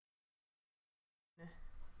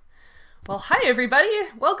Well, hi everybody!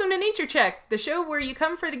 Welcome to Nature Check, the show where you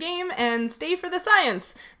come for the game and stay for the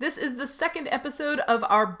science. This is the second episode of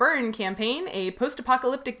our Burn campaign, a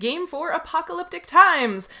post-apocalyptic game for apocalyptic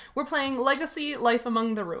times. We're playing Legacy: Life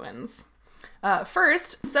Among the Ruins.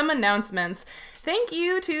 First, some announcements. Thank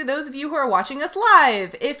you to those of you who are watching us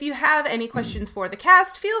live. If you have any questions for the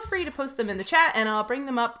cast, feel free to post them in the chat and I'll bring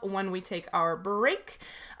them up when we take our break.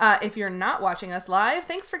 If you're not watching us live,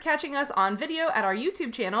 thanks for catching us on video at our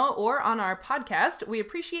YouTube channel or on our podcast. We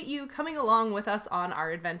appreciate you coming along with us on our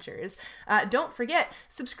adventures. Don't forget,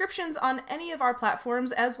 subscriptions on any of our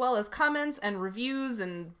platforms, as well as comments and reviews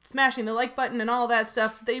and smashing the like button and all that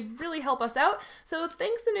stuff, they really help us out. So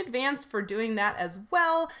thanks in advance for doing that as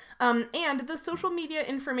well. And the social media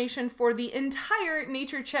information for the entire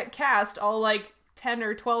Nature Check cast, all 10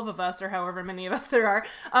 or 12 of us, or however many of us there are,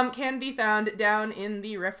 can be found down in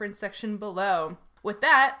the reference section below. With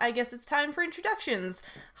that, I guess it's time for introductions.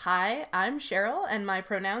 Hi, I'm Cheryl, and my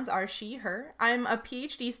pronouns are she, her. I'm a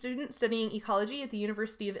PhD student studying ecology at the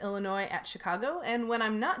University of Illinois at Chicago, and when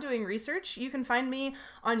I'm not doing research, you can find me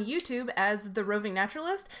on YouTube as The Roving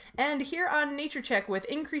Naturalist, and here on Nature Check with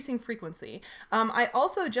increasing frequency. I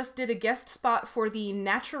also just did a guest spot for the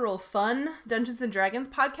Natural Fun Dungeons & Dragons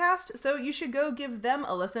podcast, so you should go give them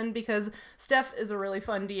a listen, because Steph is a really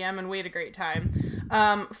fun DM, and we had a great time.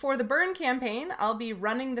 For the Burn campaign, I'll be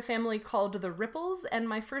running the family called the Ripples, and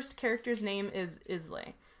my first character's name is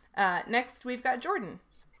Islay. Next, we've got Jordan.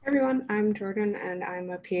 Hi everyone, I'm Jordan, and I'm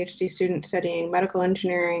a PhD student studying medical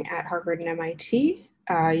engineering at Harvard and MIT.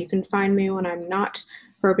 You can find me when I'm not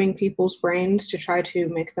probing people's brains to try to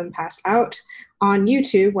make them pass out on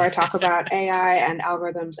YouTube, where I talk about AI and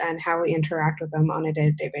algorithms and how we interact with them on a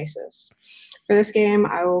day-to-day basis. For this game,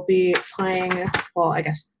 I will be playing,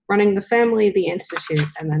 running the family, the Institute,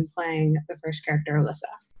 and then playing the first character, Alyssa.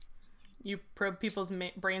 You probe people's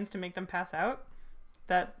brains to make them pass out?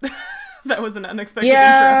 That was an unexpected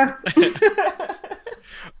intro.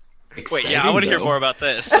 Wait, yeah, I want to hear more about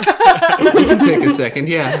this. We can take a second,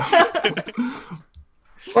 yeah.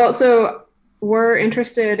 Well, so we're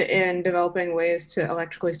interested in developing ways to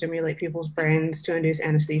electrically stimulate people's brains to induce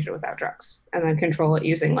anesthesia without drugs, and then control it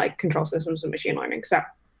using control systems and machine learning. So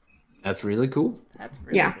that's really cool. That's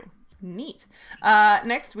really cool. Neat.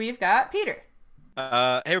 Next, we've got Peter.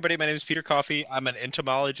 Hey everybody, my name is Peter Coffey. I'm an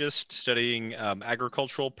entomologist studying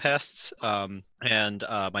agricultural pests, and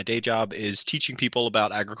my day job is teaching people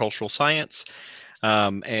about agricultural science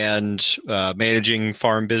and managing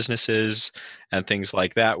farm businesses and things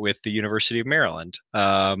like that with the University of Maryland.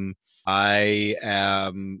 My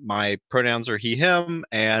pronouns are he, him,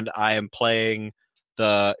 and I am playing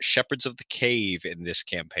the Shepherds of the Cave in this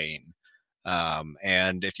campaign.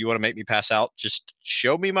 And if you want to make me pass out, just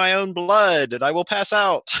show me my own blood and I will pass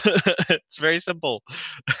out. It's very simple.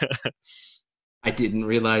 I didn't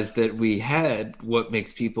realize that we had what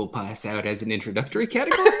makes people pass out as an introductory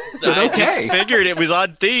category. I just figured it was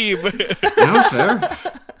on theme. No, fair.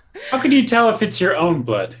 How can you tell if it's your own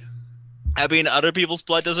blood? I mean, other people's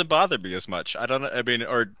blood doesn't bother me as much. I don't know. I mean,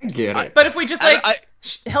 or I get it. But if we just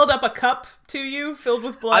held up a cup to you filled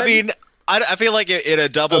with blood. I mean, I feel like in a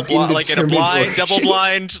double blind, double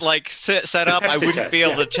blind, set up, I wouldn't be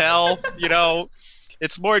able to tell. You know,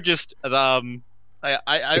 it's more just I don't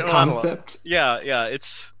know. Concept. Yeah,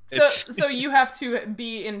 it's. So you have to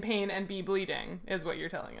be in pain and be bleeding, is what you're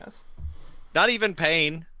telling us. Not even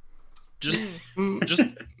pain, just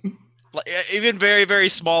even very, very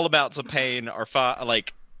small amounts of pain are fine.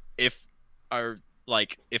 If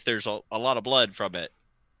there's a lot of blood from it,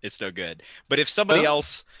 it's no good. But if somebody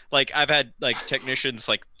else, I've had technicians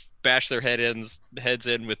bash their heads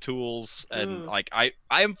in with tools, and I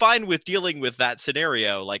am fine with dealing with that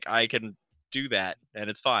scenario. I can do that and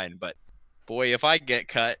it's fine. But boy, if I get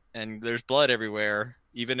cut and there's blood everywhere,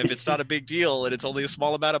 even if it's not a big deal and it's only a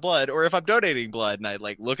small amount of blood, or if I'm donating blood and I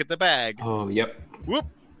look at the bag, oh yep, whoop,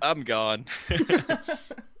 I'm gone. I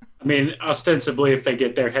mean, ostensibly, if they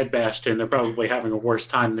get their head bashed in, they're probably having a worse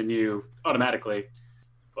time than you automatically.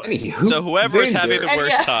 Anywho, so whoever's having the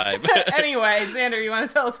worst time. Anyway, Xander, you want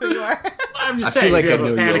to tell us who you are? I'm just saying, you have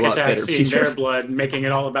a panic attack seeing their blood and making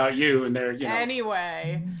it all about you, and they're,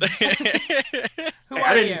 Anyway. Who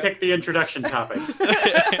I didn't pick the introduction topic.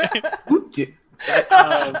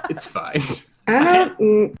 It's fine.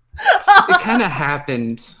 It kind of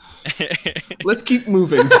happened. Let's keep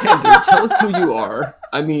moving, Xander. Tell us who you are.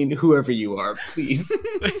 I mean, whoever you are, please.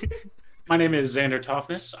 My name is Xander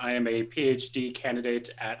Toffness. I am a PhD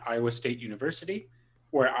candidate at Iowa State University,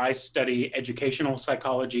 where I study educational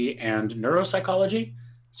psychology and neuropsychology.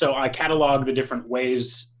 So I catalog the different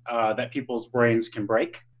ways that people's brains can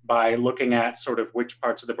break by looking at sort of which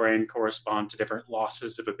parts of the brain correspond to different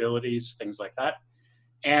losses of abilities, things like that.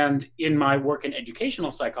 And in my work in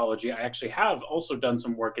educational psychology, I actually have also done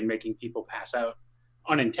some work in making people pass out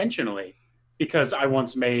unintentionally, because I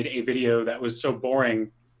once made a video that was so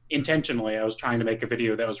boring intentionally. I was trying to make a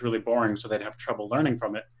video that was really boring so they'd have trouble learning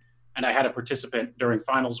from it. And I had a participant during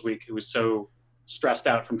finals week who was so stressed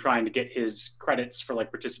out from trying to get his credits for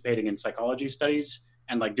like participating in psychology studies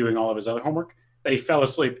and like doing all of his other homework that he fell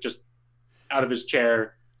asleep just out of his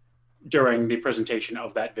chair during the presentation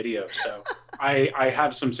of that video. So I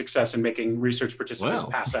have some success in making research participants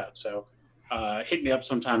pass out. So hit me up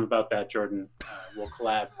sometime about that, Jordan. We'll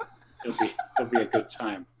collab. It'll be a good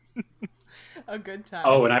time. A good time.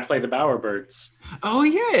 Oh, and I play the Bowerbirds. Oh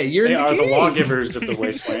yeah, they are the lawgivers of the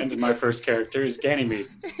wasteland, and my first character is Ganymede.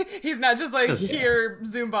 He's not just like here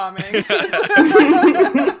Zoom bombing.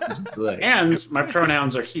 And my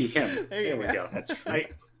pronouns are he, him. There we go. That's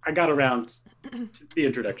right. I got around to the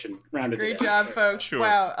introduction. Great job, folks. Sure.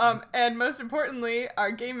 Wow. And most importantly,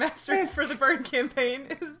 our game master for the Burn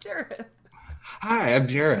campaign is Jareth. Hi, I'm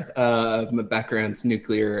Jareth. My background's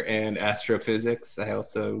nuclear and astrophysics. I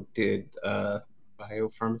also did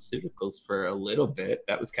biopharmaceuticals for a little bit.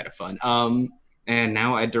 That was kind of fun. And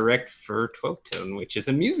now I direct for 12 Tone, which is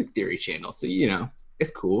a music theory channel. So,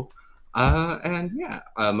 it's cool.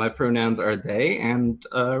 My pronouns are they, and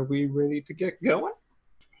are we ready to get going?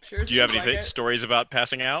 Sure. Do you have any stories about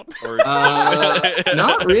passing out? Or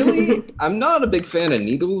not really. I'm not a big fan of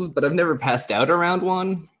needles, but I've never passed out around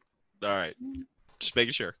one. All right, just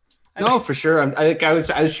making sure. No, for sure. I was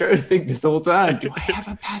trying to think this whole time. Do I have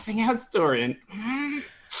a passing out story? And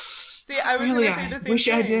see, I was really, gonna say the same wish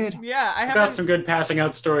thing. I did. Yeah, I have got some good passing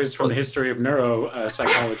out stories from the history of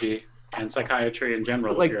neuropsychology and psychiatry in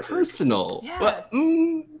general. Like personal. Yeah.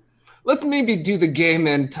 Well, let's maybe do the game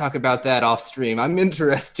and talk about that off stream. I'm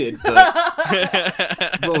interested, but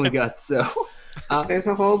I've only got so. There's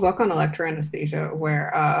a whole book on electroanesthesia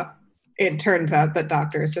where it turns out that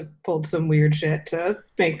doctors have pulled some weird shit to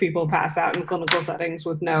make people pass out in clinical settings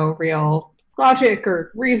with no real logic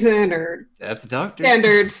or reason or that's doctors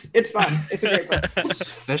standards. It's fun. It's a great book.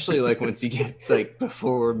 Especially like once you get like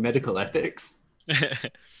before medical ethics.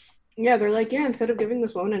 Yeah, they're like, instead of giving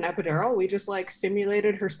this woman an epidural, we just like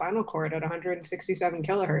stimulated her spinal cord at 167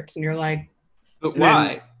 kilohertz. And you're like, but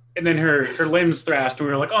why? And then her limbs thrashed, and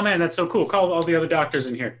we were like, oh man, that's so cool. Call all the other doctors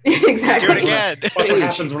in here. Exactly. Do it again. Watch what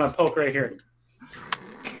happens when I poke right here.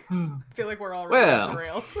 I feel like we're all off the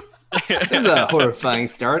rails. This is a horrifying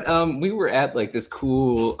start. We were at like this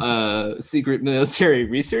cool secret military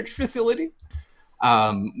research facility.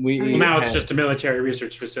 Now it's just a military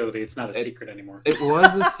research facility. It's not a secret anymore. It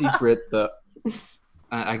was a secret, though.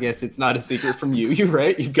 I guess it's not a secret from you. You're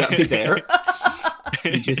right. You've got me there.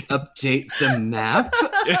 You just update the map.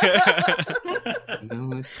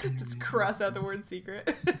 No, just cross out the word secret.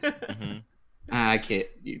 Mm-hmm. I can't.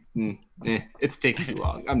 It's taking too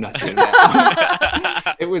long. I'm not doing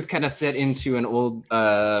that. It was kind of set into an old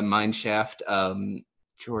mine shaft.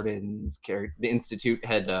 Jordan's character, the Institute,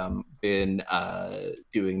 had been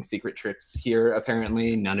doing secret trips here.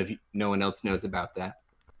 Apparently, no one else knows about that.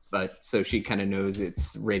 But so she kind of knows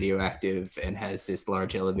it's radioactive and has this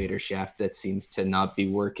large elevator shaft that seems to not be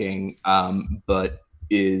working, but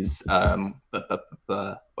is what am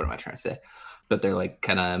I trying to say? But they're like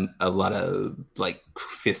kind of a lot of like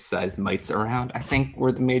fist-sized mites around, I think,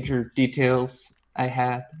 were the major details I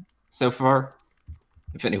had so far.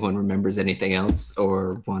 If anyone remembers anything else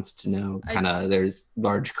or wants to know, there's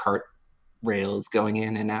large cart rails going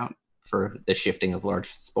in and out for the shifting of large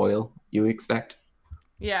spoil you expect.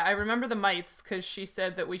 Yeah, I remember the mites because she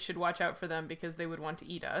said that we should watch out for them because they would want to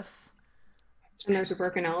eat us. And there's a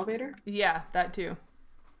broken elevator? Yeah, that too.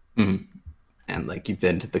 Mm-hmm. And like you've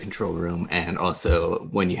been to the control room, and also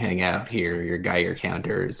when you hang out here, your Geiger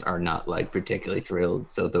counters are not like particularly thrilled.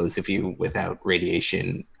 So those of you without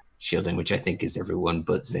radiation shielding, which I think is everyone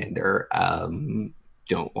but Xander,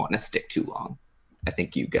 don't want to stick too long. I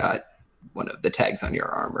think you got one of the tags on your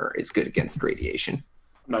armor is good against radiation.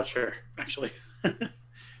 I'm not sure, actually.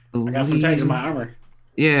 I got some tags in my armor.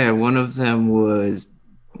 Yeah, one of them was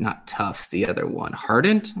not tough. The other one,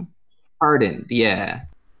 hardened. Hardened, yeah.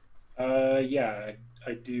 Yeah,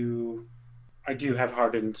 I do have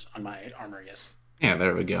hardened on my armor. Yes. Yeah,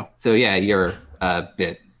 there we go. So yeah, you're a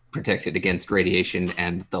bit protected against radiation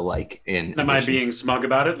and the like. Am I being smug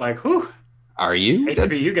about it? Like, whew. Are you? Hate to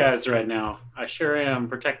be you guys right now. I sure am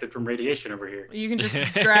protected from radiation over here. You can just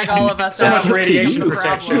drag all of us so out. much radiation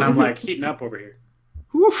protection. I'm like heating up over here.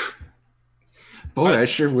 Woof. Boy, I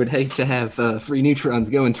sure would hate to have free neutrons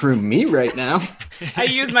going through me right now. I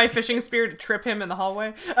use my fishing spear to trip him in the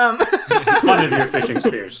hallway. One of your fishing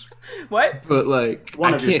spears. What? But like,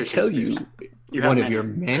 One I of your can't fishing tell spears. you have one of many. your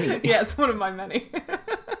many. Yes, one of my many.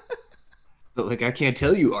 But like, I can't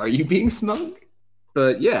tell you. Are you being smug?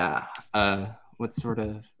 But yeah. What sort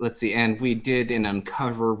of? Let's see. And we did an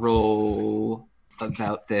uncover roll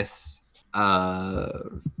about this.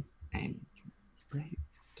 And right.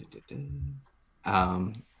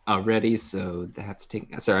 Already. So that's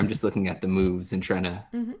taking. Sorry, I'm just looking at the moves and trying to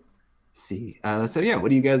see. So yeah, what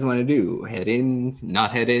do you guys want to do? Head in?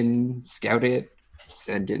 Not head in? Scout it?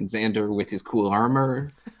 Send in Xander with his cool armor.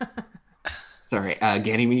 Sorry,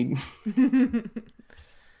 Ganymede.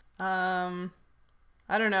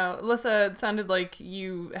 I don't know. Alyssa, it sounded like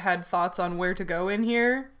you had thoughts on where to go in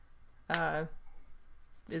here.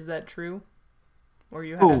 Is that true? Or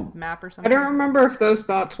you had a map or I something? don't remember if those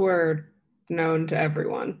thoughts were known to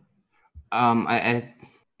everyone. I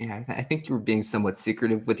think you were being somewhat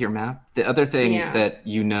secretive with your map. The other thing that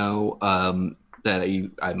you know, that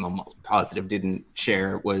I'm almost positive didn't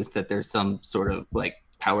share was that there's some sort of like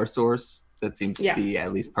power source that seems to be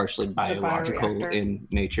at least partially biological bioreactor. in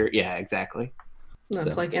nature. Yeah, exactly.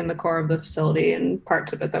 That's like in the core of the facility and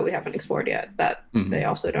parts of it that we haven't explored yet that they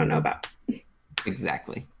also don't know about.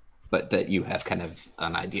 Exactly. But that you have kind of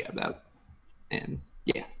an idea about. And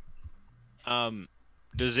yeah.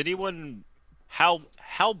 Does anyone how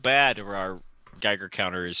bad are our Geiger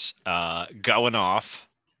counters going off?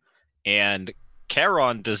 And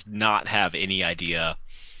Charon does not have any idea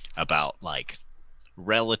about like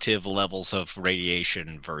relative levels of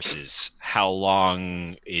radiation versus how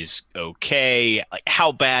long is okay, like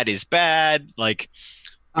how bad is bad, like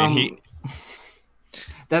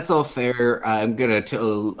that's all fair. I'm gonna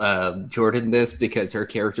tell Jordan this because her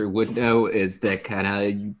character would know, is that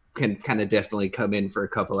you can kind of definitely come in for a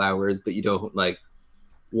couple hours, but you don't like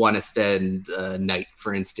want to spend a night,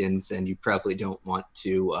 for instance, and you probably don't want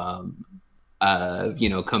to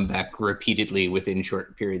come back repeatedly within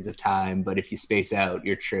short periods of time. But if you space out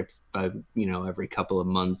your trips by, every couple of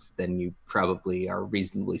months, then you probably are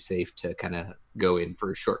reasonably safe to kind of go in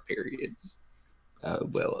for short periods,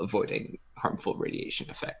 while avoiding harmful radiation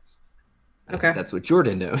effects. Okay. That's what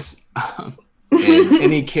Jordan knows. And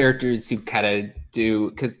any characters who kind of do,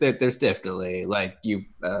 because there's definitely, like, you've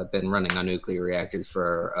been running on nuclear reactors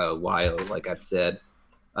for a while, like I've said.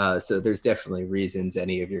 So there's definitely reasons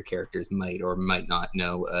any of your characters might or might not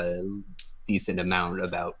know a decent amount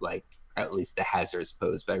about, like, at least the hazards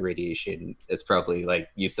posed by radiation. It's probably like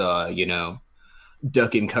you saw,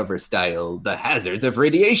 duck and cover style, the hazards of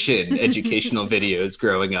radiation educational videos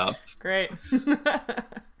growing up. Great.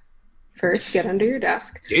 First, get under your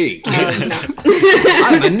desk. Hey, No. kids.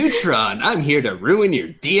 I'm a neutron. I'm here to ruin your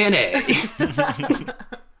DNA.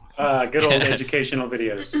 Good old educational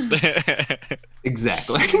videos.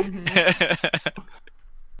 Exactly.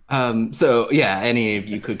 So yeah, any of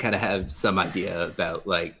you could kind of have some idea about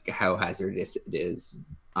like how hazardous it is.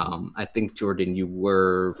 I think Jordan, you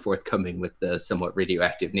were forthcoming with the somewhat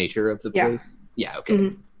radioactive nature of the place. Yeah. Okay.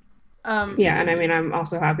 Mm-hmm. And I mean, I'm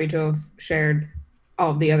also happy to have shared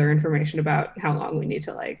all of the other information about how long we need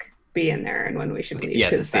to like be in there and when we should leave. Yeah,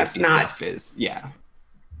 the 'cause that's safety not stuff is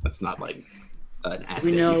that's not like an asset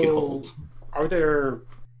We you can know, hold. are there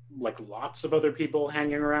like lots of other people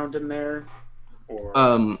hanging around in there?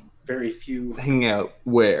 Or very few Hanging out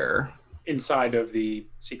where? inside of the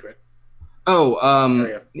secret Oh,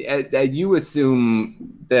 area? you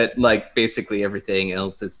assume that like basically everything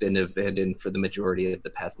else has been abandoned for the majority of the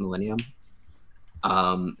past millennium.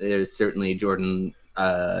 There's certainly, Jordan,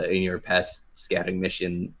 in your past scouting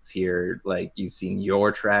missions here, like you've seen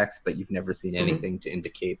your tracks, but you've never seen anything to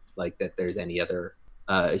indicate like that there's any other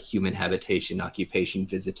human habitation, occupation,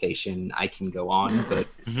 visitation. I can go on, but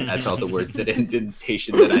that's all the words that end in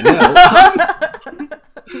patient that I know.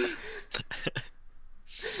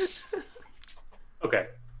 Okay.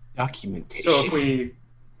 Documentation. So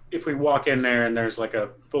if we walk in there and there's like a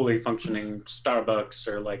fully functioning Starbucks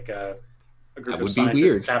or like a group That of would be scientists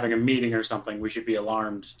weird. having a meeting or something, we should be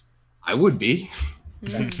alarmed. I would be,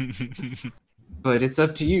 Mm. but it's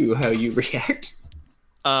up to you how you react.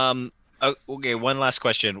 Okay, one last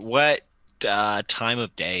question. What time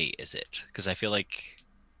of day is it? Because I feel like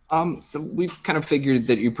So we've kind of figured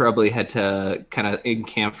that you probably had to kind of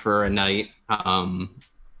encamp for a night,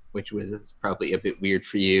 which was probably a bit weird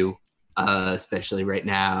for you, especially right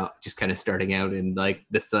now, just kind of starting out and like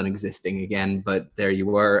the sun existing again. But there you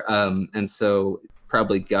were, and so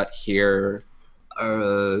probably got here.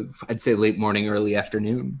 I'd say late morning, early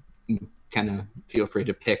afternoon. Kind of feel free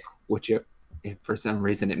to pick which if for some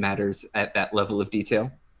reason it matters at that level of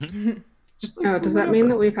detail. Just like Oh, does that mean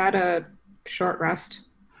that we've had a short rest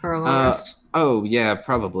or a long rest? Oh yeah,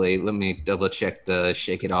 probably. Let me double check the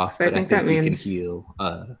shake it off. So I But think I that think you means- can heal.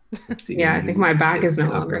 Let's see, Yeah, I think my back is no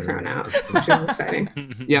cover. longer thrown out, which is exciting.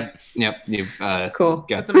 Yep. You've Cool.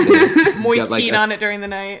 got Put some moist got, like, heat a- on it during the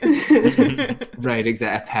night. right,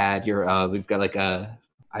 exact pad. We've got like a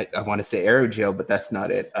I want to say aerogel, but that's not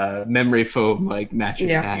it. Memory foam like mattress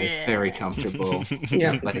Yeah. pad is very comfortable.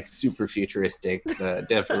 Yeah. Like super futuristic.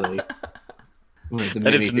 Definitely. One of the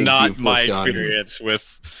That many is things not you've my worked on is- experience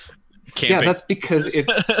with camping. Yeah, that's because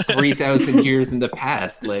it's 3,000 years in the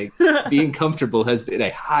past. Like being comfortable has been a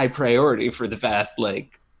high priority for the past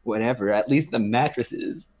whatever. At least the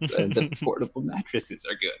mattresses, the portable mattresses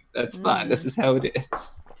are good. That's fine. This is how it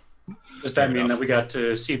is. Does that mean that we got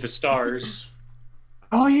to see the stars?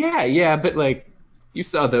 Oh yeah, but you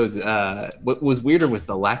saw those. What was weirder was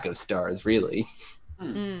the lack of stars. Really,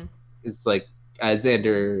 Mm. it's like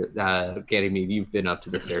Xander, Ganymede, you've been up to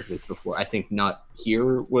the surface before. I think not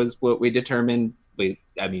here was what we determined.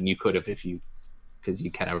 I mean, you could have because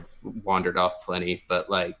you kind of wandered off plenty, but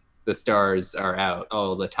the stars are out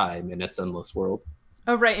all the time in a sunless world.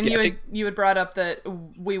 Oh, right. And Yeah, you had brought up that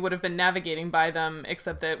we would have been navigating by them,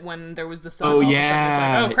 except that when there was the sun, Oh, all of a yeah. sudden it's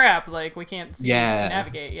like, oh, crap, we can't see Yeah. to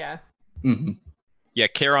navigate. Yeah. Mm-hmm. Yeah,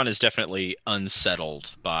 Charon is definitely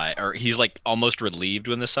unsettled or he's almost relieved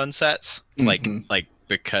when the sun sets, Mhm.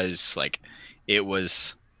 because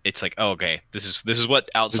it's like, oh, okay, this is what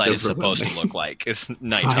outside is supposed to overwhelming. look like. It's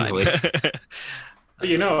nighttime. Finally. But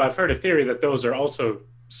I've heard a theory that those are also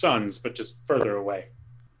suns, but just further away.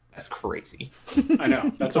 That's crazy. I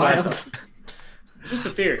know. That's what I thought. Just a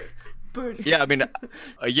theory. Yeah, I mean,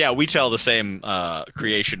 we tell the same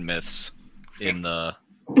creation myths in the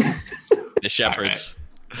shepherds.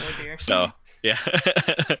 Oh, dear. So yeah,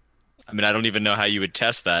 I mean, I don't even know how you would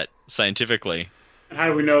test that scientifically. And how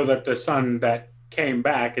do we know that the sun that came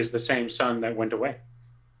back is the same sun that went away?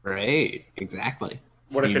 Right. Exactly.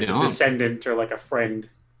 What if You it's a don't. descendant or a friend,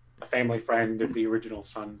 a family friend of the original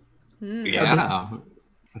sun? Mm. Yeah.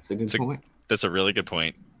 That's a good It's a- point. That's a really good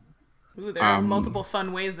point. Ooh, there are Um, multiple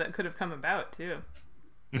fun ways that could have come about, too.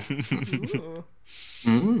 Ooh.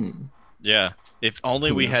 Mm. Yeah, if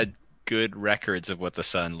only we Yeah. had good records of what the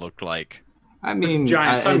sun looked like. I mean,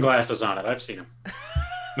 Giant sunglasses on it. I've seen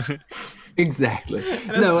them. Exactly.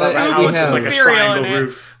 And a No, scoop That with house we is some like have a cereal triangle in it.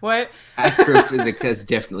 roof. What? astrophysics has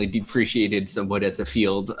definitely depreciated somewhat as a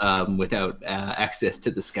field without access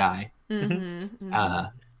to the sky, Mm-hmm.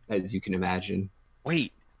 as you can imagine.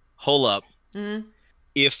 Wait, hold up. Mm-hmm.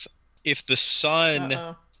 If the sun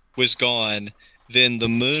Uh-oh. was gone, then the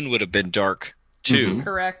moon would have been dark too. Mhm.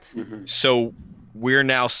 Correct. Mhm. So we're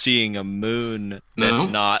now seeing a moon that's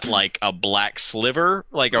No. not like a black sliver,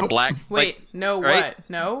 like a Nope. black. Wait, no right? what?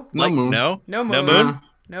 No? No like moon. no, No moon. no moon.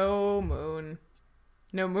 No moon.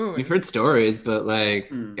 No moon. We've heard stories, but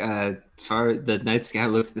Hmm. as far the night sky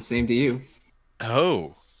looks the same to you.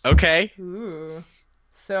 Oh, okay. Ooh.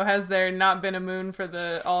 So has there not been a moon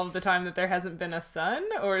for all of the time that there hasn't been a sun,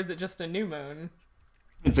 or is it just a new moon?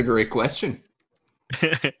 It's a great question.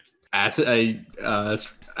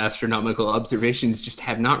 Astronomical observations just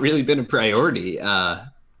have not really been a priority.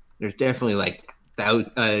 There's definitely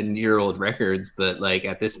 1,000-year-old records, but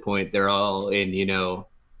at this point, they're all in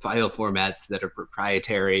file formats that are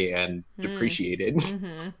proprietary and depreciated.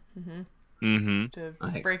 Mm-hmm. Mm-hmm. Mm-hmm. To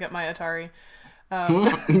Like- break up my Atari.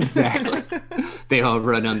 Exactly. They all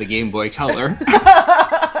run on the Game Boy Color.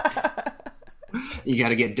 You got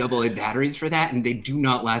to get AA batteries for that, and they do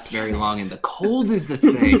not last very long. And the cold is the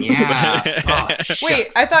thing. Yeah. Oh,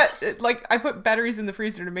 Wait, shucks. I thought I put batteries in the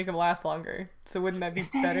freezer to make them last longer. So wouldn't that be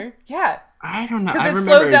better? Yeah, I don't know. I because it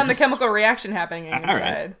remember slows down the chemical reaction happening right.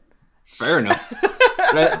 inside. Fair enough.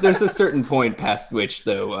 But there's a certain point past which,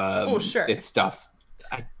 though, Oh, sure. it stops.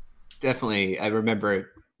 I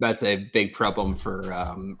remember that's a big problem for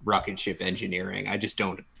rocket ship engineering. I just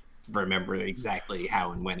don't remember exactly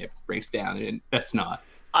how and when it breaks down, and that's not.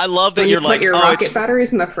 I love that When you're you put like, your oh, rocket it's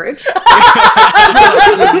batteries in the fridge?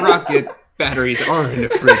 The rocket batteries are in the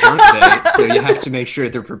fridge, aren't they? So you have to make sure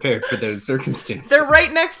they're prepared for those circumstances. They're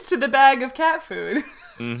right next to the bag of cat food.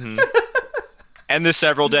 Mhm. And the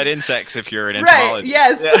several dead insects if you're an Right,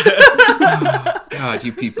 entomologist. yes. God,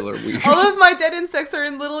 you people are weird. All of my dead insects are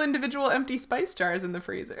in little individual empty spice jars in the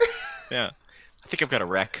freezer. Yeah. I think I've got a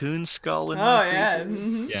raccoon skull in Oh, my yeah. freezer.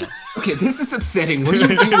 Mhm. Yeah. Okay, this is upsetting. What do you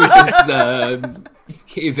do with this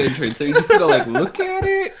cave entrance? Are you just gonna look at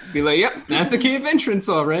it, be like, "Yep, that's a cave entrance,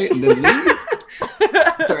 all right," and then leave?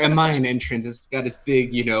 Sorry, a mine entrance. It's got its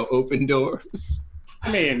big, open doors.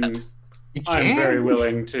 I mean, You I'm can. very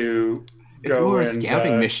willing to It's go more a and,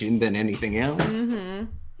 scouting mission than anything else. Mm-hmm.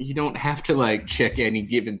 You don't have to like check any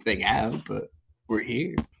given thing out, but we're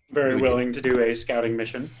here. Very We willing to do a scouting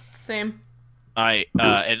mission. Same. I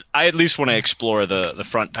at least want to explore the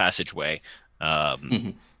front passageway.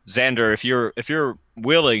 Mhm. Xander, if you're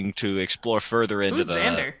willing to explore further into Who's the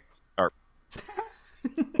Xander?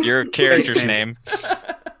 your character's Thanks, name,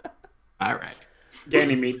 All right.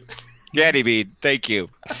 Ganymede. Ganymede, thank you.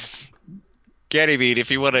 Ganymede, if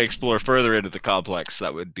you want to explore further into the complex,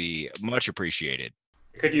 that would be much appreciated.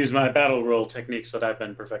 I could use my battle roll techniques that I've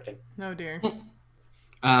been perfecting. Oh dear.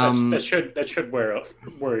 That should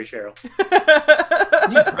worry Cheryl.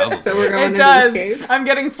 Probably. So we're going It into does. this cave. I'm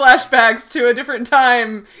getting flashbacks to a different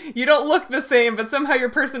time. You don't look the same, but somehow your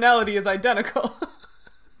personality is identical.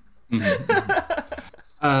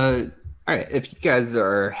 All right. If you guys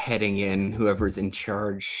are heading in, whoever's in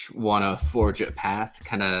charge want to forge a path.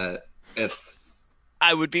 It's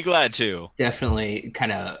I would be glad to. definitely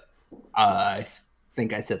kind of. I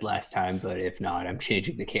think I said last time, but if not, I'm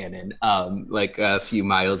changing the canon. Like a few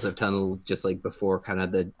miles of tunnel, just like before, kind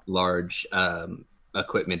of the large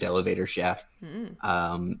equipment elevator shaft.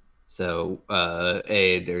 So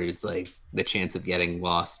there's like the chance of getting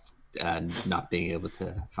lost and not being able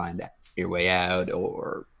to find your way out,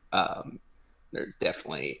 or there's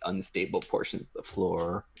definitely unstable portions of the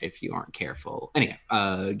floor if you aren't careful. Anyway,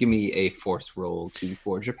 give me a force roll to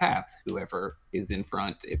forge a path. Whoever is in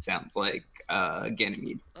front, it sounds like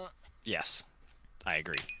Ganymede. Yes, I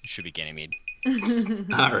agree. It should be Ganymede.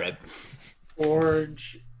 All right.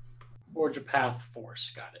 Forge a path force.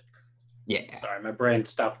 Got it. Yeah. Sorry, my brain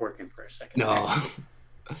stopped working for a second. No.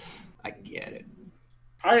 I get it.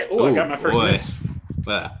 All right. Oh, I got my first boy. miss.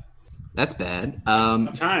 Well, that's bad.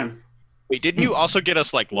 What time? Wait, didn't you also get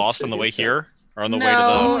us like lost on the way here, or on the way to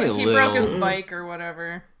No, the- he broke his Little- bike or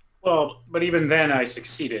whatever. Well, but even then I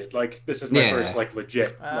succeeded. Like this is my Yeah. first like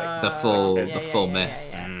legit. Uh, The full, yeah, the yeah, full yeah,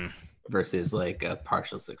 miss yeah. Mm. versus like a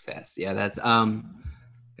partial success. Yeah, that's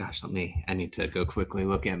Gosh, I need to go quickly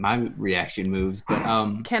look at my reaction moves, but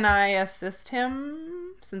Can I assist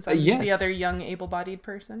him since I'm the yes. other young, able-bodied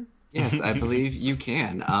person? yes, I believe you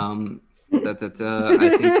can. I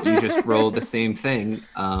think you just rolled the same thing.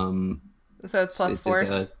 So it's plus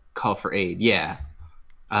force. Call for aid. Yeah.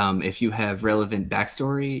 If you have relevant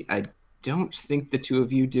backstory, I don't think the two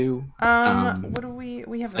of you do. What do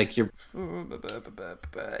we have? Like you're.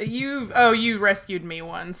 You rescued me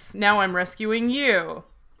once. Now I'm rescuing you.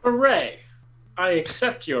 Hooray! I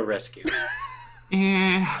accept your rescue.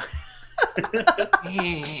 Yeah.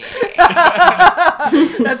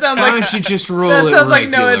 That sounds Why like don't you just roll that it sounds like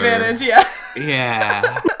no regular? advantage. Yeah.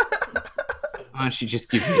 Yeah. Why don't you just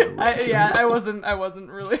give me a roll? I wasn't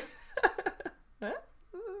really.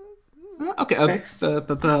 Okay. So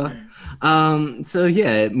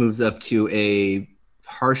yeah, it moves up to a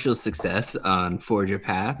partial success on Forge a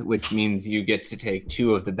Path, which means you get to take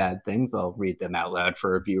two of the bad things. I'll read them out loud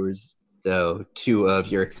for our viewers. So 2 of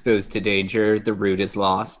you're exposed to danger, the route is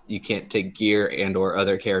lost, you can't take gear and or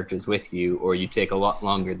other characters with you, or you take a lot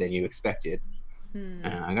longer than you expected.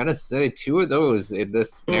 I gotta say, 2 of those in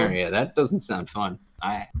this scenario, that doesn't sound fun.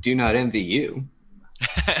 I do not envy you.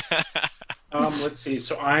 Let's see.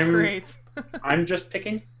 So I'm Great. I'm just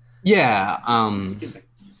picking. Yeah, Excuse me.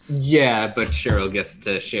 yeah, but Cheryl gets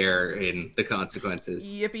to share in the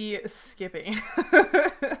consequences. Yippee skippy.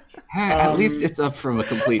 At least it's up from a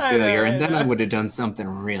complete I know, failure, I and then know. I would have done something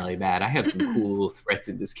really bad. I have some cool threats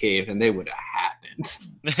in this cave, and they would have happened.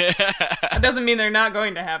 That doesn't mean they're not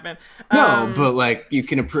going to happen. No, but like you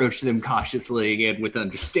can approach them cautiously and with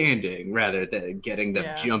understanding, rather than getting them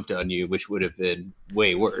Yeah. jumped on you, which would have been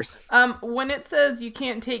way worse. When it says you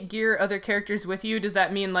can't take gear other characters with you, does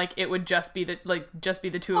that mean like it would just be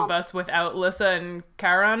the 2 of us without Lissa and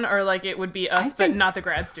Charon, or like it would be us but think- not the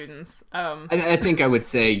grad students? I think I would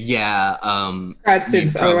say, yeah. Grad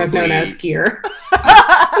students, you'd otherwise known probably- as gear.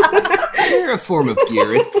 They're a form of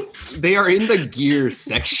gear. They are in the gear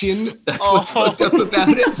section. That's what's Oh. fucked up about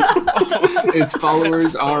it. His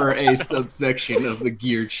followers are a subsection of the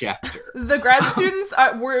gear chapter. The grad students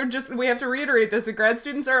are, we have to reiterate this, the grad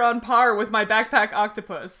students are on par with my backpack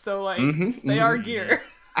octopus, so like they are gear.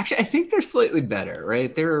 Actually, I think they're slightly better,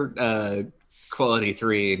 right? They're quality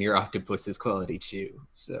 3 and your octopus is quality 2.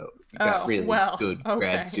 So you got Oh, really well, good okay.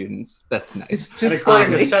 grad students. That's nice. It's And just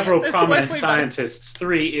according to slightly. several They're prominent slightly better. scientists,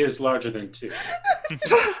 3 is larger than 2.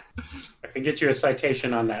 I can get you a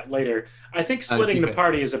citation on that later. I think splitting keep the it.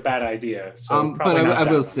 party is a bad idea. So But probably not I that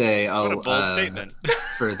will one. say, What a bold statement.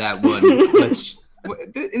 for that one, which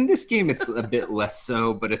in this game it's a bit less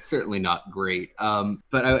so, but it's certainly not great.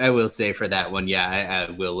 But I will say for that one, yeah,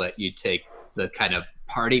 I will let you take the kind of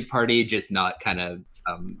party, just not kind of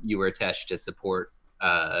you were attached to support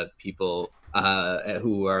people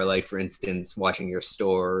who are like, for instance, watching your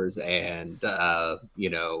stores and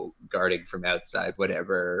guarding from outside,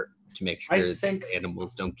 whatever, to make sure the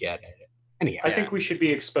animals don't get it. Anyhow, I think we should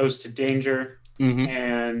be exposed to danger,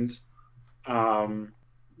 and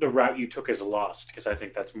the route you took is lost, because I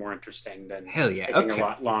think that's more interesting than taking a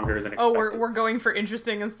lot longer than expected. Oh, we're going for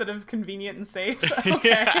interesting instead of convenient and safe.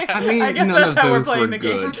 Okay. I mean, I guess that's how we're playing the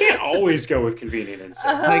game. You can't always go with convenient and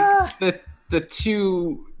safe. Like the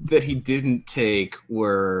two that he didn't take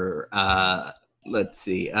were let's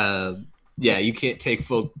see. Yeah, you can't take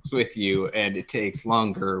folks with you, and it takes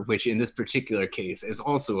longer, which in this particular case is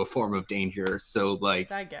also a form of danger. So,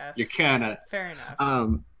 like, I guess you're kind of fair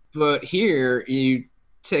enough. But here you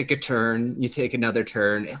take a turn, you take another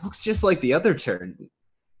turn. It looks just like the other turn.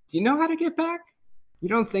 Do you know how to get back? You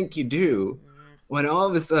don't think you do. When all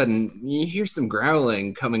of a sudden you hear some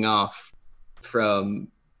growling coming off from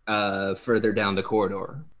further down the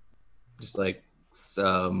corridor, just like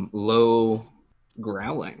some low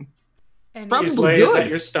growling. It's probably good. Is that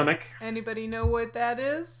your stomach? Anybody know what that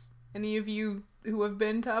is? Any of you who have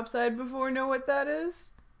been topside before know what that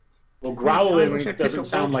is? Well, growling doesn't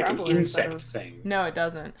sound like an insect thing. No, it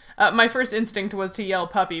doesn't. My first instinct was to yell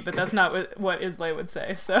puppy, but that's not what Islay would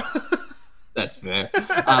say, so... That's fair.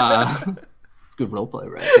 It's good roleplay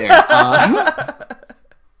right there.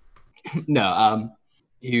 No,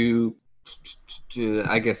 you...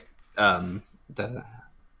 I guess,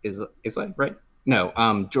 Islay, right?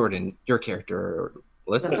 No, Jordan, your character,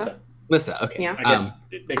 Lissa, okay. Yeah. I guess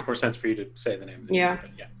it makes more sense for you to say the name. Yeah. But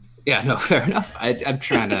yeah. Yeah, no, fair enough. I'm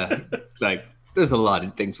trying to, like, there's a lot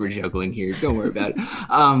of things we're juggling here. Don't worry about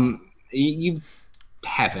it. You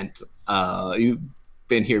haven't, you've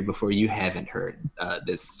been here before. You haven't heard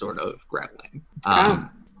this sort of growling.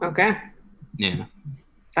 Okay. Yeah.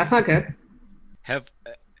 That's not good.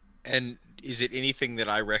 And is it anything that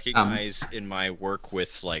I recognize in my work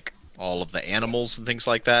with, like, all of the animals and things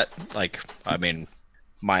like that? Like, I mean,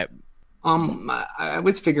 I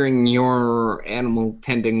was figuring your animal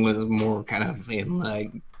tending was more kind of in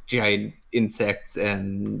like giant insects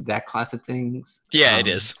and that class of things. Yeah, it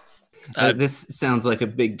is. This sounds like a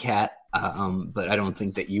big cat, but I don't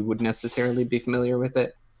think that you would necessarily be familiar with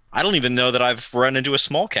it. I don't even know that I've run into a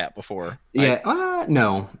small cat before. Yeah,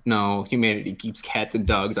 no. Humanity keeps cats and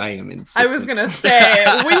dogs. I am insistent. I was gonna say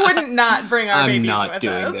we wouldn't not bring our babies with us. I'm not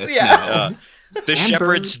doing this. Yeah. No. The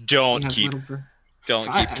shepherds don't keep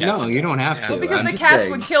cats. No, you don't have to. Well, because the cats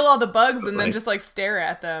would kill all the bugs and then just like stare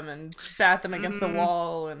at them and bat them against the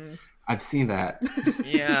wall and. I've seen that.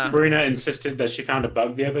 Yeah. Brina insisted that she found a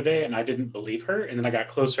bug the other day, and I didn't believe her. And then I got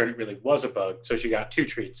closer, and it really was a bug. So she got 2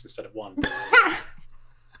 treats instead of 1.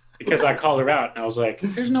 Because I called her out, and I was like,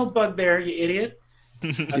 "There's no bug there, you idiot."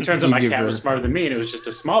 It turns out my cat was smarter than me, and it was just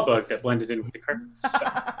a small bug that blended in with the curtains. So.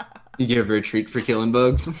 You give her a treat for killing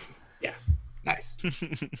bugs? Yeah. Nice.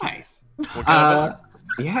 Nice. What kind of bug?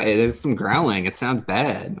 Yeah, it is some growling. It sounds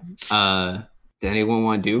bad. Does anyone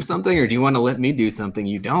want to do something, or do you want to let me do something?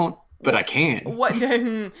 You don't, but I can. What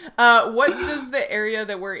does the area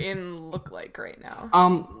that we're in look like right now?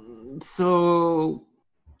 So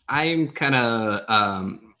I'm kind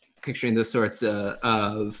of picturing the sorts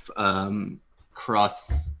of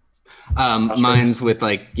cross mines with,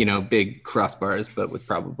 like, you know, big crossbars, but with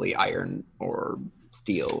probably iron or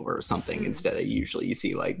steel or something instead of usually you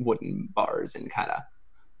see like wooden bars and kind of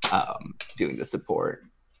doing the support.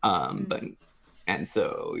 And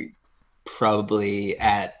so probably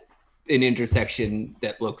at an intersection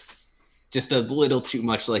that looks just a little too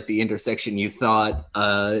much like the intersection you thought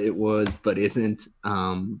it was, but isn't.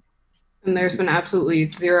 And there's been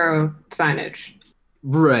absolutely 0 signage.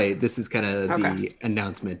 Right. This is kind of the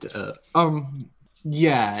announcement.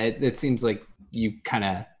 Yeah, it seems like you kind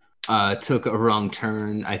of took a wrong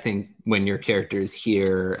turn. I think when your character is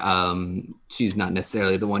here, she's not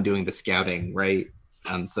necessarily the one doing the scouting, right?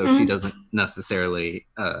 So she doesn't necessarily,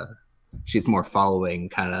 she's more following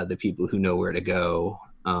kind of the people who know where to go.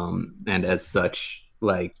 And as such,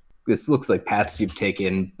 like, this looks like paths you've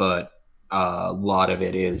taken, but a lot of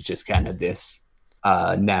it is just kind of this,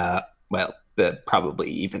 the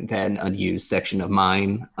probably even then unused section of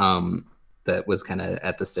mine that was kind of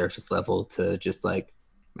at the surface level to just like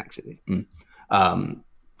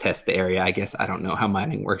test the area. I guess I don't know how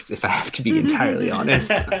mining works, if I have to be entirely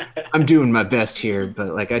honest. I'm doing my best here,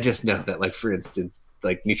 but like I just know that, like, for instance,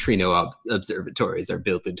 like neutrino observatories are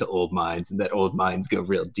built into old mines, and that old mines go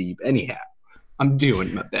real deep. Anyhow, I'm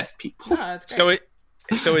doing my best, people. Oh, that's great.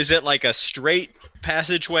 So is it like a straight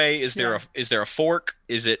passageway? Is there a fork?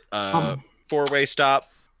 Is it a 4-way stop?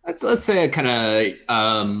 Let's say I kind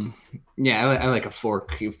of yeah, I like a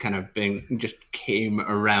fork. You've kind of been just came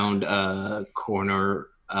around a corner,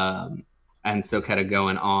 and so kind of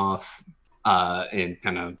going off, and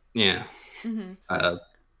kind of yeah, Mm-hmm. a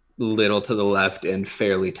little to the left and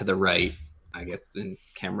fairly to the right. I guess in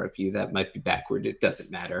camera view that might be backward. It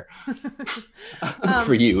doesn't matter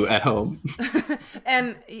for you at home.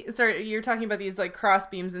 And sorry, you're talking about these like cross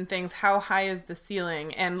beams and things. How high is the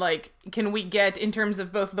ceiling? And like, can we get in terms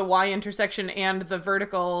of both the Y intersection and the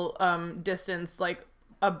vertical distance, like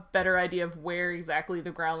a better idea of where exactly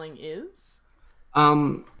the growling is?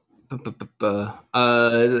 So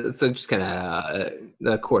just kind of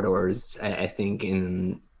the corridors. I think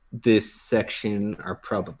in this section are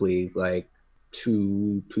probably like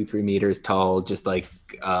 3 meters tall, just like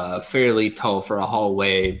fairly tall for a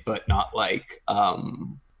hallway, but not like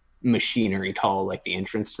machinery tall like the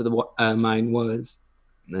entrance to the mine was.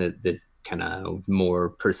 This kind of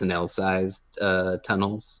more personnel sized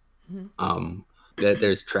tunnels. Mm-hmm.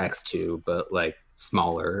 There's tracks too, but like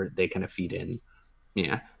smaller. They kind of feed in.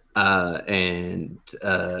 Yeah. And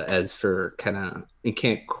as for kind of, you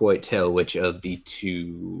can't quite tell which of the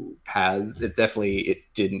two paths. It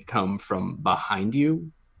didn't come from behind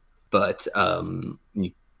you, but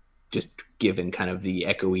you just given kind of the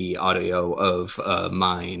echoey audio of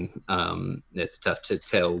mine, it's tough to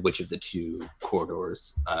tell which of the two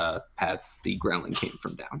corridors paths the growling came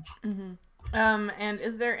from down. Mm-hmm. And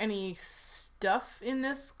is there any stuff in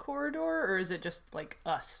this corridor, or is it just like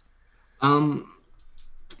us?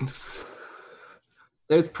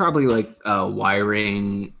 There's probably like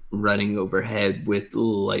wiring running overhead with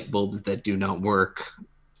light bulbs that do not work,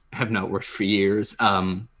 have not worked for years,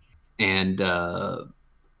 and kind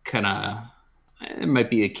of it might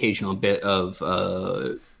be occasional bit of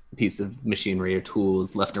piece of machinery or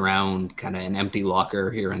tools left around, kind of an empty locker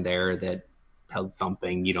here and there that held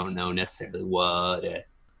something you don't know necessarily what, a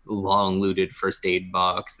long looted first aid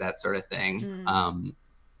box, that sort of thing.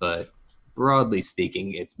 But broadly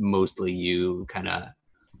speaking, it's mostly you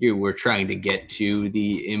were trying to get to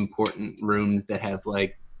the important rooms that have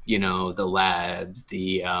like, the labs,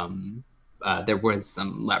 there was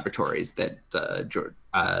some laboratories that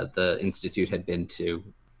the Institute had been to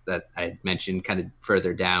that I had mentioned kind of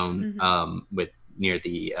further down, with near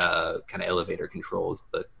the kind of elevator controls,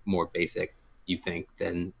 but more basic, you think,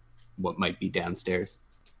 than what might be downstairs.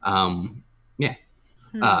 Yeah.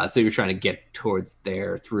 So you're trying to get towards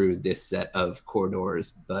there through this set of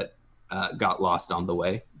corridors, but got lost on the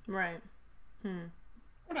way. Right. We're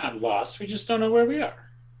not lost. We just don't know where we are.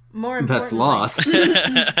 More importantly, That's lost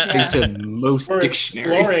into most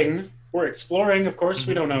dictionaries. We're exploring. Of course,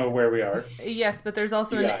 we don't know where we are. Yes, but there's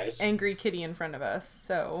also an angry kitty in front of us,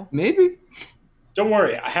 so... Maybe. Don't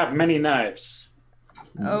worry, I have many knives.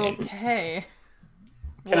 Okay.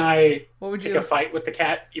 Can I what would pick you... a fight with the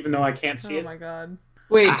cat, even though I can't see it? Oh my god.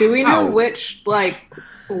 Wait, do we know which, like...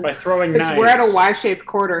 By throwing knives. We're at a Y-shaped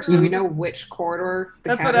corridor, so do we know which corridor the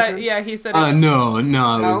That's cat what is in? Yeah, he said No,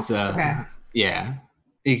 it was... Okay. Yeah.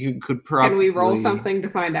 You could probably... Can we roll something to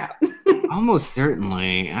find out? Almost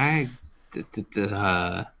certainly. This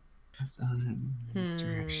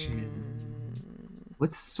direction.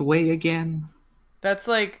 What's sway again? That's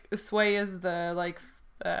like, sway is the, like...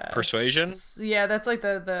 Persuasion? Yeah, that's like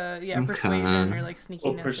the persuasion or like sneakiness.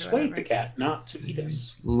 Well, persuade the cat not to eat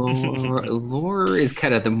us. Lore is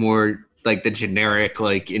kind of the more like the generic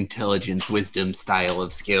like intelligence, wisdom style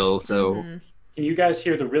of skill. So, Can you guys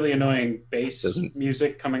hear the really annoying bass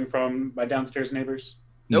music coming from my downstairs neighbors?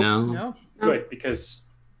 No. Good, because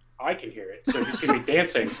I can hear it. So if you see me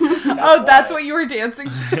dancing, that's what you were dancing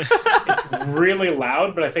to. It's really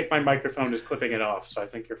loud, but I think my microphone is clipping it off, so I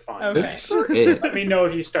think you're fine. Okay. Let me know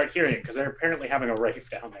if you start hearing it, because they're apparently having a rave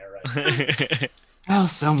down there right now. Well,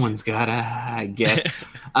 someone's gotta, I guess.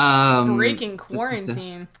 Breaking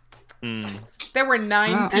quarantine. There were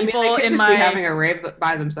 9 people they could in just my... be having a rave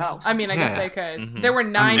by themselves. I mean, I guess they could. There were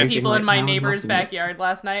 9 people in my neighbor's backyard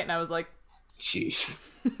last night, and I was like... Jeez.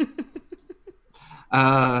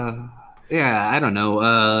 Yeah, I don't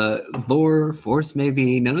know. Lore, force,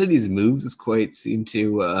 maybe. None of these moves quite seem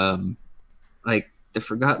to, like, the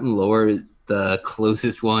Forgotten Lore is the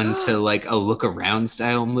closest one to, like, a look around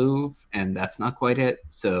style move, and that's not quite it.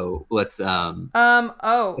 So let's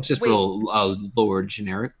just roll Lore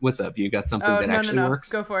generic. What's up? You got something that actually works?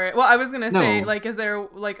 Go for it. Well, I was gonna say, like, is there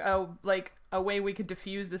like a way we could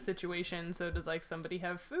diffuse the situation? So does like somebody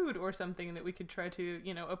have food or something that we could try to,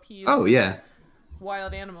 appease? Oh yeah.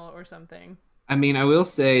 Wild animal or something. I mean, I will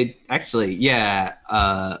say, actually, yeah,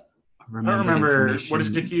 I don't remember. What does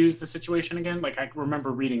information. diffuse the situation again? Like, I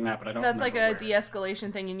remember reading that, but I don't That's like a remember where.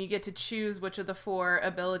 de-escalation thing, and you get to choose which of the 4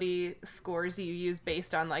 ability scores you use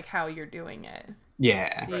based on like how you're doing it.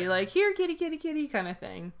 Yeah. So you like, here, kitty, kitty, kitty, kind of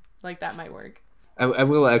thing. Like that might work. I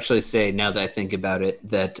will actually say, now that I think about it,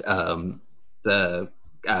 that the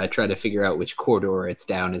try to figure out which corridor it's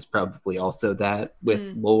down is probably also that with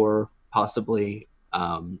lore, possibly.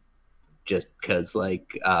 Just because,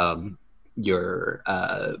 like, you're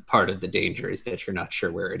part of the danger is that you're not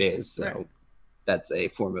sure where it is. So Right. that's a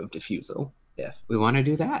form of diffusal if we want to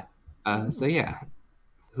do that. So yeah,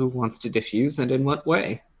 who wants to diffuse and in what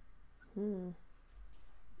way? Ooh.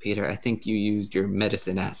 Peter, I think you used your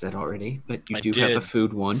medicine asset already, but you I do have a did.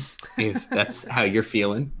 food one, if that's how you're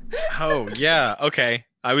feeling. Oh yeah, okay.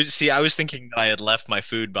 I was thinking that I had left my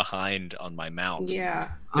food behind on my mount. Yeah.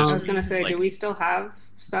 Just, I was gonna say, like- do we still have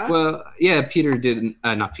stuff? Well, yeah, Peter didn't,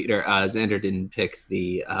 not Peter, Xander didn't pick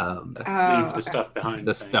the Leave the okay. stuff behind.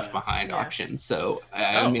 the thing, stuff yeah. behind Yeah. option. So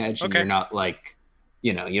I Oh, imagine okay. you're not like,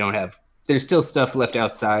 you don't have, there's still stuff left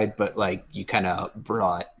outside, but like you kind of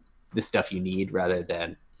brought the stuff you need rather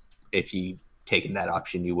than if you taken that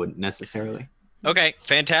option, you wouldn't necessarily. Okay,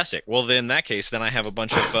 fantastic. Well, then in that case, then I have a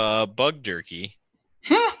bunch of bug jerky.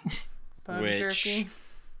 Bug Which- jerky.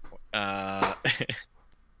 Uh,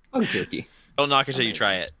 Bug jerky. don't knock it till you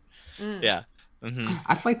try it. Mm. Yeah. Mm-hmm.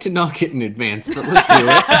 I'd like to knock it in advance, but let's do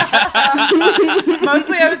it.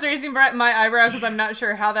 Mostly I was raising my eyebrow because I'm not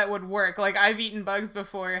sure how that would work. Like, I've eaten bugs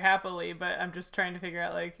before happily, but I'm just trying to figure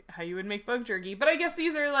out, like, how you would make bug jerky. But I guess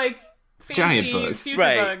these are, like, fancy Giant bugs. future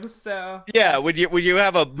Right. bugs, so... Yeah, when you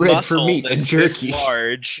have a Bread for muscle meat that's and this jerky.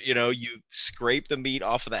 large, you scrape the meat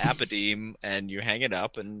off of the apodeme and you hang it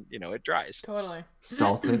up and it dries. Totally.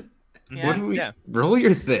 Salt it. Yeah. What do we Yeah. roll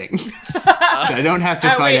your thing? I don't have to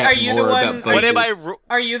find wait, out are you the more one- about are What bug am jerky.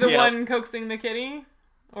 I? Are you the Yeah. one coaxing the kitty?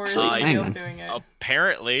 Or is somebody hang else on. doing it?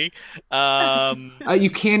 Apparently. You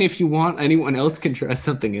can if you want. Anyone else can try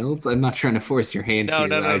something else. I'm not trying to force your hand No, here.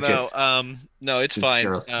 no, no, I no. just, No, it's since fine.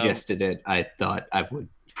 Cheryl suggested it, I thought I would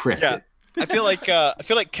press Yeah. it. I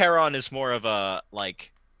feel like Charon is more of a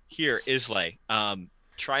like, here, Islay.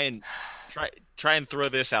 Try and throw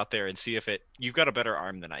this out there and see if you've got a better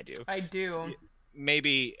arm than I do. I do.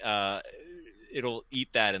 Maybe it'll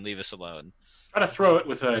eat that and leave us alone. Try to throw it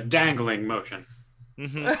with a dangling motion.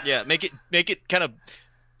 Yeah, make it kind of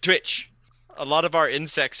twitch. A lot of our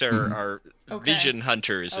insects are Okay. vision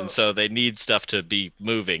hunters, Oh. and so they need stuff to be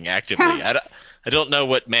moving actively. I don't know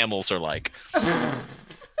what mammals are like.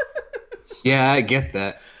 Yeah, I get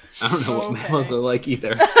that. I don't know what Okay. mammals are like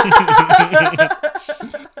either.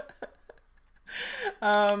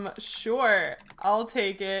 Sure. I'll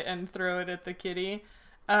take it and throw it at the kitty.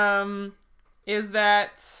 Is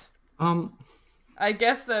that... I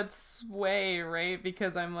guess that's sway, right?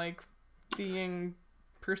 Because I'm, like, being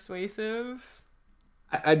persuasive.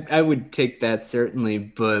 I would take that certainly,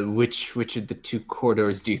 but which of the two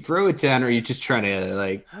corridors do you throw it down, or are you just trying to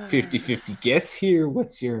like 50-50 guess here?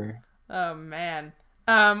 What's your... Oh, man.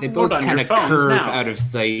 They What- both on kind your of phones curve now. out of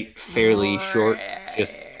sight fairly short,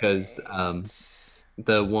 just because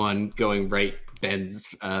the one going right bends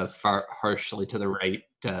far harshly to the right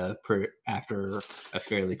after a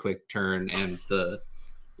fairly quick turn, and the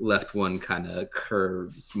left one kind of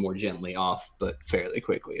curves more gently off, but fairly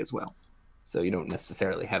quickly as well. So you don't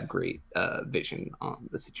necessarily have great vision on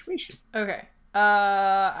the situation. Okay.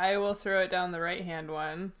 I will throw it down the right-hand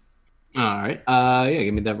one. All right. Yeah,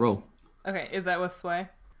 give me that roll. Okay, is that with sway?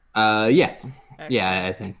 Yeah. Yeah, Excellent.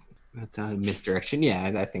 I think that's a misdirection.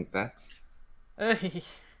 Yeah, I think that's Ugh.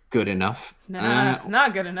 good enough. Nah,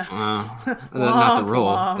 not good enough. Not the Womp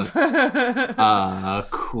roll. womp.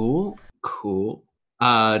 But, cool.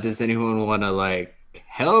 Does anyone want to like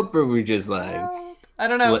help, or we just like I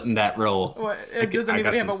don't know. letting that roll? What, I does got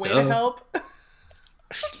anybody have a some way to stuff. help?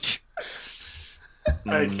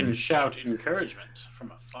 I Hmm. can shout encouragement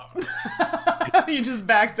from afar. You just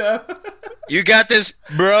backed up. You got this,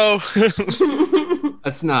 bro.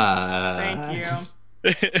 That's not. Thank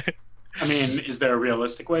you. I mean, is there a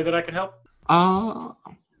realistic way that I could help? I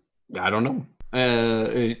don't know.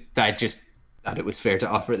 I just thought it was fair to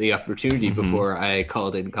offer the opportunity before I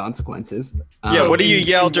called in consequences. Yeah, what do you in-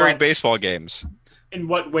 yell in during what- baseball games? In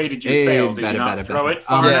what way did you Hey, fail? Did bada, you not bada, throw bada. it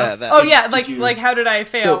far Yeah, enough? that- Oh yeah, Did you- like how did I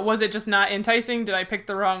fail? So- Was it just not enticing? Did I pick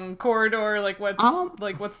the wrong corridor? Like what's Um,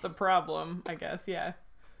 what's the problem? I guess yeah.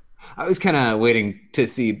 I was kind of waiting to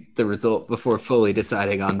see the result before fully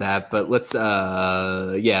deciding on that, but let's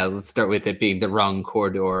start with it being the wrong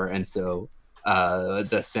corridor, and so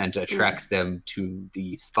the scent attracts them to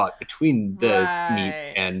the spot between the meat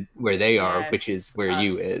Right. and where they are, which Yes, is where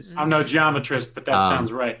you us. is. I'm no geometrist, but that Um,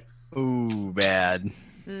 sounds right. Ooh, bad.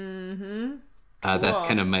 Mm-hmm. That's Cool.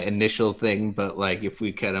 kind of my initial thing, but like if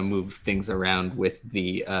we kind of move things around with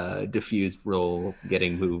the diffused roll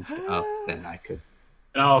getting moved up, then I could.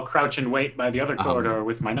 And I'll crouch and wait by the other Um, corridor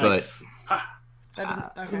with my but- knife. Ha! That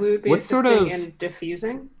doesn't. Okay. We would be What sort assisting of- in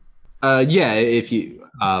diffusing. Yeah, if you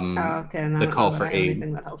Okay, and I the don't call know that for I have aid.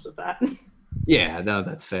 anything that helps with that. Yeah, no,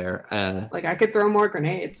 that's fair. Like I could throw more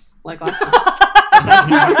grenades, like last time. That's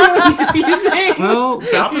not really diffusing. Well, The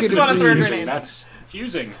that's opposite good. wanna of throw a fusing, grenade. That's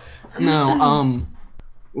fusing. No,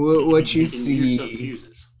 what you Making use of see.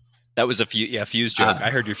 fuses. That was a fuse joke. Ah. I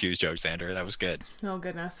heard your fuse joke, Xander. That was good. Oh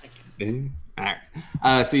goodness.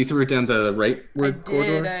 Alright. So you threw it down the right I word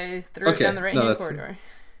corridor? did. I threw it Okay, down the right no, hand that's- corridor.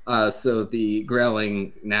 So the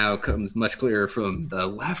growling now comes much clearer from the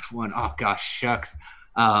left one. Oh gosh, shucks.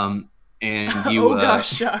 And you. Oh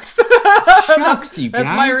gosh, shucks. Shucks, you That's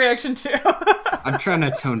my guys. reaction too. I'm trying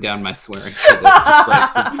to tone down my swearing for this, just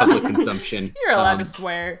like for public consumption. You're allowed to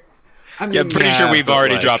swear. I mean, Yeah, I'm pretty sure we've but,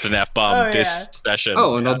 already like- dropped an F-bomb Oh, this yeah. session.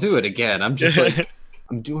 Oh, and I'll do it again. I'm just like,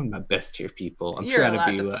 I'm doing my best here, people. I'm You're trying allowed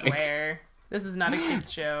to be to like, swear. This is not a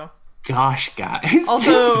kids show. gosh, guys.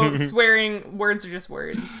 Also, swearing words are just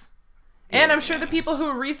words. And I'm sure the people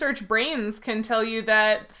who research brains can tell you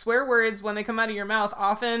that swear words, when they come out of your mouth,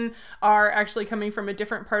 often are actually coming from a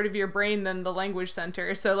different part of your brain than the language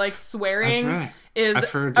center. So, like, swearing right. is I've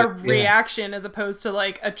heard a it, yeah. reaction as opposed to,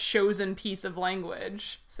 like, a chosen piece of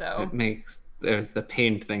language. So, It makes there's the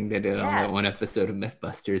pain thing they did on Yeah. that one episode of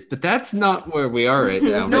Mythbusters, but that's not where we are right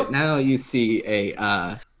now. Nope. Right now, you see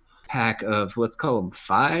a pack of, let's call them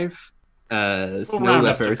 5 We'll snow round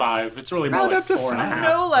up leopards. to 5. It's really more Round like up to 4.5.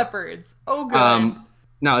 no leopards. Oh, good.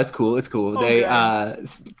 No, it's cool. It's cool. Oh, They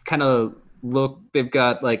good. kind of look. They've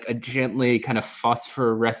got like a gently kind of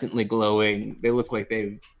phosphorescently glowing. They look like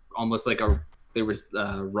they almost like there was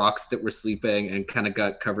rocks that were sleeping and kind of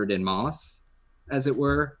got covered in moss, as it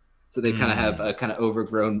were. So they kind of have a kind of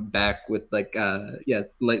overgrown back with like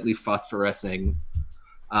lightly phosphorescing.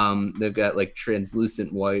 They've got like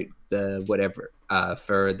translucent white, the whatever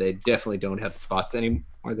fur. They definitely don't have spots anymore.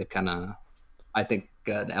 They kind of, I think,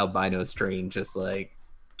 an albino strain just like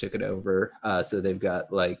took it over. So they've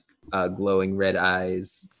got like glowing red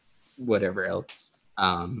eyes, whatever else,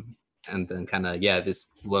 and then kind of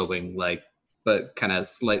this glowing like, but kind of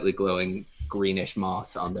slightly glowing greenish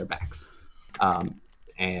moss on their backs,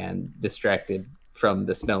 and distracted from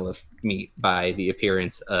the smell of meat by the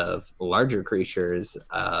appearance of larger creatures.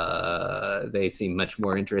 They seem much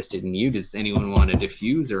more interested in you. Does anyone want to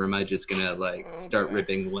diffuse, or am I just gonna like start boy.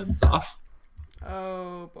 ripping limbs off?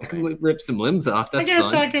 Oh, I boy. can rip some limbs off. That's I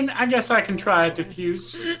guess fun. I guess I can try a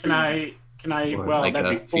diffuse. Can I? Or Well, like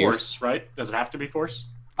that'd a be force, right? Does it have to be force?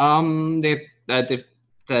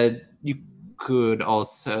 That you could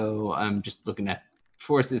also. I'm just looking at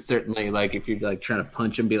forces. Certainly, like if you're like trying to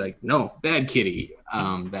punch and be like, no, bad kitty.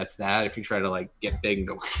 That's that. If you try to like get big and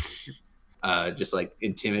go, just like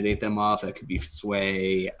intimidate them off, that could be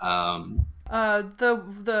sway.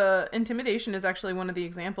 The intimidation is actually one of the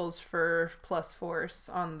examples for plus force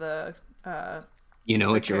on the You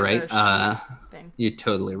know what? You're right. thing. You're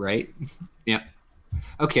totally right. Yeah.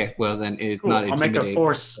 Okay. Well, then it's Cool. not I'll make intimidate. a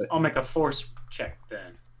force. but I'll make a force check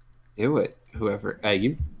then. Do it. Whoever.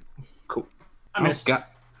 You. Cool. I missed. God.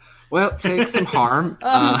 Well, take some harm.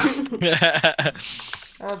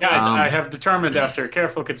 Oh, Guys, Um, I have determined after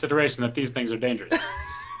careful consideration that these things are dangerous.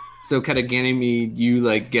 So kind of Ganymede, you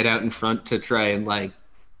like get out in front to try and like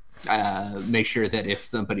make sure that if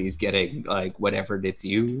somebody's getting like whatever it's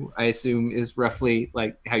you, I assume is roughly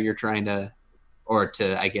like how you're trying to, or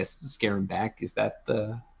to I guess scare them back. Is that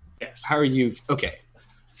the? Yes. How are you? Okay.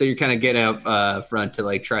 So you kind of get out front to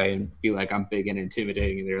like try and be like I'm big and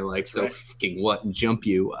intimidating, and they're like, That's so right. fucking what, and jump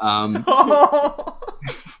you.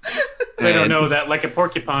 They don't and know that, like a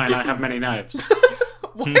porcupine, I have many knives.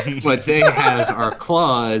 what they have are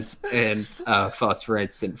claws and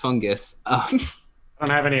phosphorescent fungus. I don't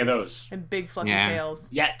have any of those And big fluffy Yeah. tails.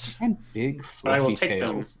 yet. And big But I will fluffy take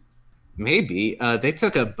them. tails. Maybe. They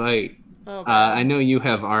took a bite. Oh, I know you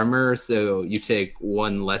have armor, so you take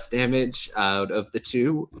 1 less damage out of the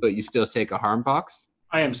 2, but you still take a harm box.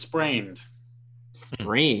 I am sprained.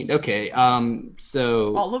 Sprained. Okay.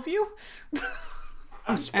 So all of you?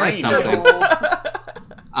 I'm sprained. something.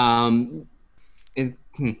 is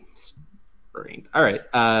sprained. All right.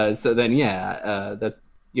 So then, that's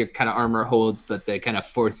your kind of armor holds, but they kind of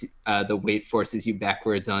force the weight forces you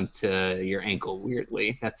backwards onto your ankle.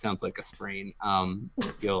 Weirdly, that sounds like a sprain.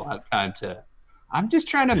 You'll have time to. I'm just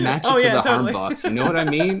trying to match it Oh, to yeah, the totally. arm box. You know what I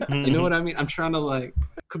mean? You know what I mean? I'm trying to like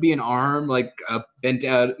could be an arm like bent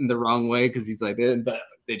out in the wrong way because he's like, but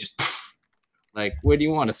they just Like, what do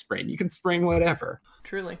you want to sprain? You can sprain whatever.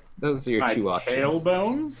 Truly. Those are your My two options.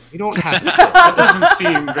 tailbone? You don't have to. That doesn't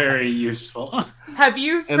seem very useful. Have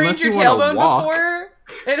you sprained Unless your you wanna tailbone walk. before?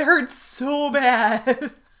 It hurts so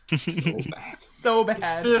bad. So bad. So It's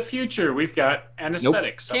bad. the future. We've got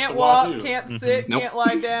anesthetics. up Can't the walk, wazoo. can't sit, Nope. can't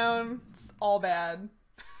lie down. It's all bad.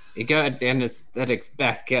 You got anesthetics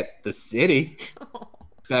back at the city,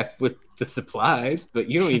 back with the supplies, but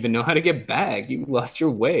you don't even know how to get back. You lost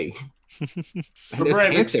your way. And We're there's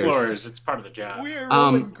brave panthers. explorers. It's part of the job. We are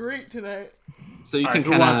Um, rolling great tonight. So you All can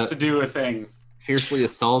right, who wants kind to of do a thing? fiercely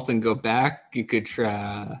assault and go back. You could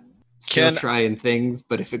still Can- trying things,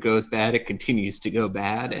 but if it goes bad, it continues to go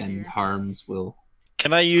bad, and dear. harms will.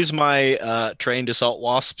 Can I use my trained assault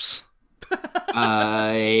wasps?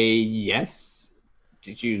 Yes.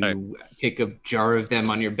 Did you take a jar of them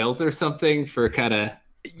on your belt or something for kind of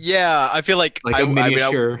Yeah, I feel like like a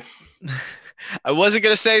miniature? I wasn't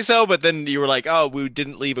gonna say so, but then you were like, "Oh, we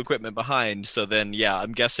didn't leave equipment behind." So then, yeah,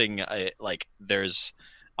 I'm guessing I've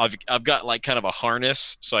got like kind of a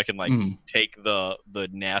harness, so I can like Mhm. take the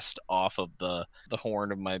nest off of the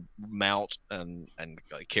horn of my mount and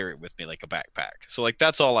like carry it with me like a backpack. So like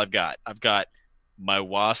that's all I've got. I've got my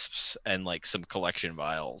wasps and like some collection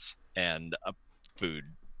vials and a food.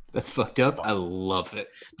 That's fucked up. I love it.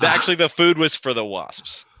 Actually, the food was for the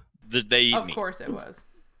wasps. They eat Of me. course it was.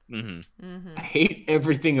 Mm-hmm. Mm-hmm. I hate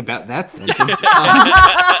everything about that sentence.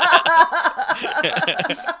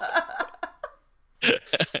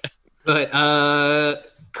 But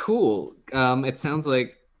cool. It sounds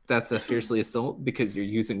like that's a fiercely assault because you're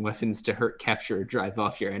using weapons to hurt, capture, or drive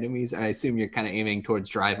off your enemies. I assume you're kind of aiming towards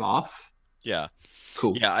drive off. Yeah.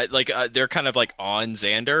 Cool. Yeah, they're kind of like on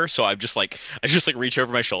Xander, so I just reach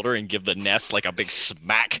over my shoulder and give the nest like a big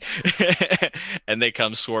smack, and they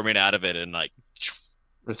come swarming out of it and like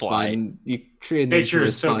Respond. You create Nature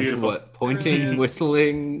is so respond to beautiful. what? Pointing, Brilliant.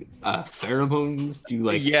 whistling, pheromones. Do you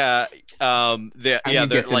like? yeah, How do they're you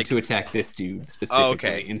get them like to attack this dude specifically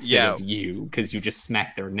okay, instead yeah. of you because you just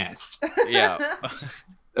smacked their nest? yeah.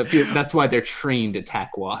 That's why they're trained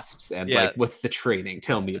attack wasps. And Yeah. like, what's the training?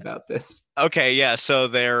 Tell me about this. Okay, yeah. So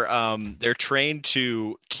they're trained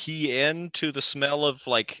to key in to the smell of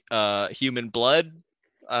like human blood.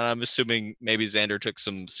 I'm assuming maybe Xander took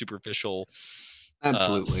some superficial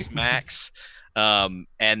Absolutely. smacks, and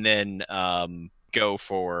then go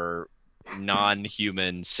for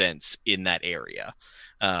non-human scents in that area.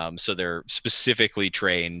 So they're specifically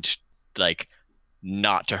trained like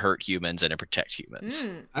not to hurt humans and to protect humans.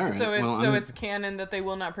 All right. So it's well, it's canon that they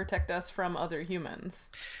will not protect us from other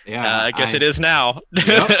humans. yeah. I guess it is now.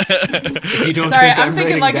 If you don't Sorry, think I'm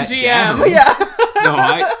thinking writing like a that GM. down- Yeah.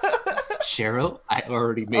 No, Cheryl, I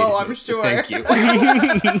already made Oh, it. I'm but sure. Thank you.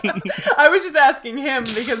 I was just asking him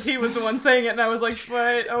because he was the one saying it, and I was like,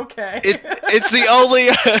 but okay. It's the only.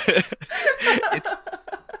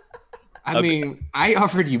 I mean, I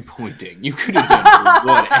offered you pointing. You could have done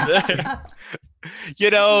whatever.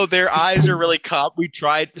 Their eyes are really we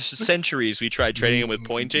tried centuries. We tried training them with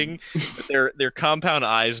pointing, but their compound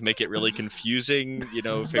eyes make it really confusing.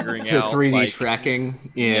 Figuring So out 3D like,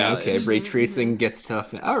 tracking. Yeah, Yeah, okay. it's- Ray tracing gets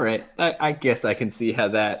tough. All right. I guess I can see how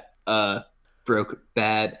that broke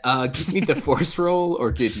bad. Give me the force roll,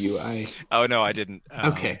 or did you? Oh no, I didn't.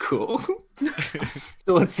 Okay, cool.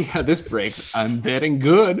 So let's see how this breaks. I'm betting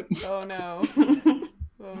good. Oh no.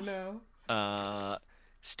 Oh no.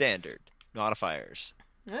 Standard modifiers.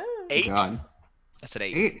 Oh. 8. God. That's an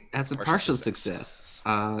 8. 8. That's a partial success.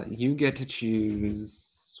 You get to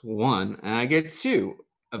choose 1, and I get 2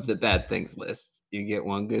 of the bad things list. You get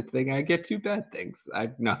 1 good thing, I get 2 bad things.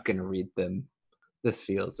 I'm not gonna read them. This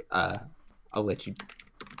feels I'll let you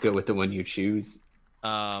go with the one you choose.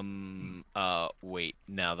 Wait.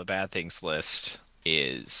 Now the bad things list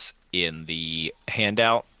is in the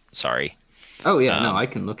handout. Sorry. Oh yeah, no, I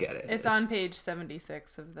can look at it. It's on page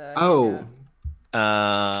 76 of the. Oh,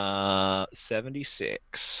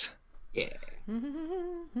 76. yeah.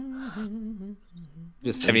 On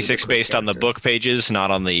Just 76 based on the book pages,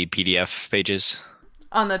 not on the PDF pages.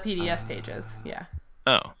 the PDF pages, yeah,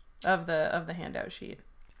 Oh. of the handout sheet.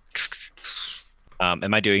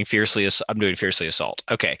 Am I doing fiercely? I'm doing fiercely assault.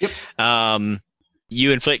 Okay. Yep.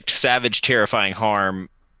 You inflict savage, terrifying harm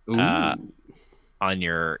Ooh. on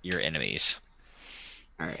your enemies.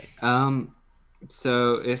 All right.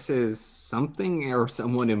 So this is something or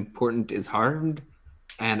someone important is harmed,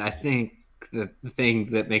 and I think the thing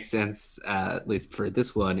that makes sense, at least for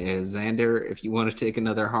this one, is Xander. If you want to take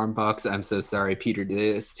another harm box, I'm so sorry Peter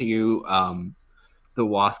did this to you. The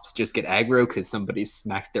wasps just get aggro because somebody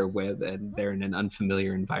smacked their web and they're in an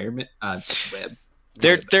unfamiliar environment.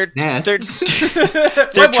 Their Nest.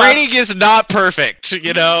 their training is not perfect,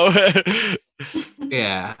 you know.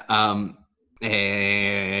 Yeah.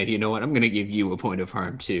 And you know what? I'm gonna give you a point of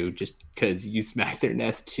harm too, just because you smacked their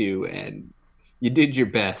nest too, and you did your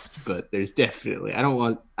best. But there's definitely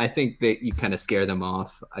I think that you kind of scare them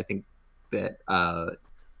off. I think that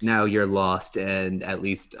now you're lost and at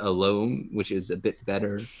least alone, which is a bit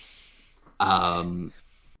better. I'm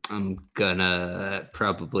gonna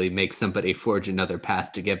probably make somebody forge another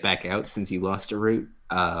path to get back out since you lost a route.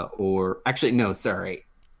 Or actually, no, sorry.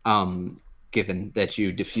 Given that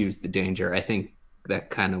you diffused the danger, I think that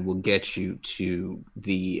kind of will get you to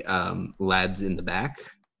the labs in the back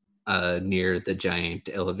near the giant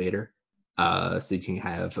elevator. So you can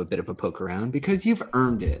have a bit of a poke around because you've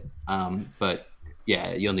earned it. But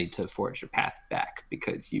yeah, you'll need to forge your path back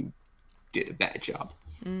because you did a bad job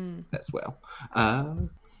as well.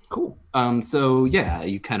 Cool. So yeah,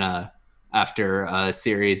 you kind of, after a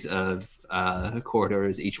series of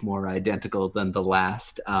corridors, each more identical than the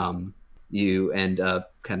last, you end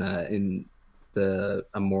up kind of in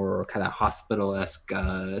a more kind of hospital-esque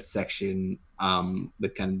section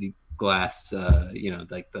with kind of the glass,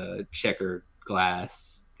 like the checkered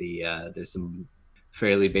glass. There's some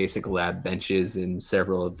fairly basic lab benches, and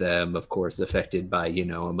several of them, of course, affected by, a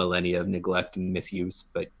millennia of neglect and misuse,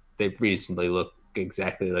 but they reasonably look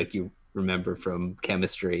exactly like you remember from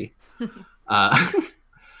chemistry.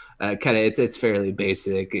 It's fairly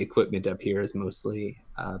basic. Equipment up here is mostly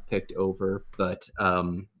picked over, but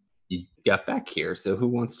you got back here. So who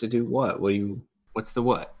wants to do what? What's the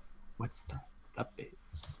what? What's the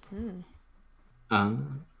biz?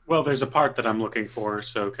 Well, there's a part that I'm looking for,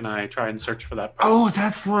 so can I try and search for that part? Oh,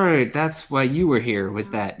 that's right. That's why you were here. Was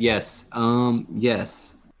that? Yes.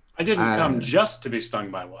 Yes. I didn't come just to be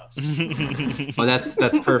stung by wasps. Oh, that's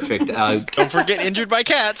perfect. Don't forget injured by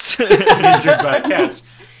cats. Injured by cats.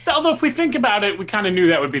 Although if we think about it, we kind of knew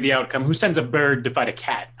that would be the outcome. Who sends a bird to fight a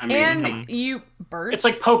cat? I mean, bird? It's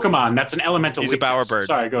like Pokemon. That's an elemental He's weakness. a bowerbird.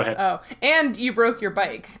 Sorry, go ahead. Oh, and you broke your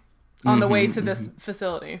bike on the way to this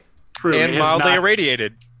facility. True. And mildly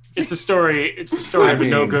irradiated. It's the story. It's the story of a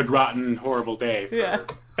no good, rotten, horrible day.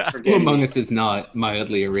 Who among us is not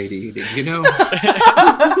mildly irradiated?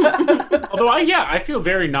 Although I feel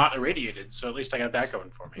very not irradiated, so at least I got that going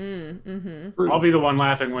for me. I'll be the one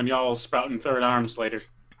laughing when y'all sprouting third arms later.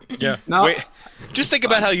 Yeah. No. Wait. Just think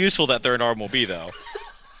about how useful that third arm will be, though.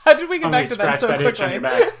 How did we get back to that so quickly?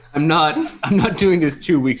 I'm not doing this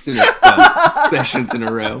 2 weeks in sessions in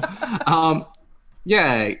a row.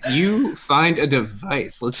 Yeah, you find a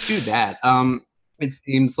device. Let's do that. It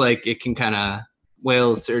seems like it can kind of,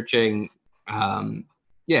 searching.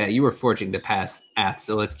 Yeah, you were forging the path at,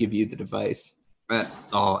 so let's give you the device. That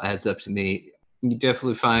all adds up to me. You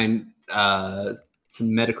definitely find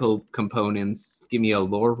some medical components. Give me a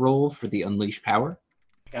lore roll for the Unleash Power.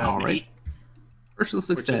 All right. Partial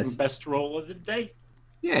success. Which is the best roll of the day.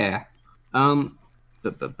 Yeah.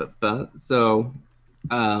 So,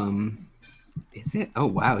 is it? Oh,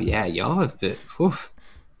 wow. Yeah, y'all have been... Oof.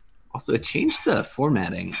 Also, it changed the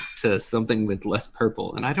formatting to something with less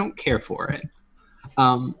purple, and I don't care for it.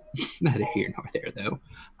 Neither here nor there, though.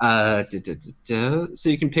 So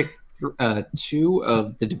you can pick two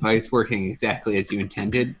of the device working exactly as you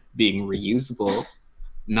intended, being reusable,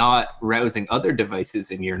 not rousing other devices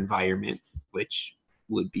in your environment, which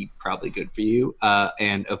would be probably good for you,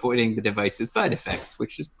 and avoiding the device's side effects,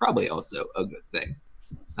 which is probably also a good thing.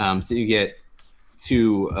 So you get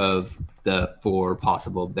 2 of the 4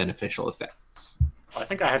 possible beneficial effects. I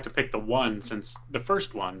think I have to pick the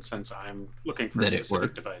first one, since I'm looking for a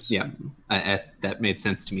specific device. Yeah, that made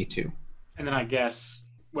sense to me too. And then I guess,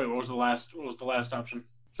 what was the last option?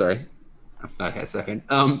 Sorry, okay, a second.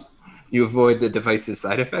 You avoid the device's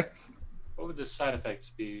side effects. What would the side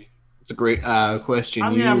effects be? It's a great question.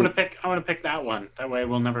 I'm gonna pick that one. That way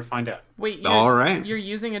we'll never find out. Wait, all right. You're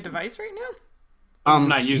using a device right now? I'm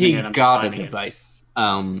not using it. I'm got just a device.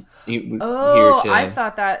 I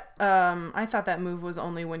thought that move was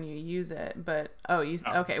only when you use it, but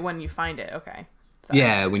okay, when you find it. Okay. Sorry.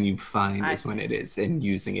 Yeah, when you find is when it is, and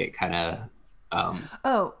using it kind of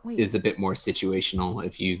is a bit more situational.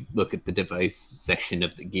 If you look at the device section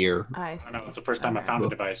of the gear, I know it's the first time I found a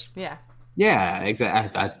device. Yeah,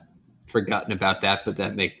 exactly. I'd forgotten about that, but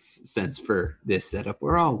that makes sense for this setup.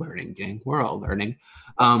 We're all learning, gang. We're all learning.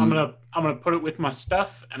 I'm gonna put it with my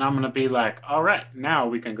stuff, and I'm gonna be like, all right, now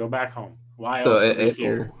we can go back home. Why else are we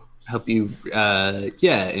here? Will help you,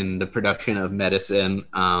 in the production of medicine.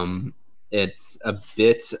 It's a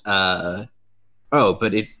bit,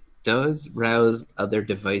 but it does rouse other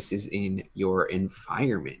devices in your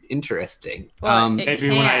environment. Interesting. Well, maybe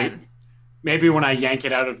when Maybe when I yank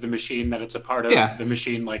it out of the machine, that it's a part of Yeah. the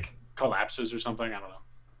machine, like collapses or something. I don't know.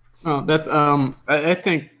 Oh, that's I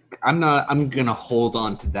think I'm gonna hold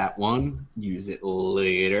on to that one. Use it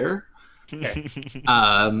later.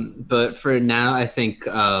 But for now, I think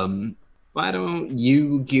why don't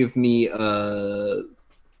you give me a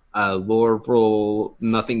lore roll?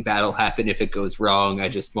 Nothing bad will happen if it goes wrong. I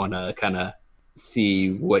just want to kind of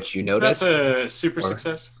see what you notice. That's a super Or-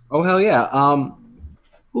 success. Oh hell yeah.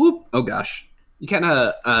 Oop. Oh gosh. You kind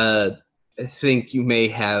of think you may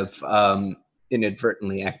have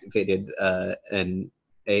inadvertently activated an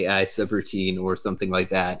AI subroutine or something like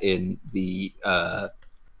that in the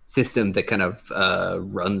system that kind of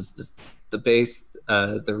runs the base,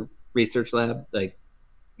 the research lab. Like,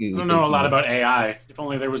 I don't know a lot about AI. If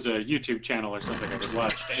only there was a YouTube channel or something I could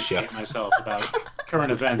watch to educate Shucks. myself about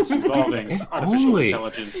current events involving If artificial only.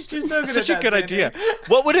 intelligence. You're so good Such a at that, good Xander. idea.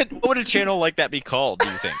 What would a channel like that be called, do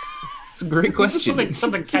you think? It's a great question.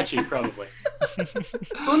 Something catchy, probably.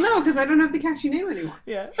 Well, no, because I don't have the catchy name anymore.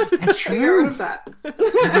 Yeah. That's I got rid true. of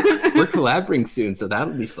that. We're collaborating soon, so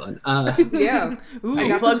that'll be fun. Yeah. Ooh, I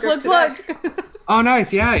got plug, the plug, script plug. Oh,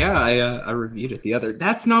 nice. Yeah. I reviewed it the other.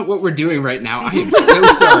 That's not what we're doing right now. I am so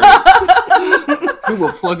sorry. We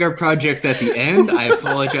will plug our projects at the end. I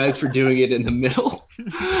apologize for doing it in the middle.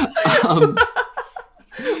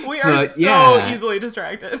 We are But, so yeah. easily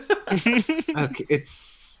distracted. Okay,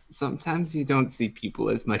 it's sometimes you don't see people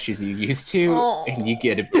as much as you used to, Oh. and you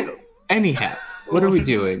get a bit. Anyhow, what are we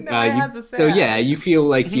doing? No, it has a So sound. yeah, you feel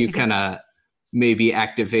like you kind of maybe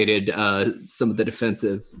activated some of the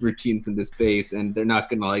defensive routines in this base, and they're not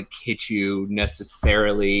gonna like hit you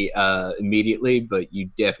necessarily immediately, but you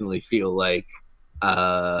definitely feel like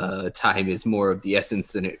time is more of the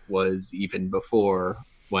essence than it was even before,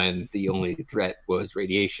 when the only threat was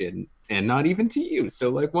radiation, and not even to you. So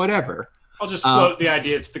like whatever. I'll just float the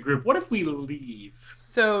idea to the group. What if we leave?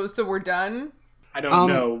 So we're done. I don't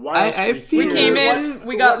know. Why else I are we feel- We here? came what's- in,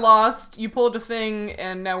 we got what's- lost, you pulled a thing,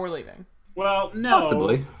 and now we're leaving. Well, no.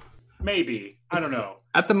 Possibly. Maybe. I don't know.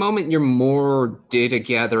 At the moment, you're more data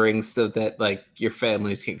gathering so that like your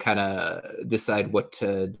families can kind of decide what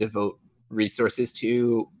to devote resources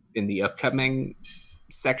to in the upcoming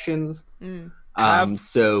sections. Mm.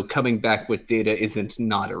 So coming back with data isn't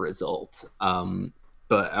not a result.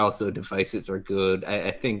 But also devices are good.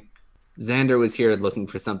 I think Xander was here looking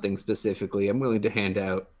for something specifically. I'm willing to hand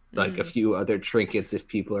out like a few other trinkets if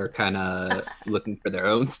people are kind of looking for their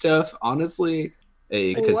own stuff, honestly.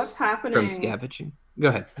 What's Because happening from scavenging. Go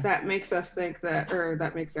ahead. that makes us think that, or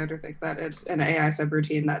that makes Xander think that it's an AI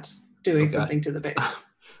subroutine that's doing Oh, God. something to the base.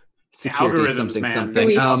 Security algorithms, something man. something.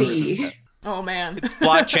 We see. Oh man.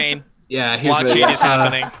 Blockchain. Yeah, here's Blockchain is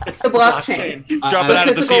happening. It's the blockchain. Dropping out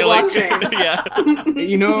of the physical ceiling. blockchain. Yeah.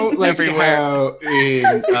 You know, like Everywhere. how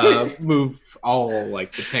in all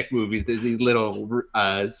like the tech movies, there's these little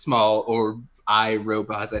small or eye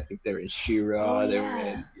robots. I think they're in She-Ra. Oh, They're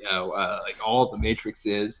yeah. in like all the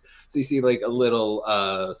Matrixes. So you see like a little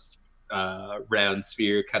round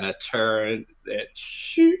sphere kind of turn. That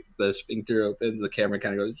shoot, the sphincter opens. The camera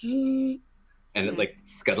kind of goes, and it like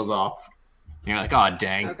scuttles off. And you're like, oh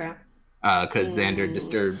dang. Okay. Because Xander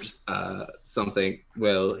disturbed something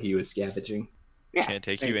while he was scavenging, Can't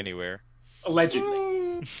take you anywhere.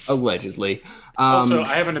 Allegedly. allegedly. Also,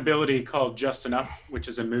 I have an ability called Just Enough, which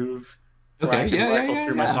is a move where I Okay, can yeah, rifle yeah,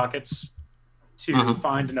 through yeah. my pockets to Uh-huh.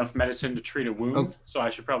 find enough medicine to treat a wound. Oh. So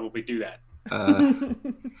I should probably do that.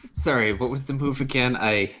 Sorry, what was the move again?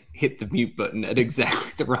 I hit the mute button at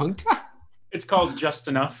exactly the wrong time. It's called Just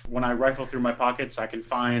Enough. When I rifle through my pockets, I can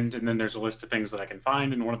find, and then there's a list of things that I can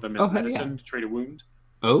find, and one of them is Oh, hell medicine to treat a wound.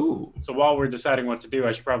 Oh, So while we're deciding what to do,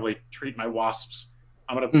 I should probably treat my wasps.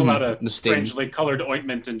 I'm going to pull Mhm, out a the stings. strangely colored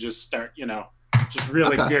ointment and just start, just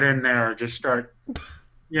really Okay. get in there. Just start,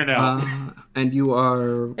 and you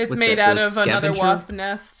are. It's what's made that, out the of another scavenger? wasp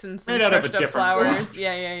nest and some Made out of a crushed up different flowers. wasp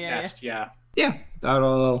Yeah. nest. Yeah. Yeah,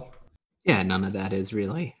 that'll. Yeah, none of that is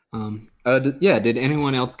really. Did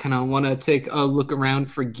anyone else kind of want to take a look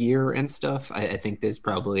around for gear and stuff? I think there's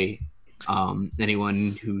probably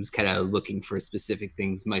anyone who's kind of looking for specific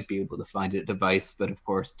things might be able to find a device, but of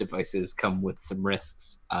course, devices come with some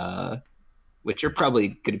risks, which are probably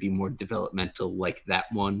going to be more developmental, like that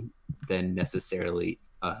one, than necessarily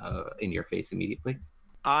in your face immediately.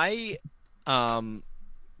 I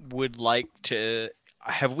would like to.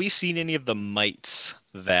 Have we seen any of the mites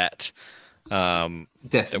that that we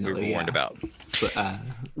Definitely, were warned yeah. about? But,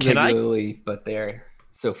 Can I- regularly, but they're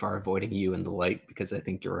so far avoiding you and the light because I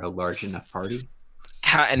think you're a large enough party.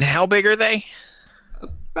 How big are they?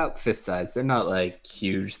 About fist size. They're not like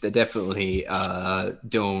huge. They definitely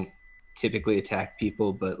don't typically attack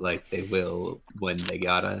people, but like they will when they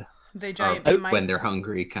gotta, They giant or mites. when they're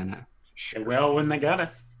hungry, kind of. They will when they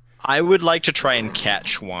gotta. I would like to try and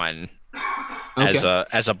catch one as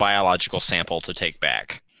a biological sample to take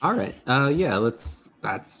back. All right. Yeah.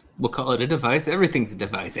 We'll call it a device. Everything's a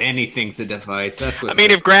device. Anything's a device. That's what. I mean,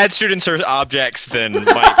 if grad students are objects, then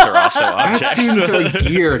mites are also grad objects. students are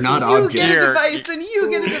gear, not You objects. get a Gear. device, and you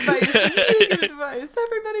get a device, and you get a device.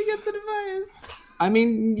 Everybody gets a device. I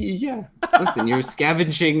mean, yeah. Listen, you're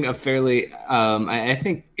scavenging a fairly. I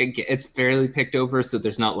think it's fairly picked over, so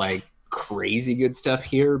there's not like crazy good stuff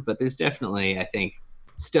here, but there's definitely, I think,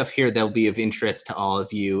 stuff here that'll be of interest to all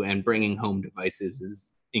of you. And bringing home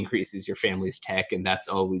devices increases your family's tech, and that's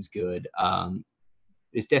always good.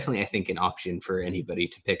 There's definitely, I think, an option for anybody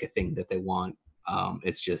to pick a thing that they want.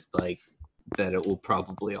 It's just like that it will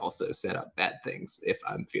probably also set up bad things if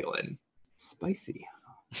I'm feeling spicy.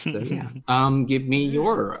 So yeah, give me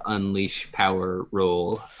your unleash power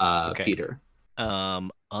roll, Okay. Peter.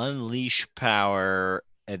 Unleash power.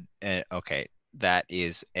 Okay, that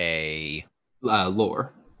is a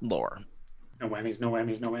Lore. lore. No whammies, no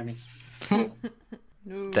whammies, no whammies.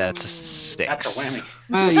 That's a Ooh. 6. That's a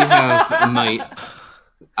whammy. You have a might.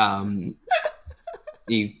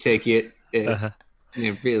 You take it.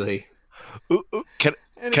 You really. Ooh, can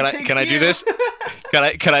And Can it I- takes can I do you. this?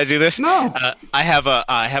 can I do this? No. I have a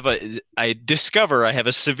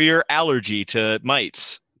severe allergy to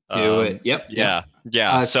mites. Do it. Yep. Yeah.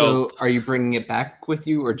 Yeah. So, are you bringing it back with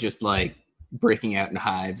you, or just like breaking out in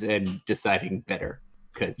hives and deciding better?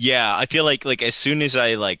 Because yeah, I feel like as soon as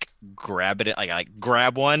I like grab it, like I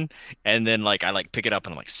grab one and then like I like pick it up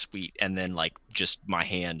and I'm like sweet, and then like just my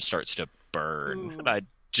hand starts to burn. Ooh. And I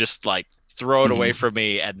just like throw it away Mhm. from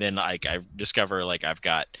me, and then like I discover like I've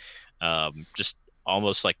got just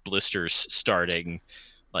almost like blisters starting,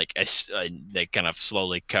 like they kind of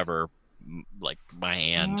slowly cover like my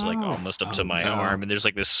hand, like Oh. almost up to Oh, my no. arm, and there's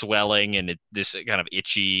like this swelling and this kind of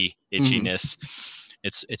itchiness.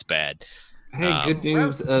 It's bad. Hey, good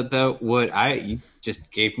news Gross. about you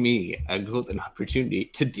just gave me a golden opportunity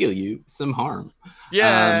to deal you some harm.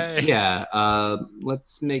 Yeah.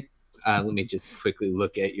 Let's make. Let me just quickly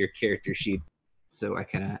look at your character sheet so I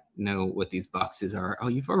kind of know what these boxes are. Oh,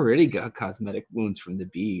 you've already got cosmetic wounds from the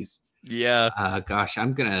bees. Yeah. Gosh,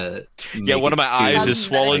 I'm gonna. Yeah, make one of my it eyes to- is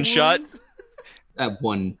swollen shut.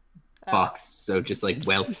 one Ah. box, so just like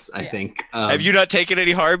welts, I Yeah. think. Have you not taken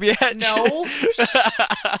any harm yet? No.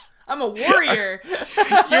 I'm a warrior.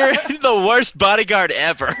 You're the worst bodyguard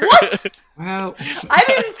ever. What? Well, I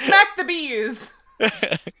didn't smack the bees.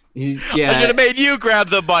 I should yeah, have made you grab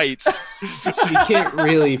the bites. she can't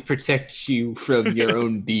really protect you from your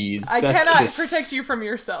own bees. I That's cannot just- protect you from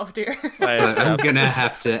yourself, dear. But I'm gonna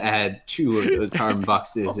have to add 2 of those harm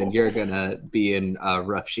boxes, and you're gonna be in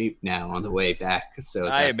rough shape now on the way back. So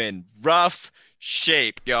I am in rough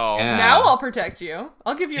shape, y'all. Yeah. Now I'll protect you.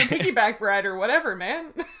 I'll give you a piggyback ride or whatever,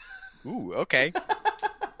 man. Ooh, okay.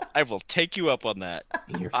 I will take you up on that.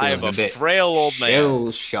 You're I am feeling a bit frail old man.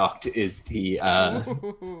 Shell shocked is the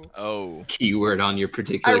Ooh. Oh. keyword on your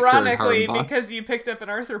particular current Ironically, harm box. because you picked up an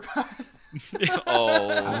arthropod. Oh.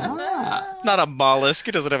 Ah. Not a mollusk.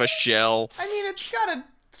 It doesn't have a shell. I mean, it's got a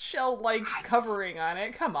shell-like covering on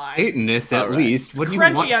it. Come on. Chitinous, at All right. least. What do you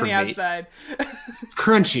Crunchy want on from the me? outside. It's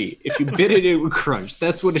crunchy. If you bit it, it would crunch.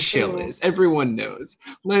 That's what a shell Ew. is. Everyone knows.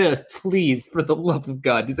 Let us, please, for the love of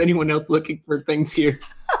God. Is anyone else looking for things here?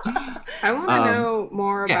 I want to know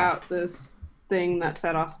more yeah. about this thing that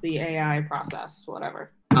set off the AI process, whatever.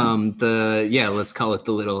 Let's call it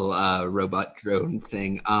the little robot drone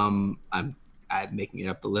thing. I'm making it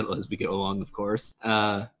up a little as we go along, of course.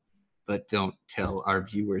 But don't tell our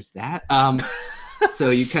viewers that. So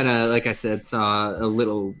you kind of, like I said, saw a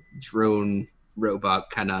little drone robot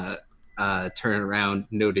kind of turn around,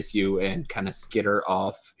 notice you, and kind of skitter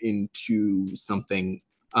off into something,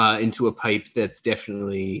 into a pipe that's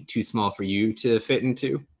definitely too small for you to fit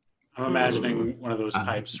into. I'm imagining one of those Um,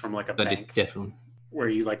 pipes from like a But bank it definitely, where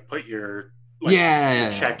you like put your like, yeah,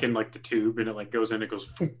 your check in like the tube and it like goes in, it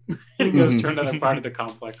goes and it goes to another part of the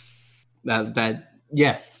complex.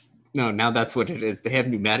 Yes. No, now that's what it is. They have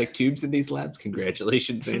pneumatic tubes in these labs.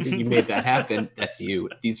 Congratulations, Andy. You made that happen. That's you.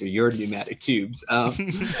 These are your pneumatic tubes.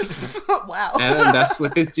 Wow. And that's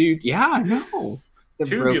what this dude. Yeah, I know. They're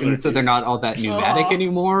Tubular broken, so they're tube. not all that pneumatic Aw.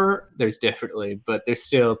 anymore. There's definitely, but they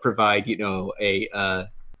still provide,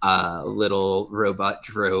 a little robot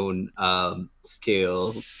drone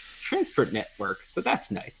scale transport network. So that's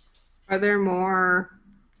nice. Are there more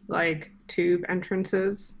like tube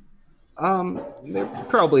entrances? There are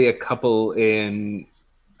probably a couple in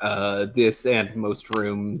this and most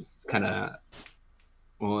rooms, kind of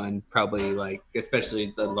one, probably like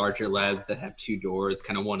especially the larger labs that have 2 doors,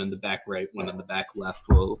 kind of one in the back right, one in the back left,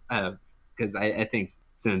 will have, because I think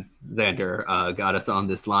since Xander got us on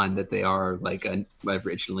this line that they are like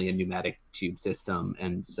originally a pneumatic tube system,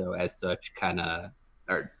 and so as such kind of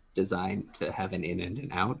are designed to have an in and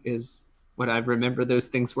an out is what I remember those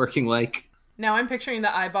things working like. Now I'm picturing the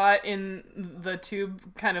iBot in the tube,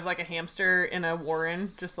 kind of like a hamster in a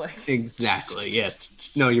warren, just like... Exactly,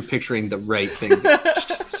 yes. No, you're picturing the right things.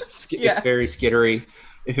 It's very skittery.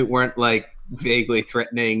 If it weren't like vaguely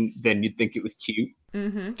threatening, then you'd think it was cute.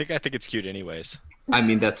 Mm-hmm. I think it's cute anyways. I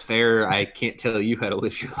mean, that's fair. I can't tell you how to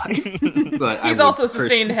live your life. But he's also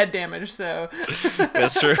sustained head damage, so...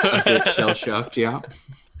 That's true. A bit shell-shocked, yeah.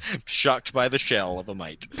 Shocked by the shell of a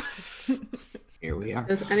mite. Here we are.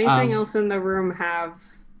 Does anything else in the room have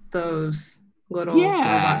those little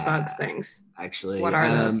robot bugs things? Actually, what are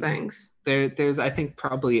those things? There's, I think,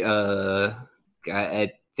 probably I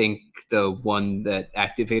think the one that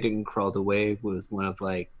activated and crawled away was one of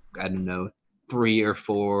like, I don't know, 3 or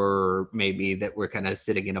 4 maybe that were kind of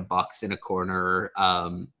sitting in a box in a corner,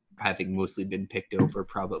 having mostly been picked over.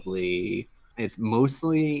 Probably it's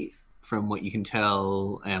mostly, from what you can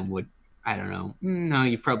tell, and what I don't know. No,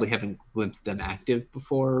 you probably haven't glimpsed them active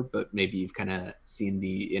before, but maybe you've kind of seen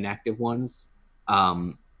the inactive ones.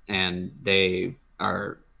 And they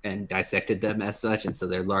are, and dissected them as such, and so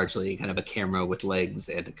they're largely kind of a camera with legs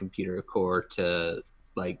and a computer core to,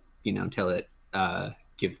 like, you know, tell it,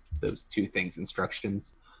 give those 2 things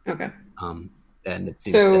instructions. Okay. And it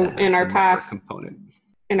seems so to have in our past component.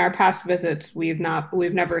 In our past visits, we've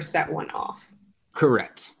never set one off.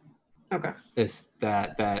 Correct. Okay.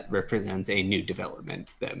 That represents a new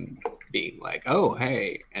development, them being like, oh,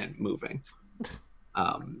 hey, and moving.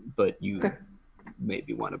 But you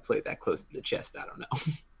maybe want to play that close to the chest. I don't know.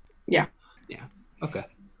 Yeah. Yeah. Okay.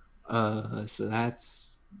 So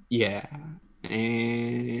that's, yeah.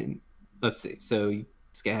 And let's see. So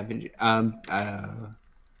scavenge.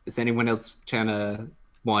 Is anyone else trying to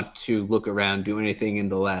want to look around, do anything in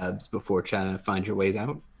the labs before trying to find your ways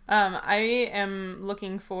out? I am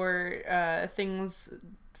looking for things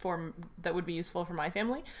that would be useful for my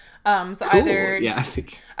family. So cool.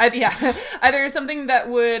 Either something that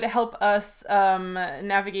would help us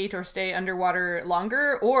navigate or stay underwater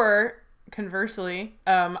longer, or conversely,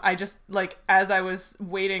 I just, like, as I was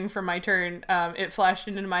waiting for my turn, it flashed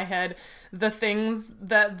into my head the things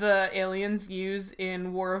that the aliens use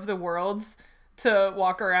in War of the Worlds to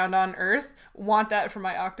walk around on Earth. Want that for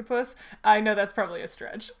my octopus. I know that's probably a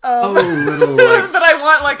stretch. Little, like... but I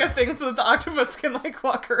want, like, a thing so that the octopus can, like,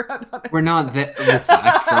 walk around on it. We're not that. Listen,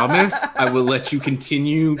 I promise I will let you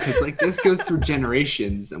continue, because, like, this goes through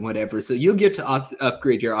generations and whatever. So you'll get to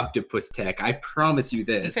upgrade your octopus tech. I promise you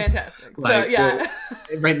this. Fantastic. Like, so yeah. Well,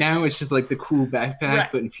 right now it's just like the cool backpack,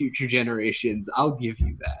 Right. But in future generations, I'll give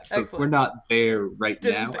you that. But Excellent. we're not there right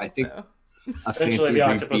Didn't now. I think so. Eventually, the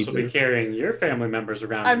octopus will be carrying your family members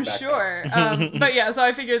around. I'm in sure. backpacks. But yeah, so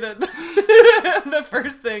I figured that the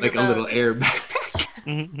first thing, like about, a little air backpack.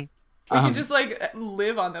 Yes. We could just, like,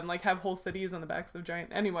 live on them, like have whole cities on the backs of giant.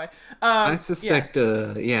 Anyway, I suspect.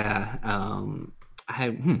 I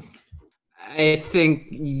think.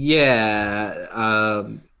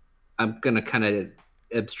 I'm gonna kind of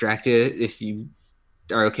abstract it if you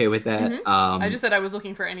are okay with that. Mm-hmm. I just said I was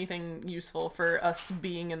looking for anything useful for us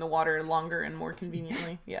being in the water longer and more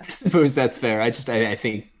conveniently. Yeah. I suppose that's fair. I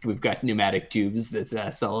think we've got pneumatic tubes that's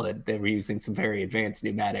solid. They were using some very advanced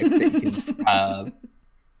pneumatics that you can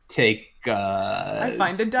take. I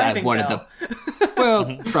find a diving one bell.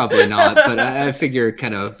 Well, probably not, but I figure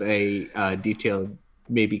kind of a detailed,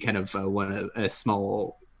 maybe kind of a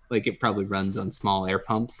small, like, it probably runs on small air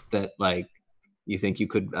pumps that, like, you think you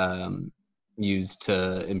could use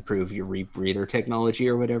to improve your rebreather technology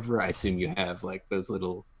or whatever. I assume you have, like, those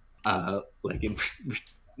little the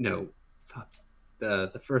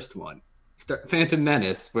first one, Phantom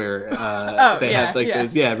Menace, where they have those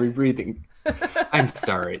rebreathing. I'm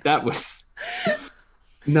sorry, that was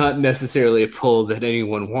not necessarily a pull that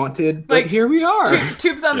anyone wanted, but, like, here we are.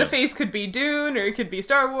 Tubes on the face could be Dune, or it could be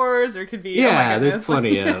Star Wars, or it could be... there's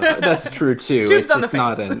plenty of... That's true, too. Tubes on the face.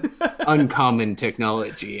 Not an uncommon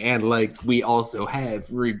technology. And, like, we also have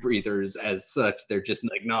rebreathers as such. They're just,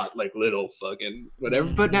 like, not, like, little fucking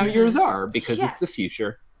whatever. But now yours are, because it's the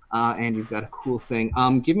future. And you've got a cool thing.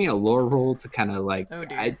 Give me a lore roll to kind of, like...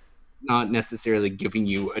 not necessarily giving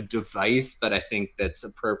you a device, but I think that's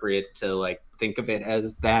appropriate to, like, think of it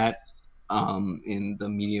as that in the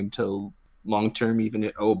medium to long term,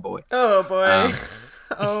 even oh boy.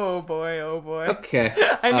 Oh boy, oh boy. Okay.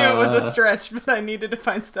 I knew it was a stretch, but I needed to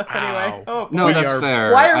find stuff anyway. Ow. Oh boy. No, We that's are-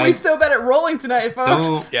 fair. Why are we so bad at rolling tonight, folks?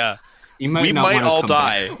 Don't- Yeah. You might We not might wanna all come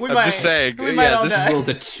back. die. We I'm might. just saying. We might all this die. is Rolled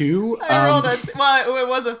a 2. I rolled well, it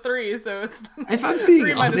was a 3, so it's If I'm being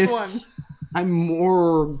 3 minus honest, 1. I'm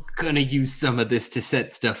more gonna use some of this to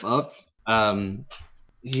set stuff up.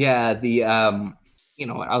 Yeah, you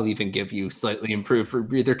know what? I'll even give you slightly improved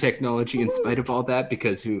rebreather technology in spite of all that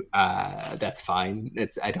because that's fine.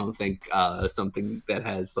 I don't think something that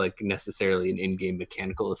has like necessarily an in-game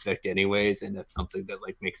mechanical effect anyways, and that's something that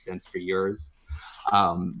like makes sense for yours.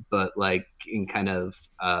 But like in kind of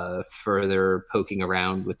further poking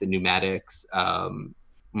around with the pneumatics,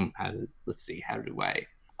 let's see, how do I?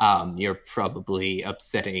 You're probably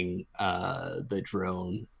upsetting the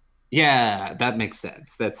drone. Yeah, that makes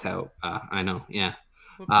sense. That's how I know. Yeah.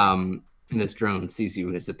 And this drone sees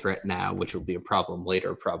you as a threat now, which will be a problem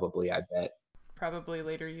later, probably. I bet. Probably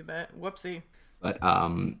later, you bet. Whoopsie. But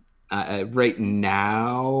right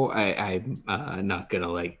now, I'm not gonna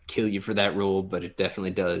like kill you for that rule, but it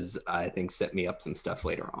definitely does. I think set me up some stuff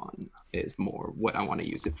later on is more what I want to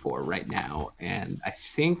use it for right now, and I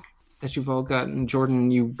think that you've all gotten.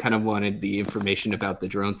 Jordan, you kind of wanted the information about the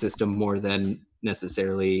drone system more than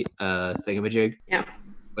necessarily thingamajig. Yeah.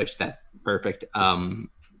 Which that's perfect.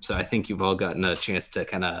 So I think you've all gotten a chance to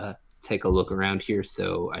kind of take a look around here.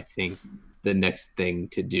 So I think the next thing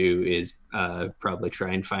to do is probably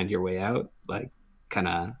try and find your way out. Like kind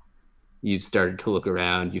of you've started to look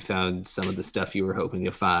around. You found some of the stuff you were hoping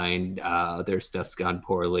to find. Their stuff's gone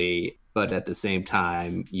poorly. But at the same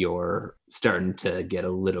time, you're starting to get a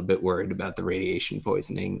little bit worried about the radiation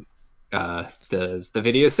poisoning. The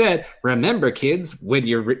video said, remember, kids, when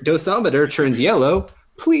your dosimeter turns yellow,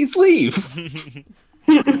 please leave.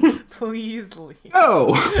 Please leave.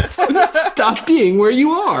 No! Stop being where you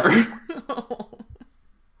are.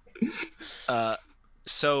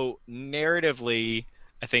 So narratively,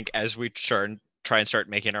 I think as we try and start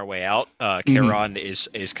making our way out, Charon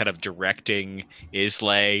is kind of directing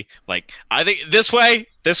Islay, like, I think this way.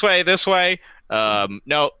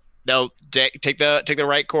 No, take the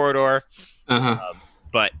right corridor. Uh-huh.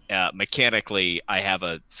 But mechanically, I have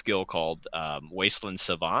a skill called Wasteland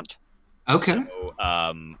Savant. Okay.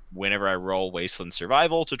 So whenever I roll Wasteland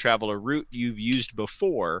Survival to travel a route you've used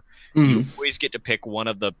before, Mhm. you always get to pick one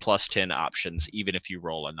of the plus 10 options, even if you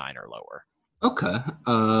roll a 9 or lower. Okay.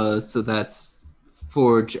 So that's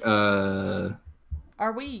Forge.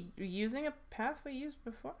 Are we using a path we used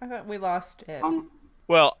before? I thought we lost it.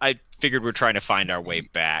 Well, I figured we're trying to find our way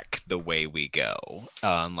back the way we go,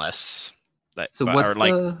 unless that. So or what's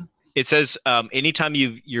like the? it says, anytime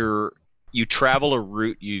you travel a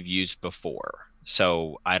route you've used before.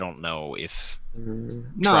 So I don't know if.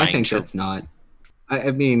 No, I think that's not.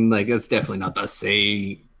 I mean, like that's definitely not the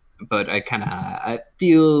same. But it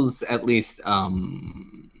feels at least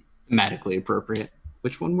thematically appropriate.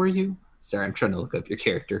 Which one were you? Sorry, I'm trying to look up your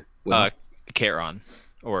character. Charon,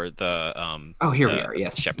 or the oh, here we are.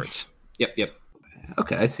 Yes, shepherds. Yep.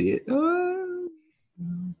 Okay, I see it.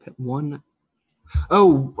 Pet one.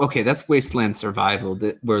 Oh, okay. That's Wasteland Survival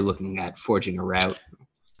that we're looking at forging a route.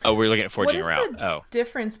 Oh, we're looking at forging a What route. is the Oh,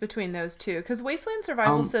 difference between those two? Because Wasteland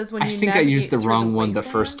Survival says when I you think I used the navigate wrong through one the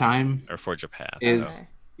wasteland? first time. or forge a path. Is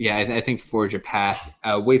yeah, I think Forge a Path.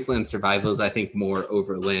 Wasteland Survival is I think more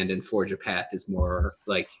overland, and Forge a Path is more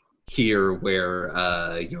like here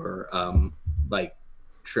where you're like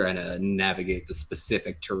trying to navigate the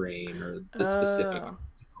specific terrain or the specific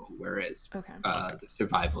obstacle, whereas Okay. the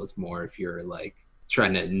survival is more if you're like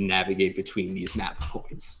trying to navigate between these map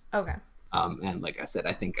points. Okay. And like I said,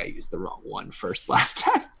 I think I used the wrong one first last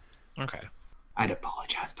time. Okay. I'd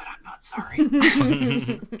apologize, but I'm not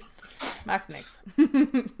sorry. Max Nix.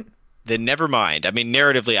 Then never mind. I mean,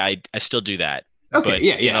 narratively, I still do that, Okay, but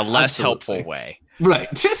yeah, in a less absolutely. helpful way.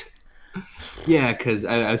 Right. Yeah, because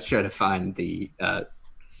I was trying to find the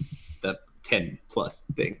 10 plus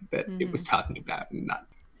thing that it was talking about, and not.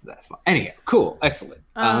 So that's fine. Anyhow, cool, excellent.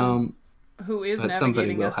 Who is But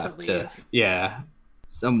somebody navigating will us to have leave? to. Yeah,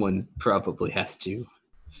 someone probably has to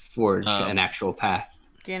forge an actual path.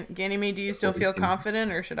 Ganymede, do you still feel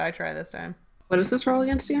confident, or should I try this time? What is this roll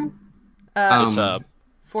against again? It's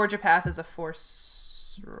Forge a path is a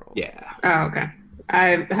force roll. Yeah. Oh, okay.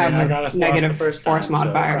 I have I got a us negative lost the first force time,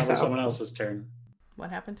 modifier, so probably so someone else's turn. What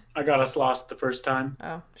happened? I got us lost the first time.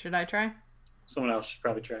 Oh, should I try? Someone else should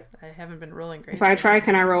probably try. I haven't been rolling great. if I try,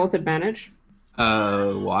 can I roll with advantage?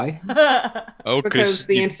 Why? oh, Because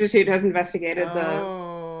the Institute has investigated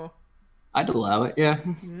Oh. I'd allow it. Yeah.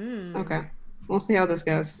 Mm. Okay. We'll see how this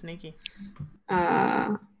goes. Sneaky.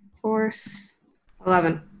 Force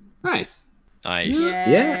 11. Nice. Nice. Yeah,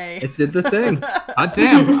 Yay. it did the thing. Hot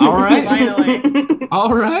damn. All right. Finally.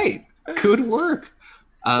 All right. Good work.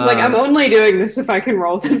 It's like, I'm only doing this if I can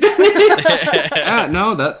roll the Yeah,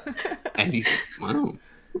 no, that. And you, wow.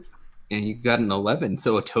 And you got an 11,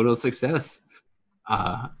 so a total success.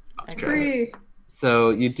 Free. So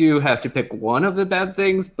you do have to pick one of the bad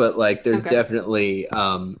things, but like there's Okay. definitely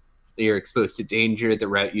you're exposed to danger. The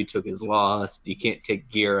route you took is lost. You can't take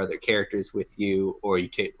gear or other characters with you, or you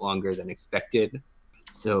take longer than expected.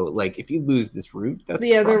 So like if you lose this route, that's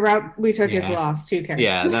Yeah, the probably- route we took is Yeah. lost. Who cares?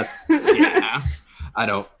 Yeah, that's yeah. I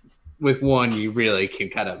don't. With one, you really can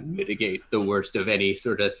kind of mitigate the worst of any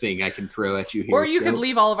sort of thing I can throw at you here. Or you so could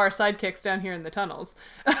leave all of our sidekicks down here in the tunnels.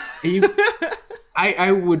 you-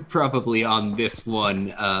 I would probably on this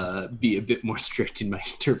one be a bit more strict in my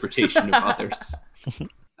interpretation of others.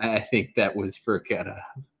 I think that was for kind of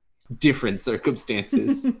different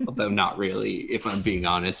circumstances, although not really, if I'm being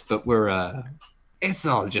honest. But we're it's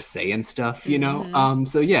all just saying stuff, you know. Mhm.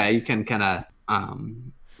 So yeah, you can kind of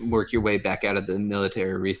work your way back out of the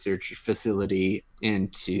military research facility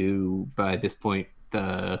into, by this point,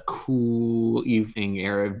 the cool evening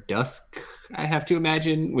air of dusk, I have to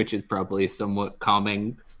imagine, which is probably somewhat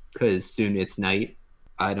calming because soon it's night.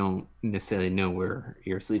 I don't necessarily know where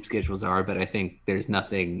your sleep schedules are, but I think there's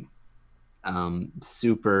nothing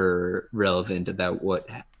super relevant about what,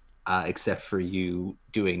 except for you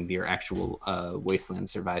doing your actual wasteland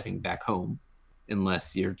surviving back home.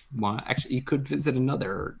 Unless you want, actually, you could visit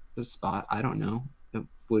another spot. I don't know. It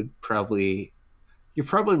would probably, you're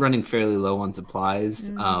probably running fairly low on supplies.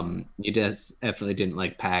 You definitely didn't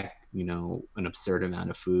like pack, you know, an absurd amount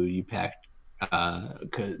of food. You packed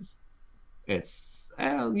because it's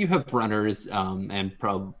you have runners and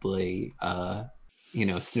probably you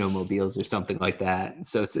know, snowmobiles or something like that.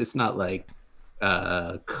 So it's not like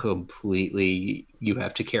completely you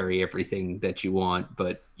have to carry everything that you want,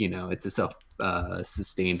 but you know, it's a self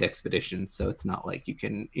sustained expedition, so it's not like you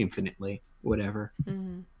can infinitely whatever.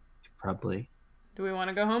 Mhm. Probably. Do we want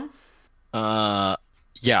to go home?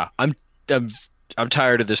 Yeah, I'm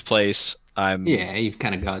tired of this place. Yeah, you've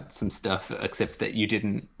kind of got some stuff, except that you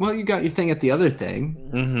didn't. Well, you got your thing at the other thing.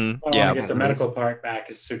 Mm-hmm. I Yeah. want to get the Nice. medical part back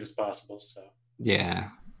as soon as possible. So Yeah.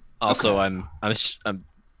 Also, Okay.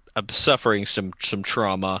 I'm suffering some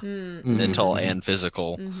trauma, mental and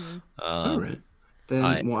physical. Mm-hmm. All right. Then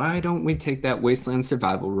I- why don't we take that wasteland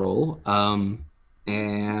survival roll?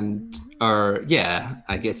 Or yeah,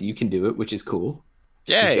 I guess you can do it, which is cool.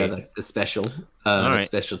 Yay! You've got a special All right.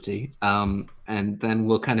 specialty. And then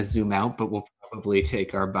we'll kind of zoom out, but we'll probably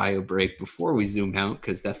take our bio break before we zoom out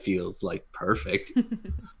because that feels like perfect.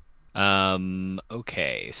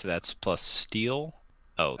 Okay, so that's plus steel.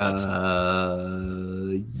 Oh, that's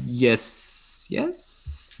Yes.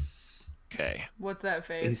 okay. What's that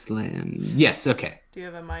phase? Wasteland. Yes. Okay. Do you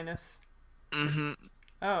have a minus? Mm-hmm.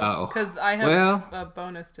 Oh, Oh. because I have Well- a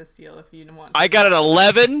bonus to steal if you want. I got an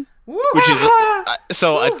 11, Woo! which is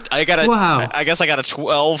so I got a. Wow. I guess I got a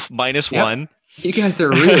 12 minus Yep. 1. You guys are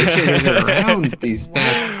really turning it around these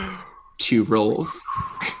past two rolls.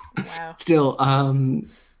 Wow. Still,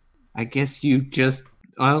 I guess you just,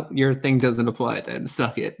 well, your thing doesn't apply then.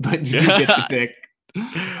 Suck it. But you do get to pick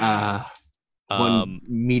one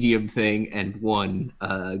medium thing and one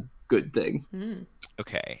good thing. Mm.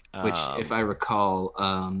 Okay. Which, if I recall,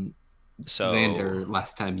 so Xander,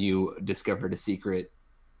 last time you discovered a secret,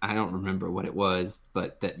 I don't remember what it was,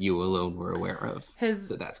 but that you alone were aware of. His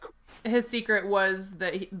So that's cool. his secret was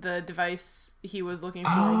that the device he was looking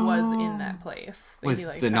for was in that place. That Was he,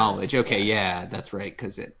 like, the found. knowledge. Okay, yeah, that's right,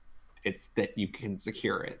 because it's that you can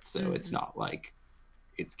secure it, so Mm-hmm. it's not like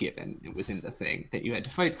it's given. It was in the thing that you had to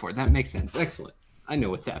fight for. That makes sense. Excellent. I know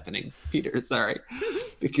what's happening. Peter, sorry.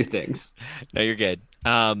 Pick your things. no, you're good.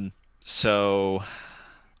 So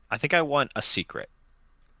I think I want a secret,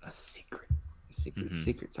 A secret. Mhm.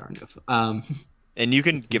 Secrets are enough. and you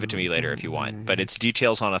can give it to me later if you want. But it's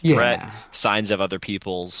details on a threat, Yeah. signs of other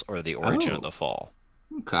people's, or the origin Oh. of the fall.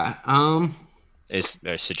 Okay. Is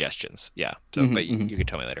suggestions? Yeah. So, Mhm, but you, mhm. you can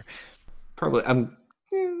tell me later. Probably.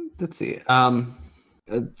 Let's see.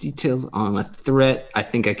 Details on a threat. I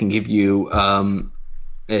think I can give you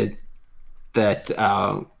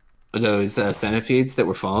those centipedes that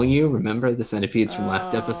were following you. Remember the centipedes from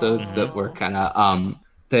last episodes that were kind of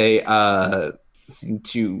they seem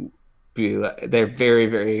to be. They're very,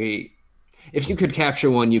 very. If you could capture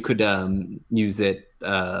one, you could use it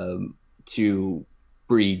to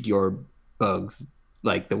breed your bugs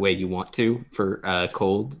like the way you want to for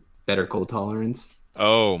better cold tolerance.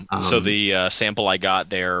 Oh, so Um, the sample I got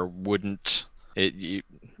there wouldn't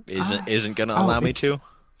isn't gonna allow me it's- to.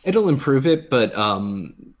 It'll improve it, but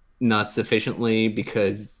not sufficiently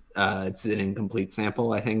because it's an incomplete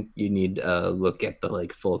sample. I think you need to look at the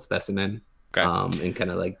like full specimen. Okay. And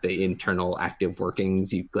kind of like the internal active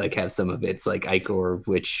workings. You like have some of its like ichor,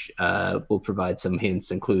 which will provide some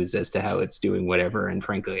hints and clues as to how it's doing whatever. And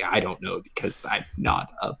frankly, I don't know because I'm not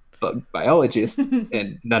a bug biologist,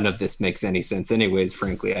 and none of this makes any sense anyways.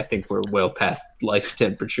 Frankly, I think we're well past life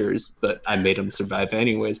temperatures, but I made them survive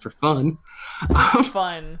anyways for fun.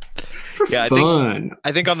 Fun. Yeah, fun.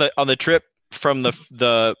 I think on the trip from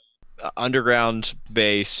the underground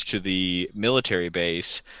base to the military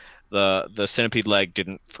base, the centipede leg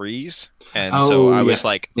didn't freeze, and so I was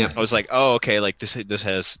like, oh, okay, like this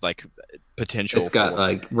has like potential. It's got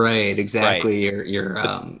like exactly. Right.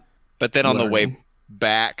 Your but then on the way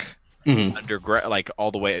back, underground, like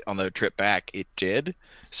all the way on the trip back, it did.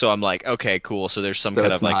 So I'm like, okay, cool. So there's some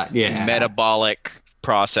kind of like metabolic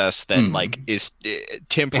process that like is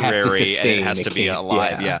temporary and it has to be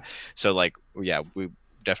alive. Yeah. So like, we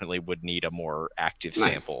definitely would need a more active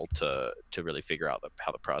sample to really figure out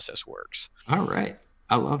how the process works. All right.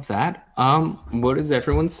 I love that. What does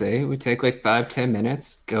everyone say? We take like 5-10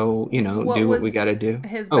 minutes, go, do what we got to do.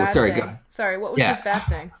 Go ahead. Sorry, what was his bad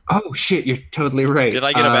thing? Oh shit, you're totally right. Did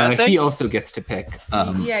I get a bad thing? He also gets to pick.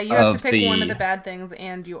 You have to pick one of the bad things,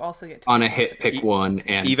 and you also get to on a hit pick one,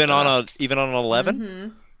 and even on an 11. Mm-hmm.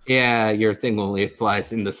 Yeah, your thing only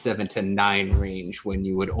applies in the 7 to 9 range when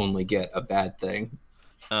you would only get a bad thing.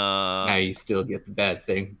 Now you still get the bad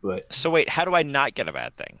thing, but so wait, how do I not get a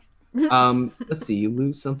bad thing? Let's see, you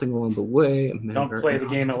lose something along the way. Don't play the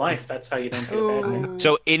game of life. That's how you don't get a bad thing.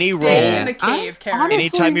 So any roll in the cave,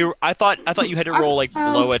 anytime I thought you had to roll like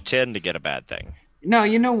below a 10 to get a bad thing. No,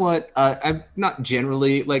 you know what? I'm not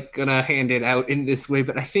generally like gonna hand it out in this way,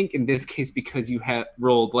 but I think in this case, because you have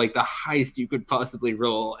rolled like the highest you could possibly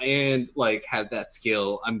roll and like have that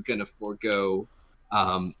skill, I'm gonna forego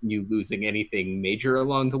you losing anything major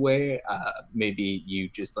along the way. Maybe you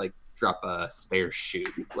just like drop a spare shoe.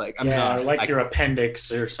 Like your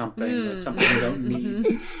appendix or something. Something you don't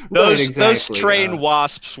need. Those trained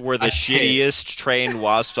wasps were the shittiest trained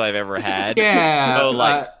wasps I've ever had. Yeah.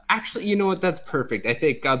 So, actually, you know what? That's perfect. I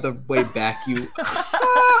think on the way back, you.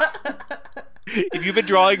 If you've been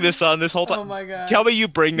drawing this on this whole time, oh my God. Tell me you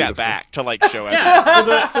bring that back to like show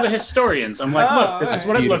everyone. For the historians, I'm like, look, this is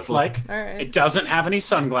what it looked like. All right. It doesn't have any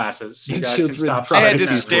sunglasses. You guys can stop. I had to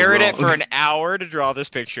stare at it for an hour to draw this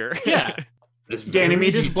picture. Yeah.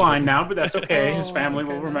 Ganymede is blind now, but that's okay. His family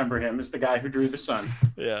will remember him as the guy who drew the sun.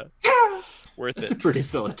 Yeah. Worth it. It's a pretty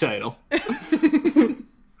solid title.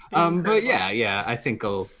 But yeah, I think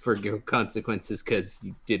I'll forgo consequences because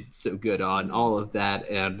you did so good on all of that,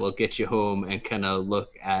 and we'll get you home and kind of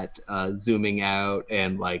look at zooming out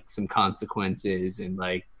and like some consequences and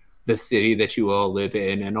like the city that you all live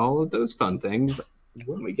in and all of those fun things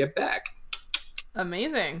when we get back.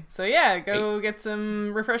 Amazing. So yeah, go get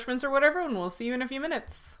some refreshments or whatever, and we'll see you in a few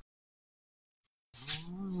minutes.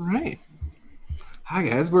 All right. Hi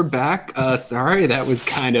guys, we're back. Sorry, that was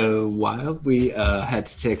kind of wild. We had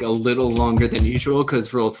to take a little longer than usual because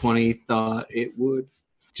Roll20 thought it would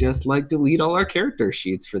just like delete all our character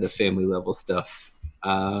sheets for the family level stuff.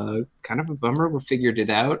 Kind of a bummer. We figured it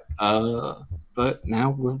out, but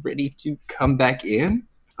now we're ready to come back in.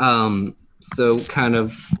 So kind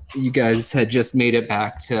of you guys had just made it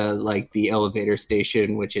back to like the elevator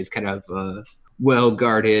station, which is kind of well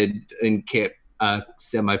guarded and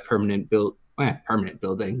semi-permanent permanent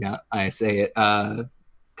building. Now I say it, kind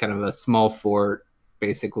of a small fort,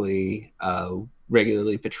 basically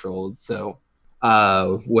regularly patrolled. So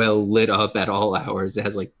well lit up at all hours. It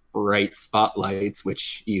has like bright spotlights,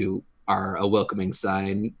 which you are a welcoming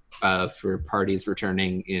sign for parties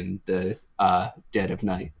returning in the dead of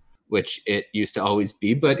night, which it used to always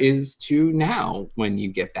be, but is to now when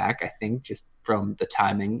you get back, I think, just from the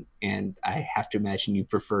timing. And I have to imagine you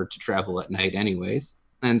prefer to travel at night anyways.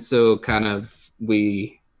 And so kind of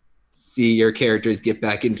we see your characters get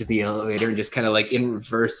back into the elevator and just kind of like in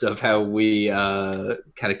reverse of how we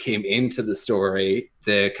kind of came into the story,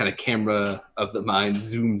 the kind of camera of the mind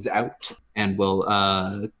zooms out and we'll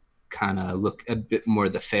kind of look a bit more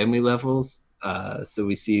at the family levels. So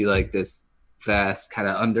we see like this vast kind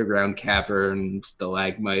of underground cavern,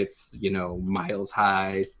 stalagmites, miles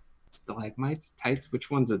high. Stalagmites, tights, which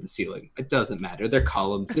ones are the ceiling? It doesn't matter. They're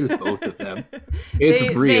columns. There's both of them. It's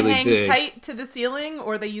really they hang big. Tight to the ceiling,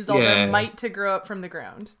 or they use all their might to grow up from the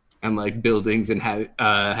ground. And like buildings and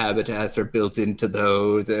habitats are built into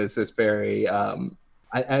those. It's this very. I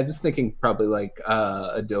was thinking probably like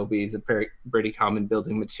Adobe is a pretty common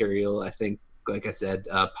building material. I think like I said,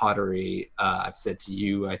 pottery, I've said to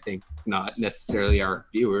you, I think not necessarily our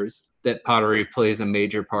viewers, that pottery plays a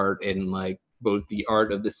major part in like both the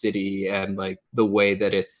art of the city and like the way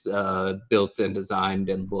that it's built and designed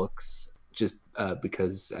and looks, just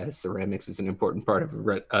because ceramics is an important part of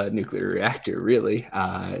a nuclear reactor, really.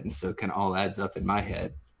 And so it kind of all adds up in my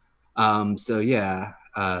head. So yeah,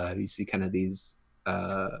 you see kind of these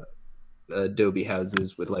adobe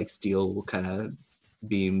houses with like steel kind of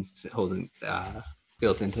beams holding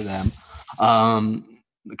built into them.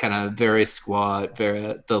 Kind of very squat,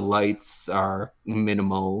 the lights are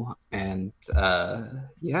minimal, and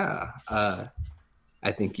I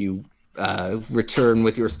think you return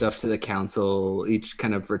with your stuff to the council, each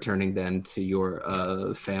kind of returning then to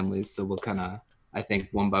your families. So we'll kind of, I think,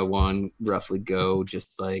 one by one roughly go,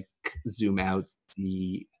 just like zoom out,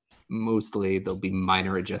 see. Mostly there'll be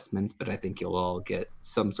minor adjustments, but I think you'll all get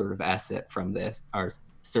some sort of asset from this. Our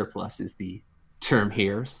surplus is the term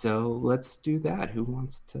here, so let's do that. Who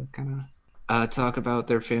wants to kind of talk about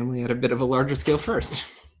their family at a bit of a larger scale first?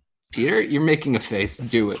 Peter, you're making a face.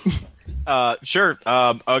 Do it. Sure.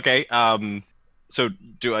 Okay. So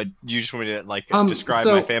you just want me to like describe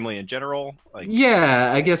my family in general? Like...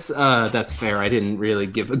 Yeah, I guess that's fair. I didn't really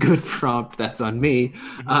give a good prompt. That's on me.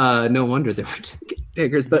 No wonder there were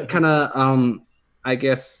takers. But kind of, I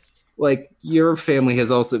guess, like your family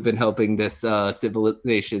has also been helping this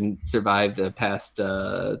civilization survive the past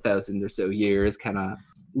 1,000 or so years. Kind of,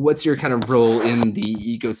 what's your kind of role in the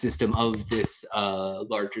ecosystem of this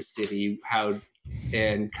larger city? How,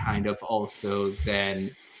 and kind of also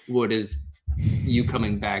then, what is you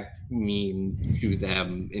coming back mean to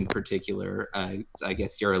them in particular? I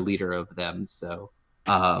guess you're a leader of them, so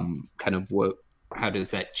kind of how does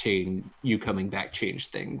that change, you coming back change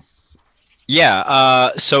things?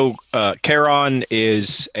 Yeah, so Charon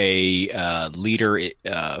is a leader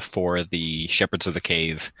for the Shepherds of the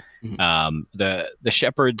Cave. Mm-hmm. The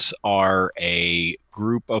Shepherds are a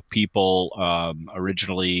group of people,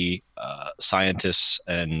 originally scientists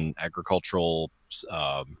and agricultural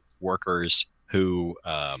workers who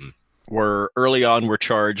were early on were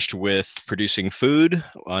charged with producing food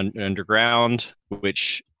underground,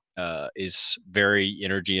 which is very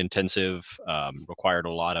energy intensive, required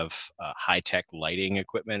a lot of high-tech lighting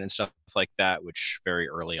equipment and stuff like that, which very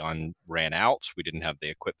early on ran out. We didn't have the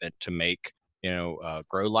equipment to make,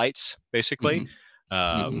 grow lights, basically.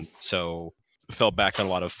 Mm-hmm. So fell back on a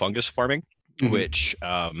lot of fungus farming. Mm-hmm. Which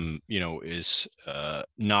is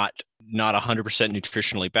not 100%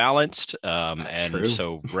 nutritionally balanced, and true.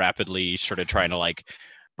 So rapidly started trying to like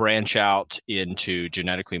branch out into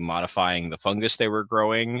genetically modifying the fungus they were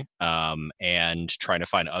growing, and trying to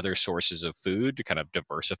find other sources of food to kind of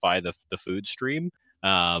diversify the food stream,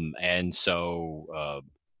 and so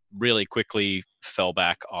really quickly fell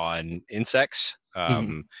back on insects,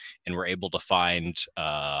 mm-hmm. and were able to find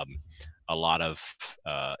a lot of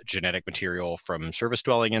genetic material from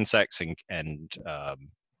surface-dwelling insects and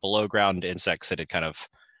below-ground insects that had kind of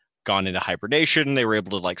gone into hibernation. They were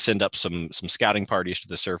able to like send up some scouting parties to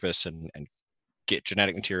the surface and get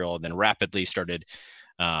genetic material, and then rapidly started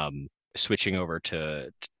switching over to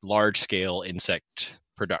large-scale insect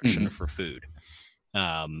production, mm-hmm. for food.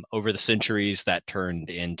 Over the centuries, that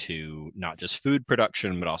turned into not just food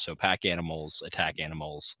production, but also pack animals, attack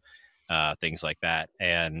animals, things like that.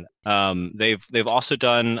 And they've also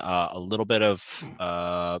done a little bit of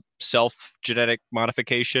self genetic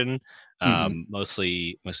modification, mm-hmm.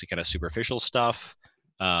 mostly kind of superficial stuff.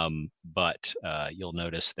 But you'll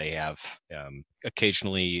notice they have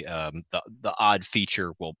occasionally the odd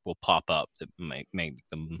feature will pop up that make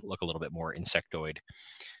them look a little bit more insectoid.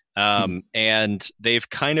 And they've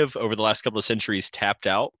kind of over the last couple of centuries tapped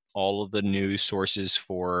out all of the new sources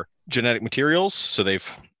for genetic materials. So they've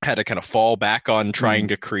had to kind of fall back on trying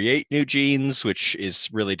to create new genes, which is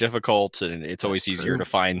really difficult. And it's always easier to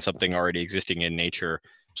find something already existing in nature.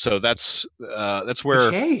 So that's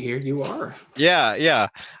where. Hey, here you are. Yeah.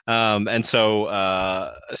 And so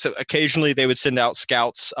occasionally they would send out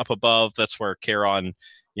scouts up above. That's where Charon,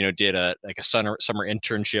 did a summer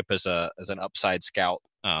internship as an upside scout.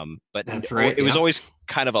 But that's right. It was always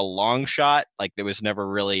kind of a long shot. Like there was never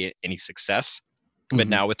really any success. But mm-hmm.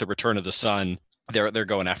 now with the return of the sun, they're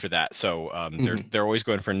going after that. So mm-hmm. they're always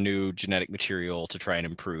going for new genetic material to try and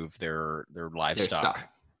improve their livestock.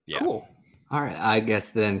 Yeah. Cool. All right. I guess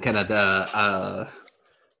then kind of the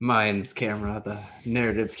mind's camera, the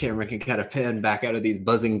narrative's camera can kind of pan back out of these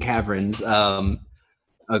buzzing caverns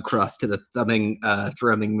across to the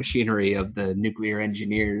thrumming machinery of the nuclear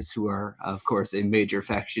engineers, who are, of course, a major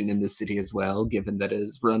faction in the city as well, given that it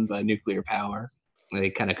is run by nuclear power. they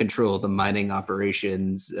kind of control the mining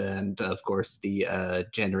operations and, of course, the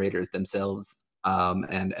generators themselves,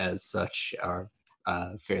 and as such are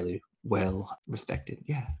fairly well respected.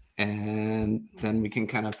 Yeah. And then we can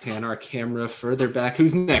kind of pan our camera further back.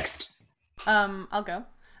 Who's next? I'll go.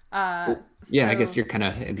 Yeah, I guess you're kind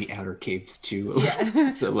of in the outer caves too. Yeah.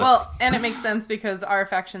 So well, and it makes sense because our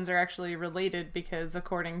factions are actually related, because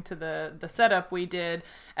according to the setup we did,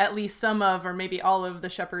 at least some of, or maybe all of the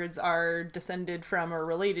shepherds are descended from or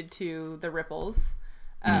related to the Ripples.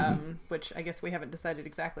 Which I guess we haven't decided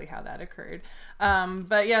exactly how that occurred.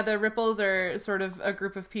 But yeah, the Ripples are sort of a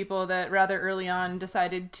group of people that rather early on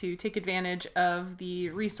decided to take advantage of the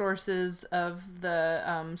resources of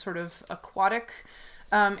the sort of aquatic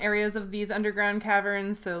areas of these underground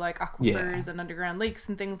caverns, so like aquifers and underground lakes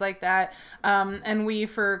and things like that. And we,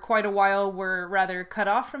 for quite a while, were rather cut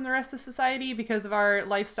off from the rest of society because of our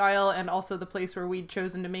lifestyle and also the place where we'd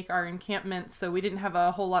chosen to make our encampment. So we didn't have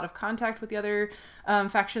a whole lot of contact with the other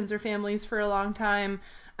factions or families for a long time.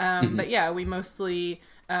 But yeah, we mostly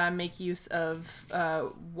make use of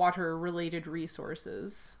water-related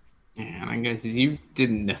resources. Yeah, and I guess you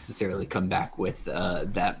didn't necessarily come back with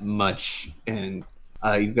that much, and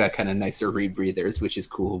you've got kind of nicer rebreathers, which is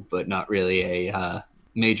cool, but not really a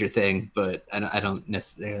major thing. But I don't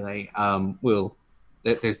necessarily.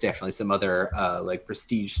 There's definitely some other like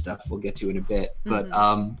prestige stuff we'll get to in a bit. But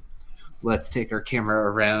let's take our camera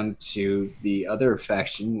around to the other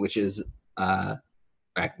faction, which is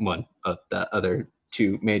one of the other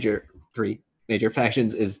three major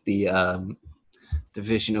factions is the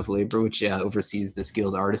Division of Labor, which oversees the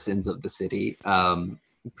skilled artisans of the city.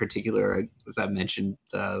 In particular, as I mentioned,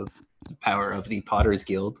 the power of the Potters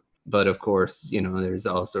Guild. But of course, there's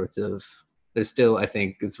all sorts of. There's still, I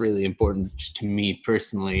think, it's really important just to me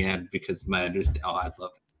personally, and because my understanding. Oh, I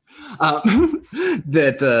love it.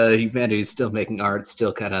 That humanity is still making art,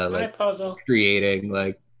 still kind of like creating,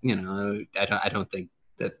 like I don't think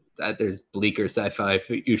that there's bleaker sci-fi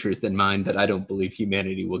futures than mine, but I don't believe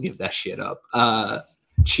humanity will give that shit up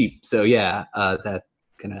cheap. So yeah, that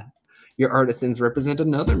kind of. Your artisans represent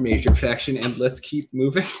another major faction, and let's keep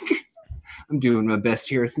moving. I'm doing my best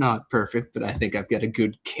here. It's not perfect, but I think I've got a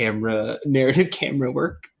good narrative camera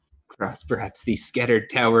work. Across perhaps the scattered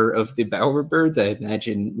tower of the Bowerbirds, I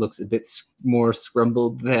imagine looks a bit more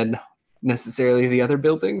scrumbled than necessarily the other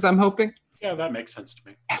buildings, I'm hoping. Yeah, that makes sense to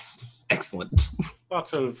me. Yes, excellent.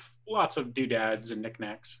 Lots of doodads and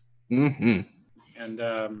knickknacks. Mm-hmm.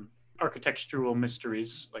 And architectural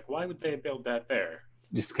mysteries. Like, why would they build that there?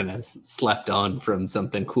 Just kind of slapped on from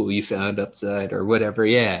something cool you found upside or whatever,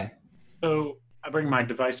 yeah. So I bring my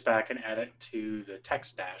device back and add it to the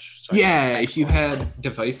text dash. So yeah, if you had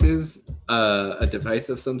devices, a device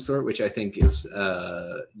of some sort, which I think is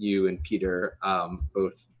you and Peter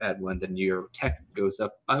both had one, then your tech goes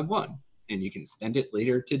up by 1, and you can spend it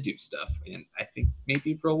later to do stuff. And I think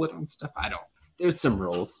maybe roll it on stuff. I don't. There's some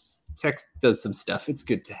rolls. Tech does some stuff. It's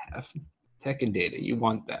good to have. Tech and data, you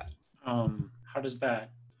want that. How does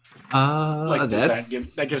that?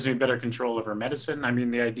 Does that gives me better control over medicine? I mean,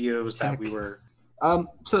 the idea was that we were. I'm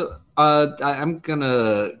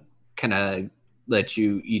gonna kind of let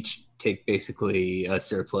you each take basically a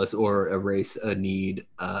surplus or erase a need,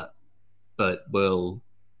 but we'll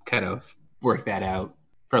kind of work that out.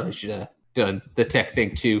 Probably should have done the tech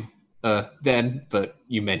thing too, then, but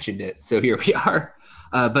you mentioned it, so here we are.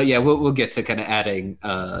 But yeah, we'll get to kind of adding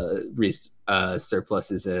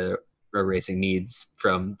surpluses. Erasing needs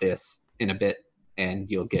from this in a bit,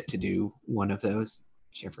 and you'll get to do one of those,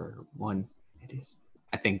 whichever one it is.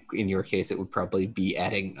 I think in your case it would probably be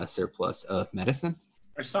adding a surplus of medicine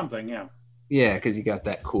or something. Yeah, because you got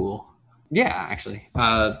that cool. Yeah, actually,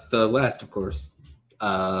 the last, of course,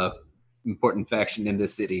 important faction in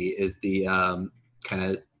this city is the kind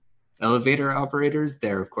of elevator operators.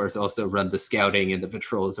 They're, of course, also run the scouting and the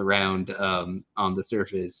patrols around on the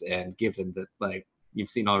surface, and given that, like, you've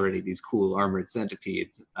seen already these cool armored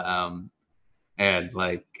centipedes and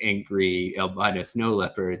like angry albino snow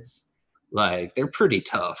leopards, like they're pretty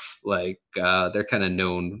tough. Like they're kind of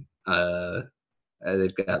known.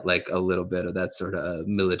 They've got like a little bit of that sort of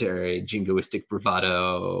military jingoistic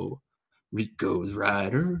bravado. Rico's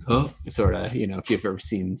rider, sort of. If you've ever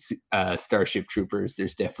seen Starship Troopers,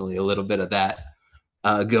 there's definitely a little bit of that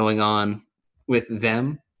going on with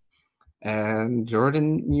them. And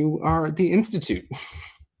Jordan, you are the Institute,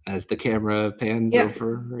 as the camera pans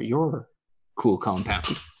over your cool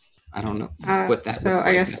compound. I don't know what that looks like. So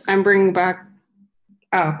I guess I'm bringing back.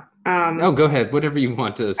 Go ahead. Whatever you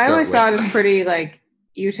want to start with. I always thought it was pretty like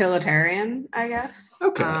utilitarian, I guess.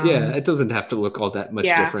 Okay, yeah, it doesn't have to look all that much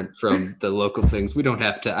Yeah. different from the local things. We don't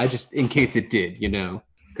have to. I just, in case it did,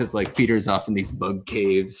 because like Peter's off in these bug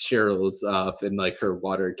caves, Cheryl's off in like her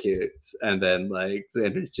water caves, and then like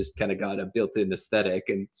Xander's just kind of got a built-in aesthetic,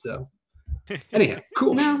 and so anyhow,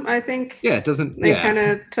 cool. No, I think Yeah, it doesn't. they kind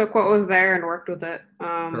of took what was there and worked with it.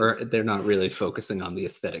 Or they're not really focusing on the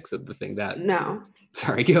aesthetics of the thing. No.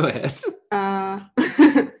 Sorry, go ahead.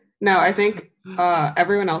 No, I think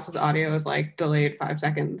everyone else's audio is like delayed 5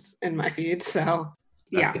 seconds in my feed, so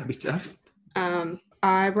That's gotta be tough.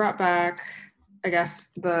 I brought back, I guess,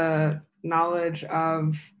 the knowledge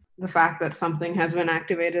of the fact that something has been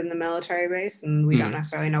activated in the military base, and we don't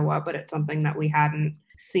necessarily know what, but it's something that we hadn't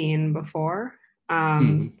seen before.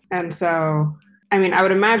 And so, I mean, I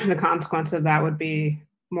would imagine a consequence of that would be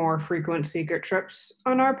more frequent secret trips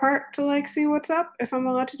on our part to like see what's up, if I'm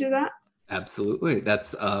allowed to do that. Absolutely.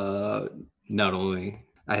 That's not only,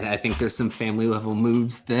 I think there's some family level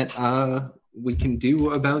moves that we can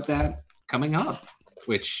do about that coming up,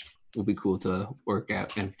 which will be cool to work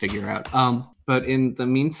out and figure out. But in the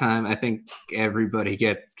meantime, I think everybody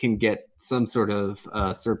can get some sort of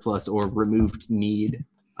surplus or removed need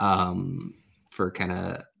for kind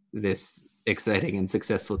of this exciting and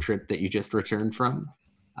successful trip that you just returned from.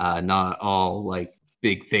 Not all like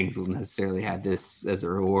big things will necessarily have this as a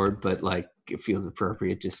reward, but like it feels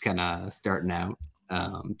appropriate just kind of starting out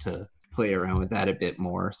to play around with that a bit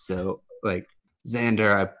more. So like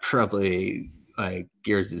Xander, I probably like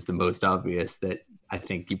yours is the most obvious that I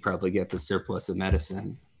think you probably get the surplus of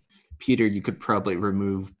medicine. Peter, you could probably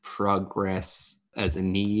remove progress as a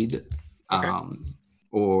need. Okay.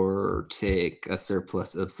 Or take a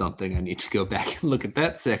surplus of something. I need to go back and look at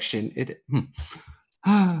that section.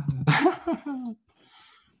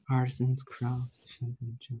 Artisans, crops, defense,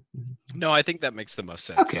 and adjustment. No, I think that makes the most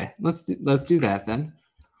sense. Okay, let's do that then.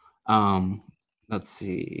 Let's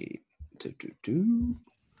see.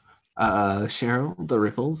 Cheryl, the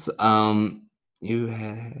ripples. You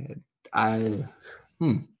had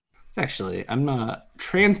It's actually I'm not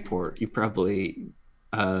transport. You probably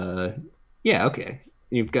yeah, okay.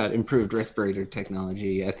 You've got improved respirator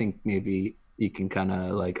technology. I think maybe you can kind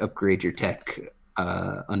of like upgrade your tech,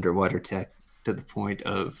 underwater tech, to the point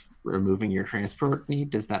of removing your transport need.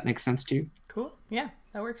 Does that make sense to you? Cool. Yeah,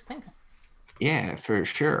 that works. Thanks. Yeah, for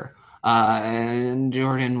sure. And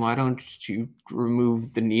Jordan, why don't you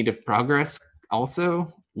remove the need of progress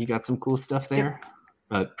also? You got some cool stuff there,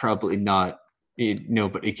 but probably not.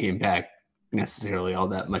 Nobody came back necessarily all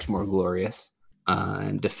that much more glorious.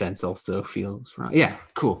 And defense also feels wrong. Yeah,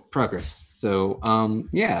 cool. Progress. So,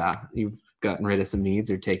 yeah, you've gotten rid of some needs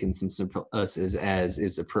or taken some surpluses as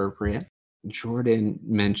is appropriate. Jordan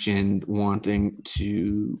mentioned wanting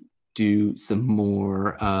to do some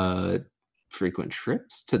more frequent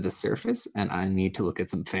trips to the surface, and I need to look at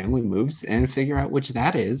some family moves and figure out which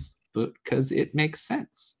that is, because it makes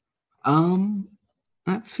sense.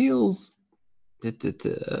 That feels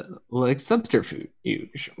like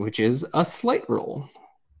subterfuge, which is a slight roll.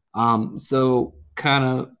 So kind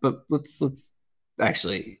of, but let's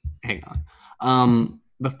actually hang on.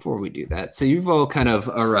 Before we do that, so you've all kind of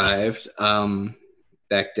arrived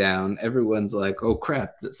back down. Everyone's like, oh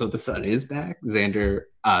crap, so the sun is back. Xander,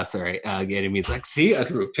 Ganymede's like, see, I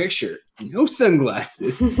drew a picture. No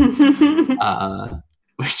sunglasses.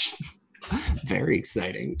 Which very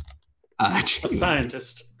exciting. A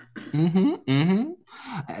scientist.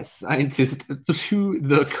 A scientist to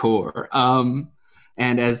the core.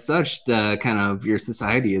 And as such, the kind of your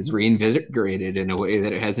society is reinvigorated in a way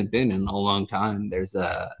that it hasn't been in a long time. There's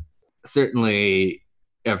certainly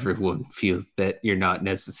everyone feels that you're not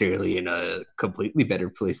necessarily in a completely better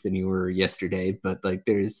place than you were yesterday, but like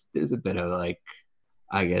there's a bit of like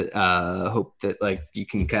I get hope that like you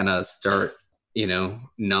can kind of start,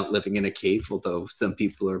 not living in a cave, although some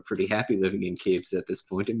people are pretty happy living in caves at this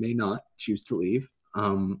point and may not choose to leave.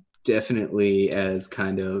 Definitely as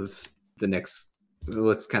kind of the next,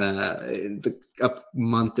 let's kind of the up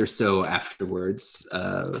month or so afterwards,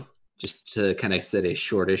 just to kind of set a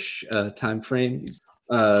shortish time frame.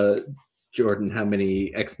 Jordan, how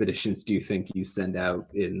many expeditions do you think you send out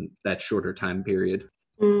in that shorter time period?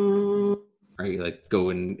 Are you like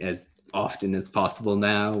going as often as possible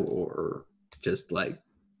now, or just like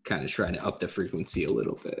kind of trying to up the frequency a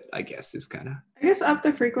little bit, I guess is kind of... I guess up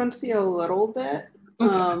the frequency a little bit.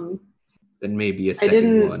 Okay. Then maybe a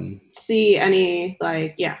second one. I didn't see any,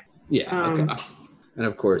 like, Yeah, okay. And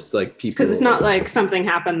of course, like people... Because it's not like something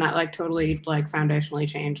happened that like totally like foundationally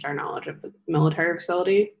changed our knowledge of the military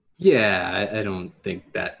facility. Yeah, I don't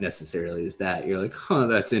think that necessarily is that. You're like,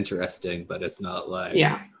 that's interesting, but it's not like...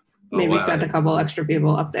 Yeah. maybe wow, send a couple extra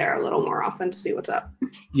people up there a little more often to see what's up.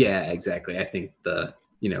 Yeah, exactly. I think the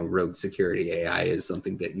rogue security AI is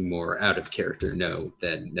something that you more out of character know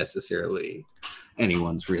than necessarily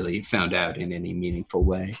anyone's really found out in any meaningful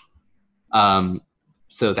way.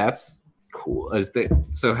 So that's cool.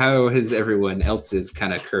 So how has everyone else's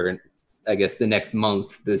kind of current, I guess, the next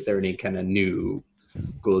month, is there any kind of new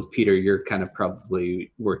goals? Peter, you're kind of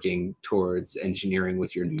probably working towards engineering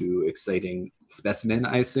with your new exciting specimen,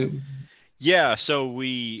 I assume? Yeah, so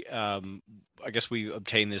we I guess we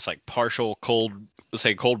obtained this like partial cold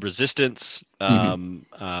resistance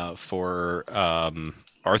for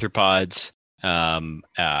arthropods.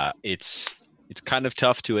 It's kind of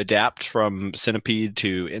tough to adapt from centipede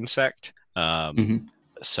to insect.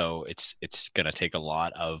 So it's gonna take a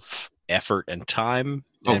lot of effort and time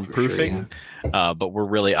and proofing. Sure, yeah. But we're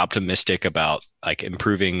really optimistic about like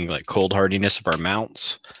improving like cold hardiness of our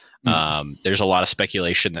mounts. There's a lot of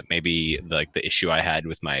speculation that maybe like the issue I had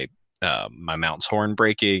with my my mount's horn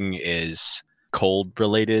breaking is cold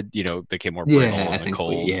related. Became more brittle in the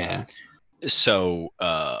cold. So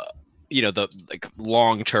the like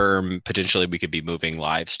long term, potentially we could be moving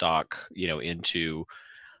livestock into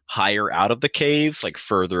higher out of the cave, like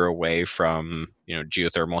further away from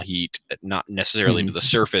geothermal heat, not necessarily to the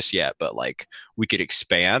surface yet, but like we could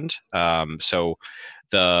expand. So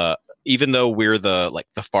even though we're the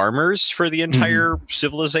farmers for the entire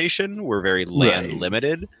civilization, we're very land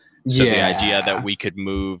limited. So the idea that we could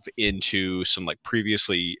move into some like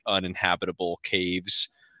previously uninhabitable caves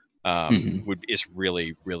is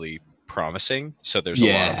really, really promising. So there's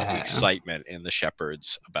a lot of excitement in the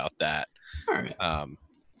shepherds about that. All right.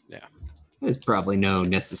 There's probably no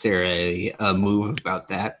necessarily a move about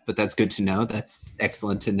that, but that's good to know. That's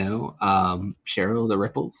excellent to know. Cheryl, the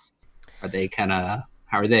ripples, how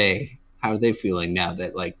are they feeling now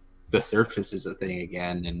that like the surface is a thing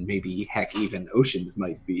again, and maybe heck even oceans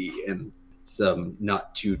might be in some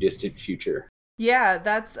not too distant future? Yeah,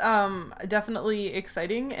 that's definitely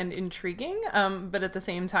exciting and intriguing, but at the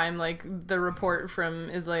same time, like the report from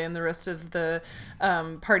Islay and the rest of the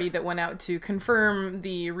party that went out to confirm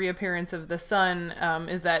the reappearance of the sun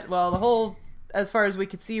is that, well, the whole, as far as we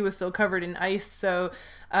could see, was still covered in ice, so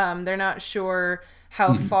they're not sure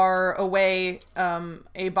how far away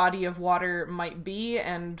a body of water might be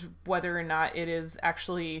and whether or not it is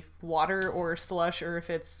actually water or slush or if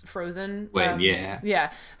it's frozen.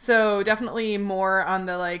 Yeah. So definitely more on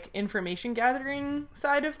the like information gathering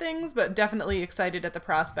side of things, but definitely excited at the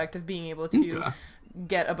prospect of being able to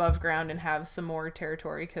get above ground and have some more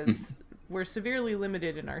territory because we're severely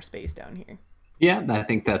limited in our space down here. Yeah, I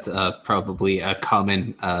think that's probably a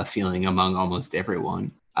common feeling among almost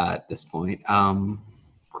everyone at this point.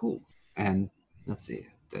 Cool. And let's see.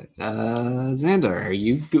 Xander, are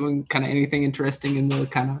you doing kind of anything interesting in the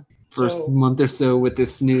kind of first month or so with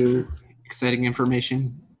this new exciting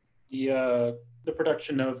information? The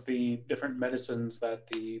production of the different medicines that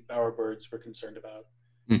the bowerbirds were concerned about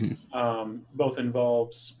both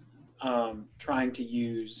involves trying to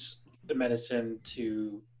use the medicine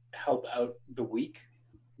to help out the weak,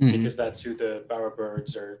 because that's who the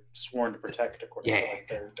bowerbirds are sworn to protect according to like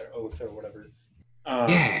their oath or whatever.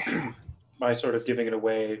 By sort of giving it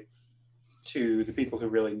away to the people who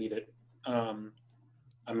really need it. I'm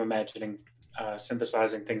imagining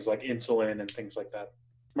synthesizing things like insulin and things like that,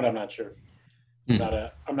 but I'm not sure.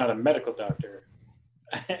 I'm not a medical doctor.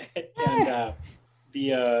 And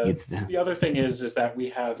the other thing is that we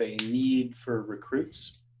have a need for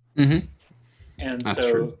recruits. And that's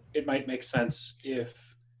so true. It might make sense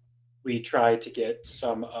if we try to get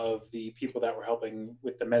some of the people that were helping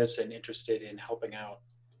with the medicine interested in helping out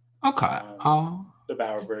the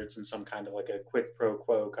bowerbirds in some kind of like a quid pro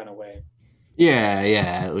quo kind of way. Yeah,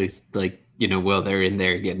 at least like, while they're in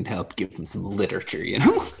there getting help, give them some literature, Yeah,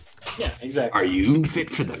 exactly. Are you fit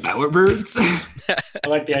for the bowerbirds? I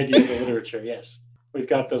like the idea of the literature, yes. We've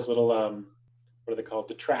got those little, what are they called?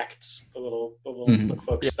 The tracts, the little flip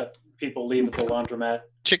books that people leave at the laundromat.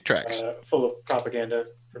 Chick tracts. Full of propaganda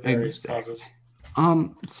for various causes.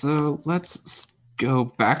 So let's go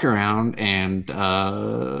back around and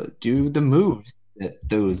do the moves that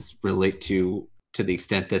those relate to the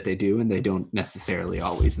extent that they do, and they don't necessarily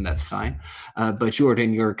always, and that's fine. But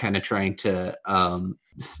Jordan, you're kind of trying to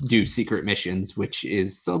do secret missions, which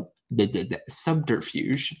is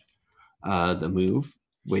subterfuge, the move,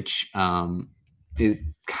 which is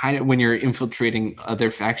kind of when you're infiltrating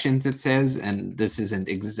other factions, it says, and this isn't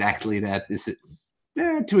exactly that. This is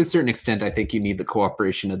to a certain extent, I think you need the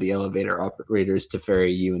cooperation of the elevator operators to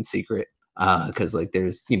ferry you in secret because like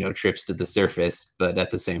there's trips to the surface, but at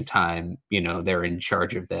the same time they're in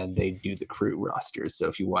charge of them. They do the crew rosters, so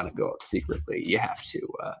if you want to go up secretly, you have to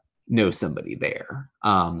know somebody there.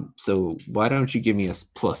 So why don't you give me a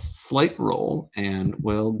plus slight roll, and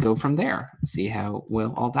we'll go from there. See how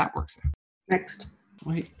well all that works out. Next.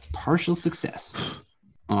 Wait, partial success.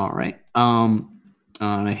 All right. On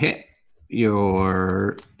a hit,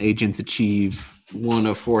 your agents achieve one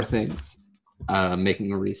of four things.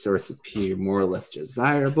 Making a resource appear more or less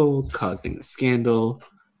desirable, causing a scandal,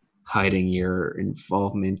 hiding your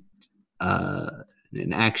involvement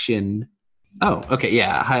in action. Oh, okay,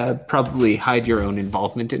 yeah. Probably hide your own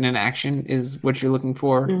involvement in an action is what you're looking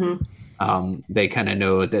for. Mm-hmm. They kind of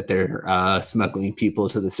know that they're smuggling people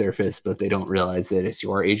to the surface, but they don't realize that it's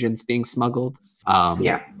your agents being smuggled.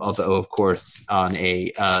 Although, of course, on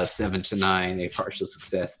a 7 to 9, a partial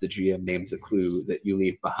success, the GM names a clue that you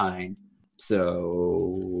leave behind.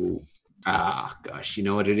 So, gosh, you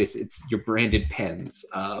know what it is? It's your branded pens.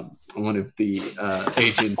 One of the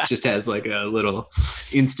agents just has like a little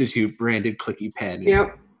Institute branded clicky pen.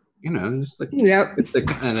 Yep. Just like, Yep.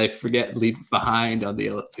 and they forget, leave it behind on the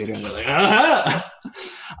elevator, and they're like,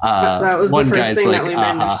 that was the first thing that we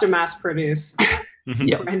managed to mass produce.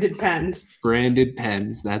 Yep. Branded pens. Branded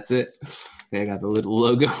pens, that's it. They got the little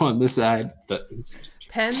logo on the side.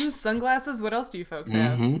 Pens, sunglasses, what else do you folks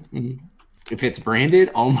have? If it's branded,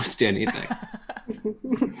 almost anything.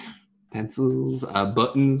 Pencils,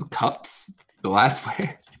 buttons, cups,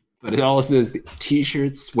 glassware. But it all says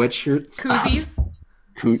T-shirts, sweatshirts. Koozies.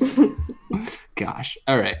 Koozies. Gosh.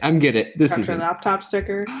 All right, I'm getting it. This is laptop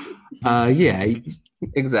stickers. Yeah,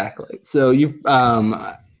 exactly. So you've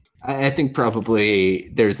I think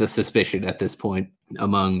probably there's a suspicion at this point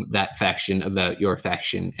among that faction about your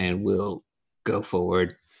faction, and we'll go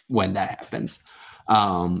forward when that happens.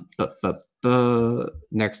 But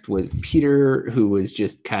next was Peter, who was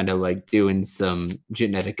just kind of like doing some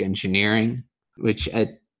genetic engineering, which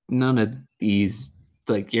at none of these,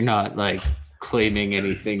 like, you're not like claiming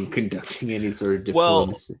anything, conducting any sort of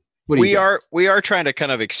diplomacy. We are trying to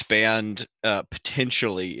kind of expand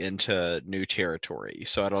potentially into new territory.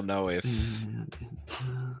 So I don't know if.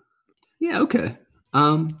 Yeah. Okay.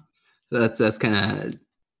 That's kind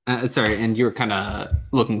of. Sorry, and you're kind of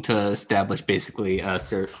looking to establish basically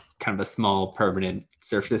kind of a small permanent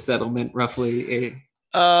surface settlement, roughly.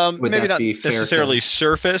 Maybe not necessarily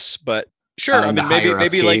surface, but sure. I mean,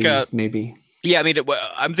 maybe like caves, maybe. Yeah, I mean,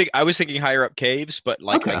 I was thinking higher up caves, but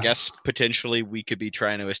like I guess potentially we could be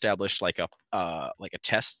trying to establish like a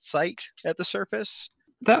test site at the surface.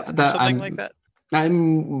 Something like that. I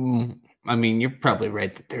mean, you're probably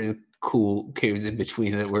right that there's cool caves in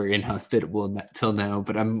between that were inhospitable till now,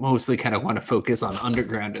 but I'm mostly kind of want to focus on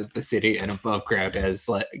underground as the city and above ground as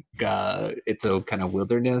like its own kind of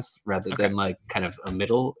wilderness rather than like kind of a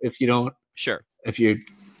middle. If you're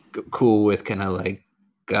cool with kind of like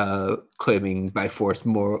claiming by force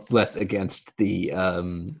more less against the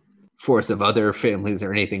force of other families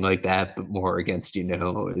or anything like that, but more against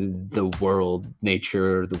the world,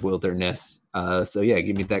 nature, the wilderness. So yeah,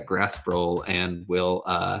 give me that grasp roll and we'll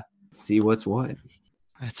see what's what.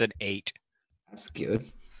 That's an 8. That's good.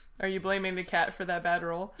 Are you blaming the cat for that bad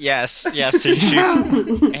roll? Yes.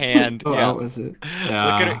 And how was it? Look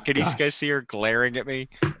at her. Can you guys see her glaring at me?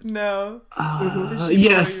 No.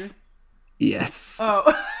 Yes. Yes.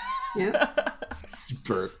 Oh. Yeah.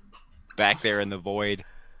 Super. Back there in the void.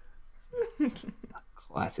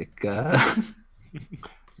 Classic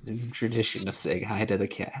Zoom tradition of saying hi to the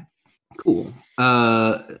cat. Cool.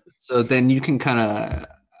 So then you can kind of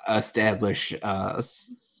establish a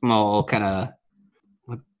small kind of.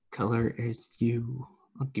 What color is you?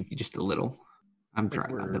 I'll give you just a little. I'm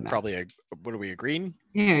drawing on the map. Probably what are we, a green?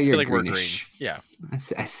 Yeah, you're like greenish. We're green. Yeah.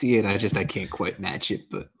 I see it. I can't quite match it,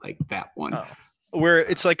 but like that one. Oh. Where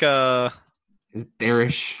it's like a. Is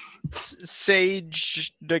bearish.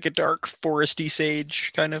 Sage, like a dark foresty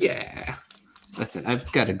sage kind of. Yeah. Listen, I've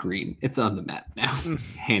got a green. It's on the map now.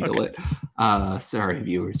 Handle it. Sorry,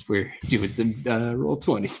 viewers. We're doing some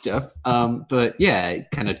Roll20 stuff. But yeah,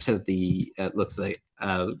 kind of to the, it looks like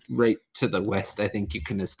right to the west, I think you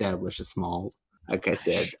can establish a small, like I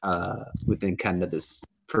said, within kind of this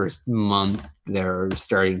first month, there are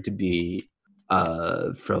starting to be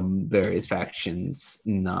from various factions,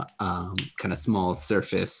 not kind of small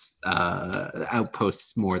surface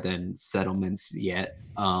outposts more than settlements yet.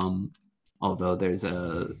 Although there's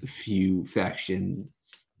a few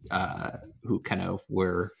factions who kind of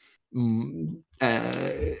were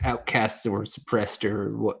outcasts or suppressed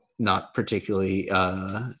or what, not particularly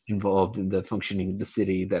involved in the functioning of the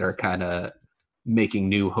city that are kind of making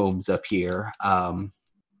new homes up here.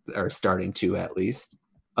 are starting to at least.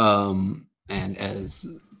 And as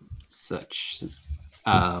such,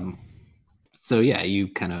 so yeah, you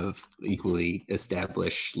kind of equally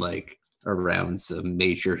establish like around some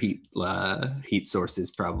major heat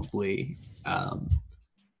sources probably.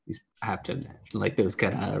 You have to like those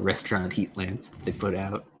kind of restaurant heat lamps that they put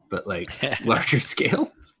out, but like larger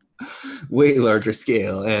scale, way larger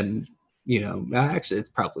scale. And actually it's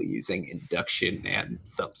probably using induction and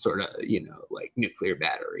some sort of like nuclear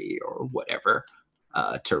battery or whatever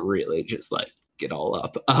to really just like get all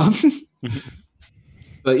up.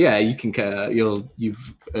 But yeah, you can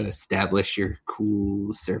you've established your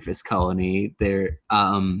cool surface colony there.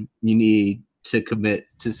 You need to commit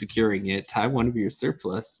to securing it. Tie one of your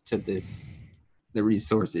surplus to this. The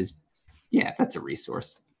resource is, yeah, that's a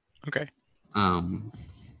resource. Okay.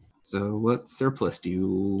 So what surplus do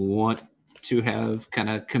you want to have kind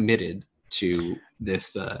of committed to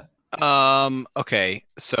this? Okay.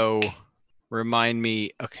 So remind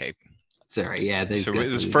me. Okay. Sorry, yeah. So this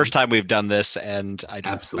is the first time we've done this, and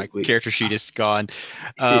absolutely my character sheet is gone.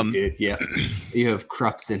 It did, yeah. You have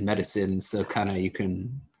crops and medicine, so kind of you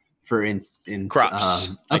can, for instance,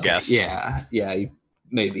 crops. Okay, I guess. Yeah. You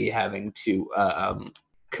may be having to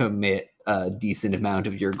commit a decent amount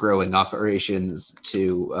of your growing operations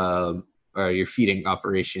to, or your feeding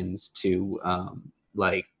operations to,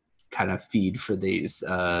 like, kind of feed for these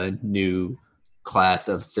new class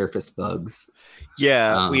of surface bugs.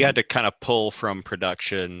 Yeah, we had to kind of pull from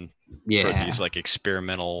production for these like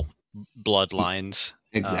experimental bloodlines.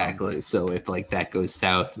 Exactly. So if like that goes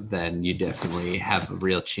south, then you definitely have a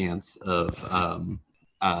real chance of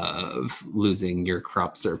losing your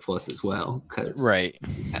crop surplus as well. Right.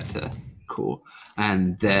 That's cool.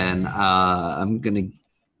 And then I'm gonna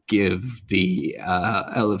give the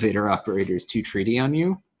elevator operators 2 treaty on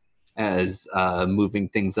you, as moving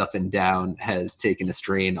things up and down has taken a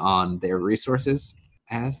strain on their resources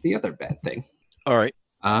as the other bad thing. All right.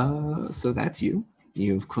 So that's you.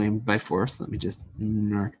 You've claimed by force. Let me just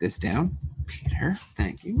mark this down. Peter,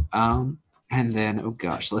 thank you. And then, oh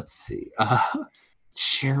gosh, let's see.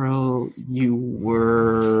 Cheryl, you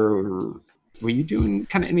were you doing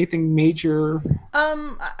kind of anything major?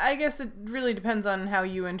 I guess it really depends on how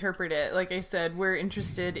you interpret it. Like I said, we're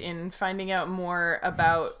interested in finding out more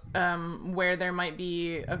about where there might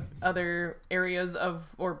be other areas of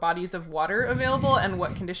or bodies of water available and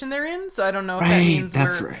what condition they're in. So I don't know if that means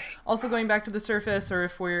we're also going back to the surface or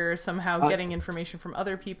if we're somehow getting information from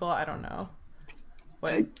other people. I don't know.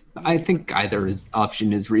 I think either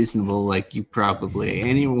option is reasonable. Like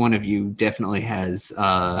any one of you definitely has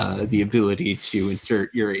the ability to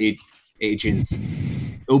insert your agents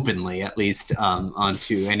openly, at least,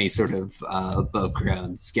 onto any sort of above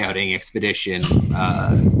ground scouting expedition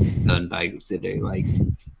done by City. Like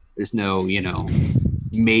there's no,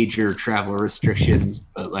 major travel restrictions,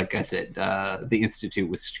 but like I said, the Institute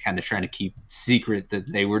was kind of trying to keep secret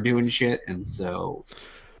that they were doing shit, and so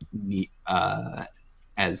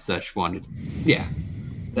as such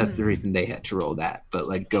that's the reason they had to roll that. But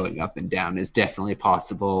like going up and down is definitely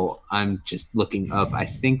possible. I'm just looking up. I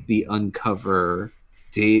think the uncover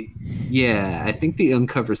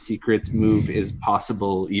secrets move is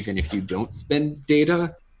possible even if you don't spend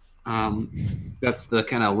data. That's the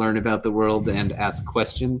kind of learn about the world and ask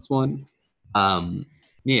questions one.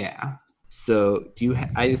 So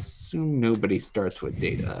I assume nobody starts with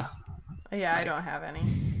data. Yeah, I don't have any.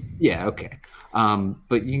 Yeah, okay.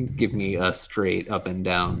 But you can give me a straight up and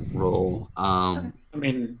down roll. I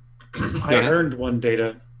mean, I earned 1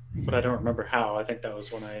 data, but I don't remember how. I think that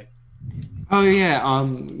was when I... Oh,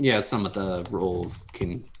 yeah. Some of the rolls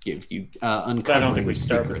can give you uncovering I don't think we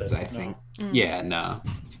start secrets, with it, I think. no. Yeah, no.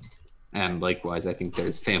 And likewise, I think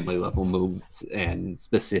there's family level moves and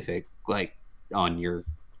specific, like, on your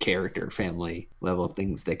character family level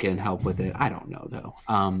things that can help with it. I don't know, though.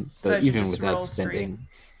 But even without spending... Straight.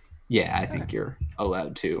 Yeah, I think you're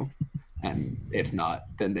allowed to. And if not,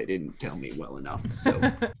 then they didn't tell me well enough. So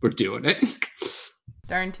we're doing it.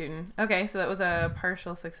 Darn tootin'. Okay, so that was a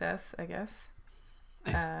partial success, I guess.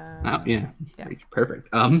 Nice. Yeah. Perfect.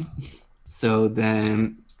 So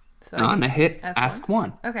then on a hit, ask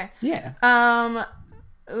one. Okay. Yeah.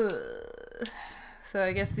 So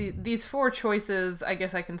I guess these 4 choices, I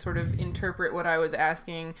guess I can sort of interpret what I was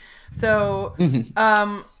asking. So,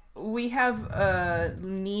 we have a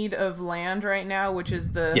need of land right now, which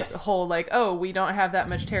is the whole like, oh, we don't have that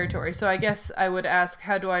much territory. So I guess I would ask,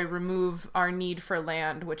 how do I remove our need for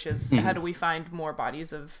land, which is how do we find more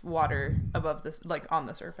bodies of water above this, like on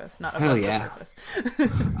the surface, not above the surface?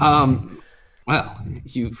 Well,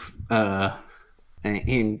 you've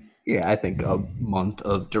in Yeah, I think a month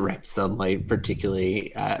of direct sunlight,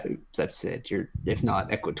 particularly, as I've said, you're, if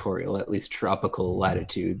not equatorial, at least tropical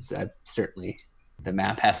latitudes. Certainly, the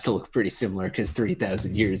map has to look pretty similar because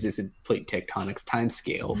 3,000 years isn't plate tectonics time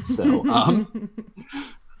scale. So,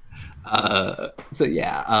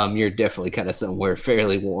 you're definitely kind of somewhere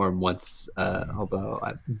fairly warm once.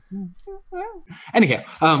 Anyhow,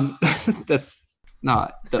 that's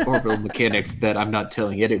not the orbital mechanics that I'm not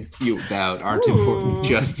telling any of you about aren't important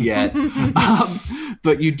just yet.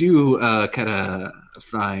 But you do kind of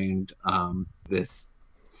find this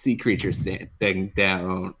sea creature stranding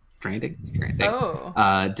down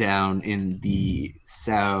in the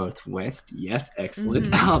southwest. Yes, excellent.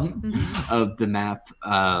 Of the map.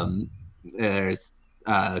 There's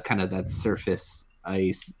kind of that surface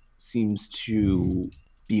ice seems to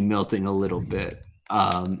be melting a little bit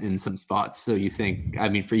in some spots. So you think, I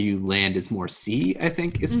mean, for you, land is more sea, I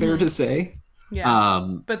think is fair to say. Yeah.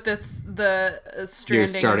 But the stranding you're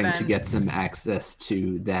starting event... to get some access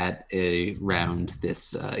to that around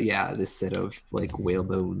this, this set of like whale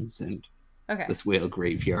bones and this whale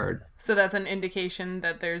graveyard. So that's an indication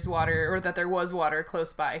that there's water, or that there was water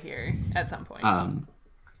close by here at some point.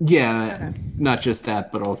 Not just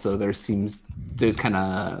that, but also there's kind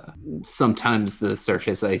of sometimes the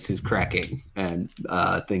surface ice is cracking and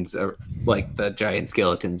things are like the giant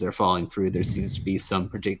skeletons are falling through. There seems to be some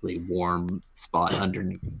particularly warm spot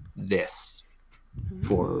underneath this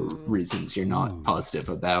for reasons you're not positive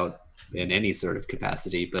about in any sort of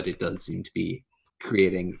capacity, but it does seem to be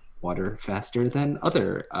creating water faster than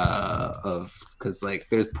other because like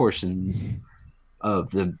there's portions of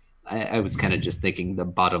the I was kind of just thinking the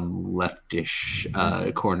bottom leftish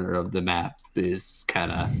corner of the map is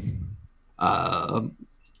kind of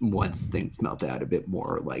once things melt out a bit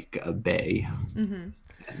more like a bay. And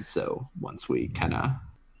so once we kind of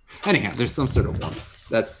anyhow, there's some sort of warmth.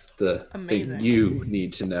 That's the thing you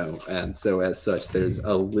need to know. And so as such, there's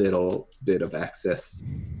a little bit of access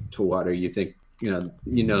to water. You think,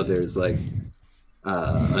 there's like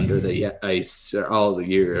under the ice all the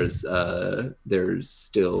years, there's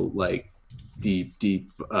still like deep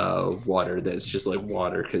water that's just like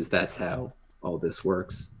water because that's how all this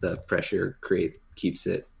works. The pressure keeps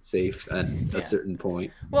it safe at a certain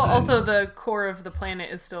point. Well, also the core of the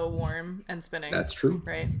planet is still warm and spinning. That's true.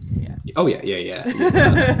 Right? Yeah. Oh yeah.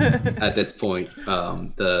 At this point,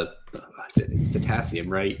 it's potassium,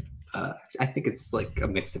 right? I think it's like a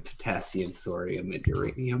mix of potassium, thorium, and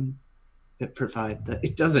uranium that provide that.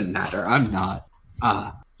 It doesn't matter. I'm not.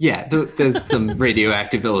 There's some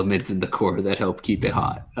radioactive elements in the core that help keep it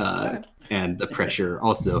hot. And the pressure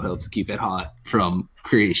also helps keep it hot from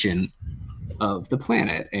creation of the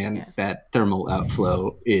planet. And that thermal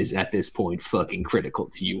outflow is at this point fucking critical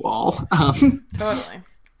to you all. Totally.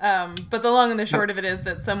 But the long and the short of it is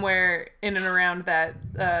that somewhere in and around that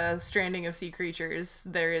stranding of sea creatures,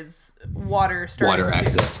 there is water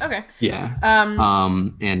access. Okay. Yeah.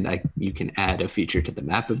 And you can add a feature to the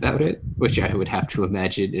map about it, which I would have to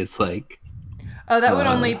imagine is like. Oh, that would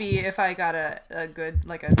only be if I got a good,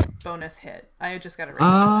 like a bonus hit. I just got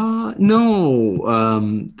a no.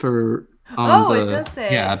 It does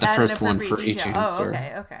say. Yeah, the first one for each answer.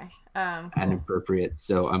 Oh, okay. Cool. Inappropriate.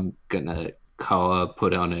 So I'm gonna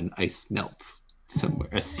put on an ice melt somewhere,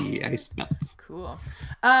 a sea ice melt. Cool.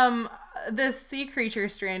 This sea creature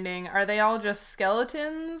stranding, are they all just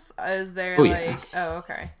skeletons? Is there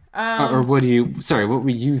okay. Or what were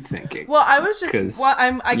you thinking? Well, I was just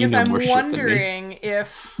I'm wondering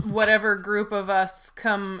if whatever group of us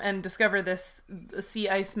come and discover this sea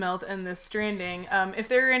ice melt and this stranding, if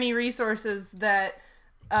there are any resources that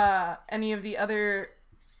any of the other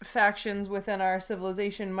factions within our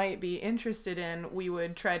civilization might be interested in, we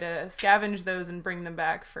would try to scavenge those and bring them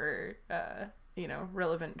back for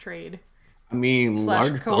relevant trade. I mean,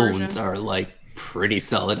 large bones are like pretty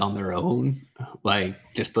solid on their own, like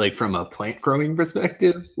just like from a plant growing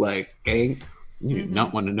perspective. Like, you do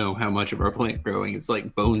not want to know how much of our plant growing is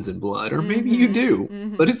like bones and blood, or maybe you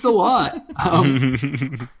do, but it's a lot.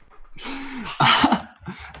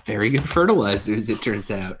 Very good fertilizers, it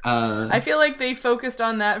turns out. I feel like they focused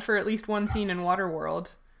on that for at least one scene in Waterworld.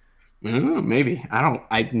 Maybe.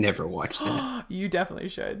 I'd never watched that. You definitely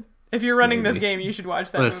should. If you're running this game, you should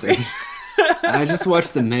watch that movie. I just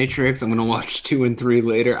watched The Matrix. I'm going to watch 2 and 3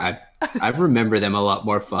 later. I remember them a lot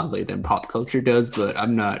more fondly than pop culture does, but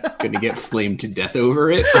I'm not going to get flamed to death over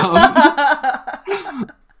it. But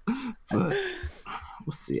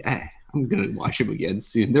we'll see. I'm going to watch them again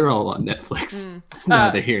soon. They're all on Netflix. It's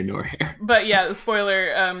neither here nor here. But yeah,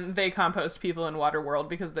 spoiler, they compost people in Waterworld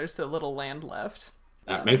because there's so little land left.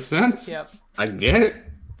 That makes sense. Yep. I get it.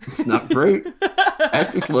 It's not great,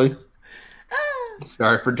 technically.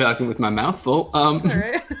 Sorry for talking with my mouth full. All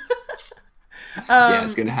right. Yeah,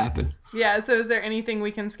 it's gonna happen. Yeah, so is there anything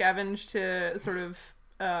we can scavenge to sort of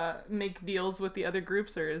make deals with the other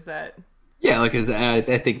groups, or is that... Yeah, like I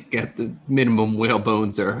think at the minimum, whale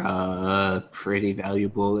bones are pretty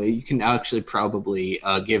valuable. You can actually probably,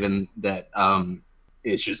 given that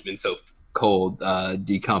it's just been so cold,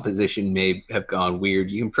 decomposition may have gone weird.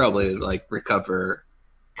 You can probably like recover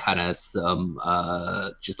kind of some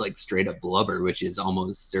just like straight up blubber, which is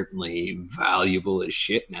almost certainly valuable as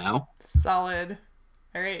shit now. Solid.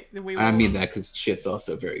 All right, we will... I mean that because shit's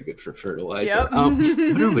also very good for fertilizer. Yep.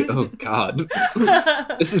 What are we? Oh God,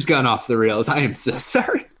 this has gone off the rails. I am so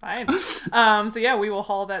sorry. Fine. So yeah, we will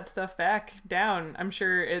haul that stuff back down. I'm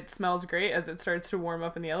sure it smells great as it starts to warm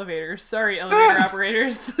up in the elevator. Sorry, elevator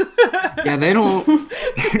operators. Yeah, they're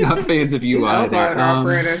not fans of you either.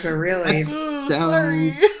 Operators are really... That sounds...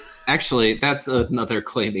 sorry. Actually, that's another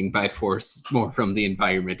claiming by force more from the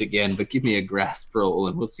environment again, but give me a grasp roll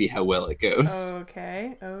and we'll see how well it goes.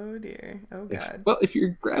 Okay. Oh dear. Oh god. If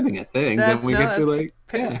you're grabbing a thing, That's, then we get to like...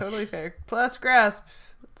 Yeah. Totally fair. Plus grasp.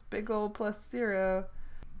 That's big old +0.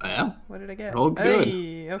 Well, What did I get? all good.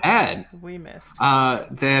 Ay, okay. Add. We missed.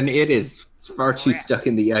 Then it is far too Rats. stuck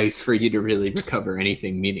in the ice for you to really recover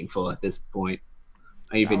anything meaningful at this point.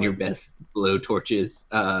 Even Solid. your best blow torches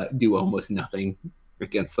do almost nothing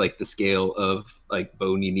against like the scale of like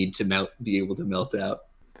bone you need to be able to melt out.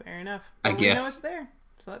 Fair enough. I But we know guess. it's there,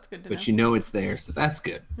 so that's good to But know. you know it's there, so that's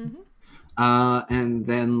good. Mhm. And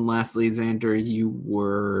then lastly, Xander, you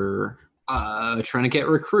were trying to get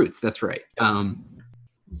recruits. That's right.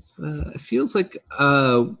 It feels like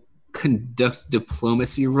a conduct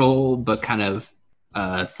diplomacy role, but kind of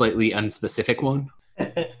slightly unspecific one.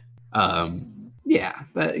 Yeah,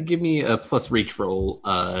 but give me a plus reach roll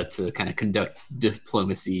to kind of conduct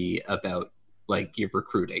diplomacy about like your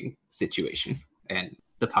recruiting situation and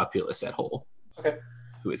the populace at whole. Okay.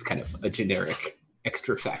 Who is kind of a generic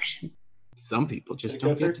extra faction. Some people just Did it go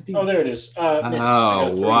don't get through? to be. Oh, there it is. Miss, I got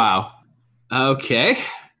a Oh 3. wow. Okay.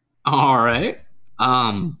 All right.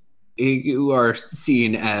 You are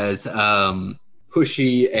seen as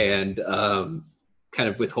pushy and kind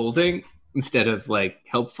of withholding instead of like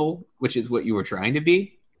helpful, which is what you were trying to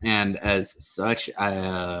be. And as such, I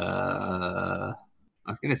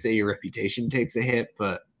was gonna say your reputation takes a hit,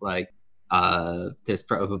 but like there's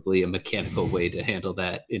probably a mechanical way to handle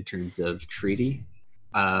that in terms of treaty.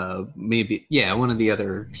 Maybe, yeah, one of the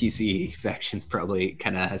other PC factions probably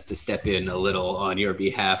kind of has to step in a little on your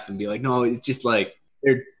behalf and be like, no, it's just like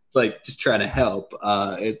they're like just trying to help.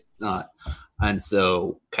 It's not. And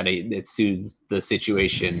so kind of it soothes the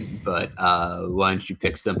situation, but why don't you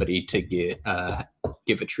pick somebody to give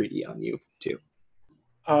a treaty on you too?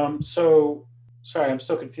 So sorry, I'm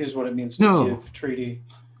still confused what it means to give treaty.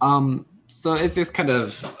 So it's just kind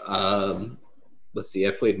of let's see,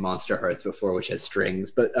 I played Monster Hearts before, which has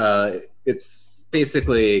strings, but it's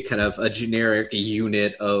basically kind of a generic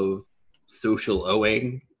unit of social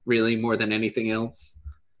owing, really, more than anything else.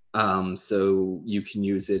 So you can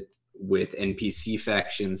use it with NPC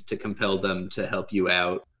factions to compel them to help you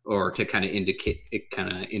out, or to kind of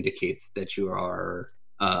indicates that you are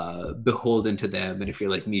beholden to them. And if you're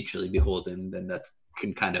like mutually beholden, then that's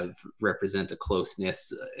can kind of represent a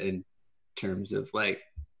closeness in terms of like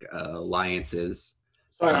alliances.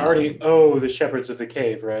 So I already owe the Shepherds of the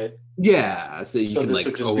Cave, right? Yeah, so you So can this like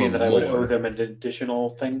would just owe mean them that I would more, owe them an additional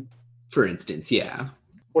thing? for instance. Yeah.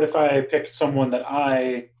 What if I picked someone that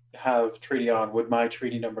I have treaty on? Would my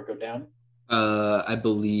treaty number go down? I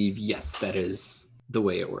believe, yes, that is the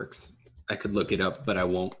way it works. I could look it up, but I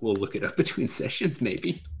won't. We'll look it up between sessions,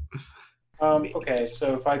 maybe. Okay,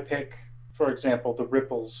 so if I pick, for example, the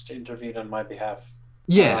Ripples to intervene on my behalf,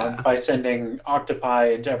 Yeah. by sending octopi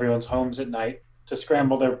into everyone's homes at night to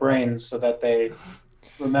scramble their brains so that they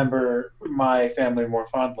remember my family more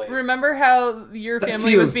fondly. Remember how your That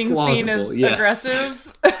family was feels being seen as plausible, yes.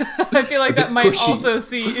 aggressive? I feel like A bit that might pushy.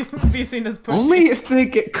 also be seen as pushy. Only if they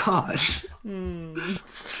get caught. A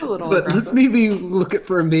little But let's aggressive. maybe look at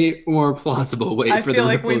for a more plausible way I for feel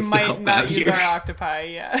the like we Ripples to help might not out use here. our octopi,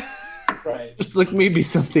 yeah. Right. Just like maybe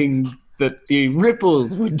something that the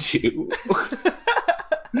Ripples would do.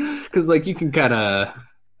 Because like you can kind of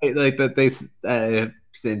like that they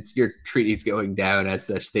since your treaty's going down as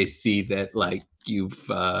such, they see that like you've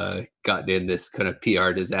gotten in this kind of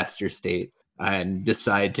PR disaster state and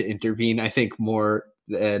decide to intervene. I think more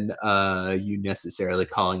than you necessarily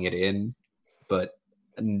calling it in, but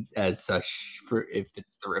as such, for if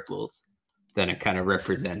it's the Ripples, then it kind of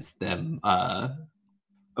represents them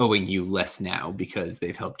owing you less now because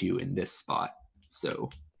they've helped you in this spot. So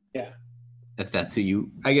Yeah. If that's who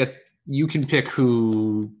you, I guess you can pick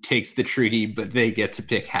who takes the treaty, but they get to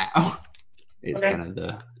pick how. It's Okay. kind of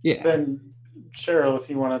the, yeah. Then, Cheryl, if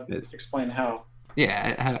you want to It's- explain how.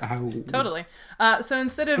 Yeah, how Totally. So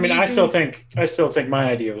instead of I mean, using... I still think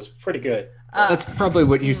my idea was pretty good. That's probably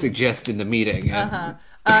what you suggest in the meeting. And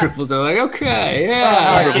Uh-huh. Triples are like, okay,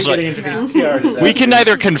 I yeah. keep getting into these PR disasters. We can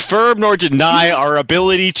neither confirm nor deny our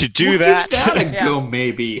ability to do that. That'll Yeah. go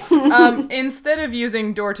maybe. Instead of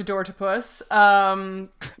using door-to-door to puss,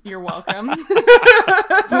 you're welcome.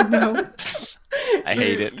 Oh, no. I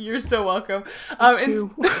hate it. You're so welcome.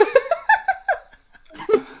 Two.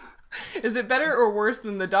 Is it better or worse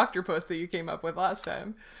than the doctor post that you came up with last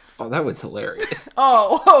time? Oh, that was hilarious.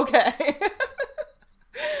 Oh, okay.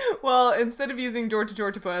 Well, instead of using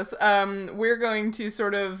door-to-door to puss, we're going to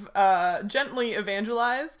sort of gently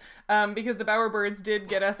evangelize, because the Bowerbirds did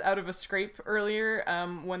get us out of a scrape earlier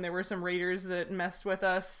when there were some raiders that messed with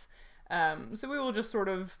us. So we will just sort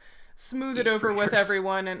of smooth it over with Raiders.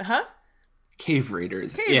 everyone and... Cave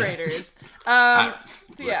raiders. Cave Yeah. raiders. Ah,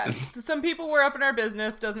 Yeah, listen. some people were up in our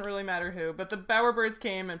business, doesn't really matter who, but the Bowerbirds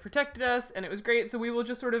came and protected us, and it was great, so we will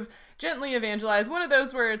just sort of gently evangelize. One of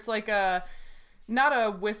those where it's like not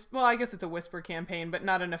a well, I guess it's a whisper campaign, but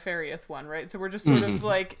not a nefarious one, right? So we're just sort of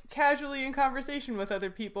like casually in conversation with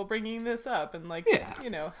other people, bringing this up and like,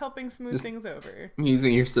 Yeah. helping smooth things over.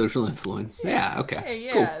 Using your social influence. Yeah, okay. Hey,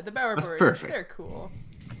 yeah, Cool. the Bowerbirds, perfect. they're cool.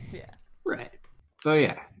 Yeah. Right. Oh,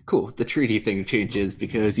 yeah. Cool. The treaty thing changes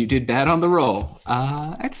because you did bad on the roll.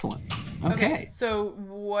 Excellent. Okay. So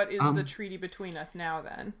what is the treaty between us now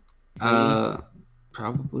then?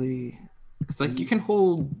 Probably. It's like you can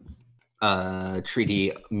hold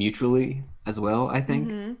treaty mutually as well, I think.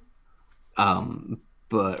 Mm-hmm.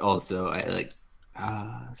 But also I like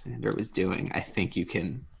Xander was doing, I think you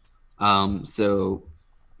can so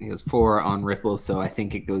it goes 4 on Ripple, so I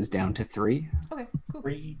think it goes down to 3, Okay, cool.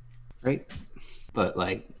 right? But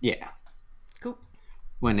like, yeah. Cool.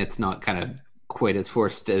 When it's not kind of quite as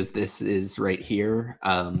forced as this is right here,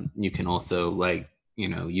 you can also like,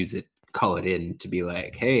 use it, call it in to be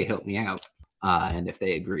like, hey, help me out. And if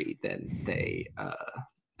they agree, then they,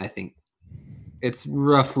 I think it's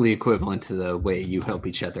roughly equivalent to the way you help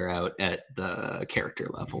each other out at the character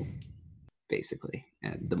level, basically.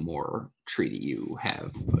 And the more treaty you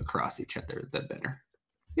have across each other, the better.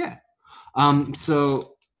 Yeah.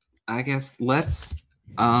 So I guess let's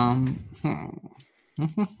kind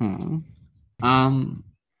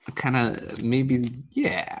of maybe,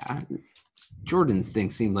 yeah. Jordan's thing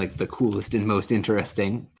seemed like the coolest and most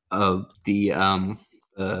interesting of the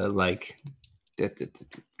like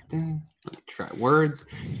try words.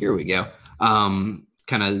 Here we go.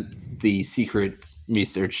 Kind of the secret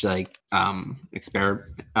research, like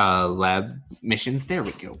lab missions. There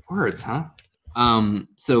we go. Words, huh?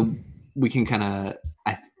 So we can kind of,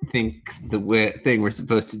 I think the thing we're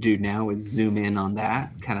supposed to do now is zoom in on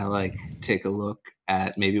that, kind of like take a look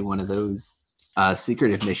at maybe one of those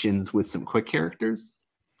secretive missions with some quick characters.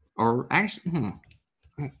 Or actually,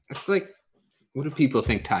 it's like, what do people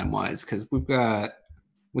think time-wise? Because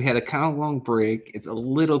we had a kind of long break. It's a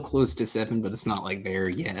little close to 7, but it's not like there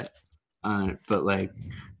yet. But like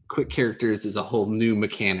quick characters is a whole new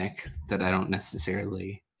mechanic that I don't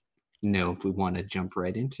necessarily know if we want to jump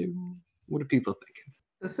right into. What are people thinking?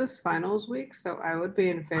 This is finals week, so I would be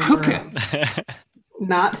in favor of I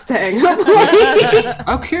not staying up late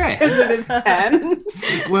Okay. because it is 10.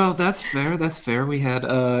 Well, that's fair. That's fair. We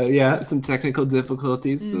had some technical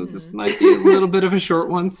difficulties, so this might be a little bit of a short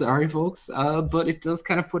one. Sorry, folks. But it does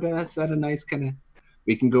kind of put us at a nice kind of.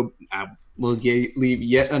 We can go. We'll leave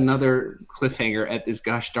yet another cliffhanger at this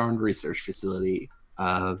gosh darned research facility.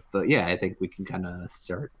 But yeah, I think we can kind of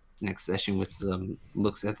start next session with some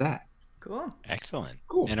looks at that. Cool. Excellent.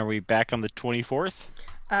 Cool. And are we back on the 24th?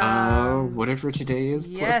 Whatever today is.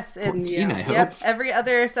 Yes, plus 14, it's I hope. yep, every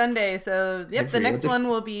other Sunday. So the Every next other one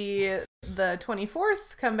will be the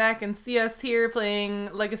 24th. Come back and see us here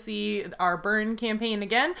playing Legacy, our Burn campaign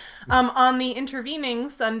again. On the intervening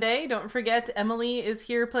Sunday, don't forget Emily is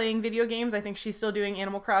here playing video games. I think she's still doing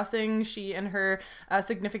Animal Crossing. She and her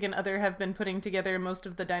significant other have been putting together most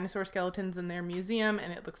of the dinosaur skeletons in their museum,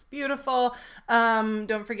 and it looks beautiful.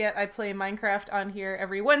 Don't forget I play Minecraft on here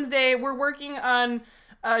every Wednesday. We're working on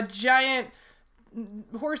a giant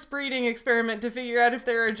horse breeding experiment to figure out if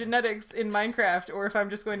there are genetics in Minecraft or if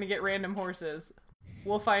I'm just going to get random horses.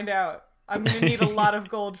 We'll find out. I'm going to need a lot of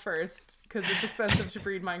gold first because it's expensive to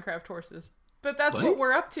breed Minecraft horses. but that's what What?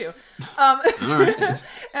 we're up to. All right.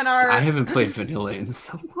 And I haven't played vanilla in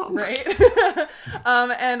so long. right.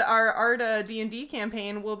 And our Arda D&D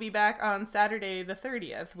campaign will be back on Saturday the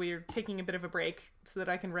 30th. We're taking a bit of a break so that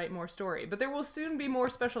I can write more story, but there will soon be more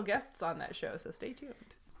special guests on that show, so stay tuned.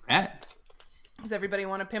 Right. Does everybody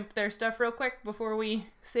want to pimp their stuff real quick before we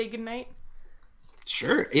say goodnight?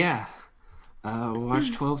 Sure, yeah.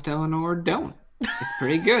 Watch 12 Telenor or don't. It's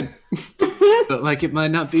pretty good. But, like, it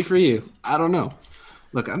might not be for you. I don't know.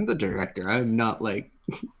 Look, I'm the director. I'm not, like,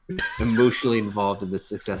 emotionally involved in the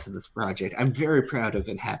success of this project. I'm very proud of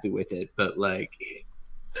and happy with it, but, like...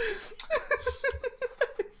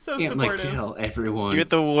 So can't, like, supportive. tell everyone. You're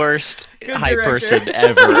the worst Good hype director. person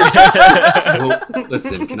ever. So,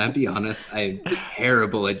 listen, can I be honest? I'm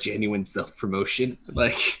terrible at genuine self-promotion.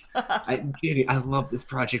 Like, I love this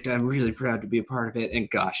project. I'm really proud to be a part of it. And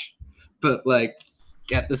gosh, but like,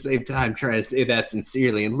 at the same time, trying to say that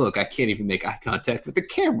sincerely. And look, I can't even make eye contact with the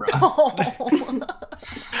camera.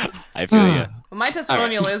 I feel you. Well, my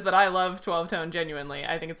testimonial is that I love 12 Tone genuinely.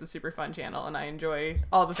 I think it's a super fun channel, and I enjoy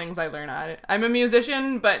all the things I learn on it. I'm a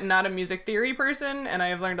musician, but not a music theory person, and I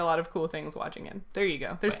have learned a lot of cool things watching it. There you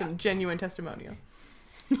go. There's some genuine testimonial.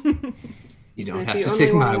 You don't If have you to only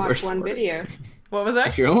take want my to word watch for one it. video, What was that?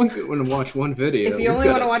 If you only want to watch one video, if you only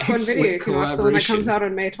want to watch one video, you can watch the one that comes out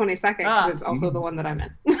on May 22nd, because it's also the one that I'm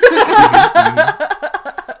in. I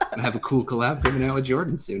have a cool collab coming out with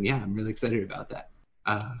Jordan soon. Yeah, I'm really excited about that.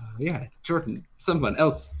 Yeah, Jordan, someone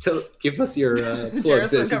else, give us your plugs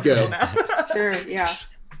Jared's as you uncomfortable go. now. Sure,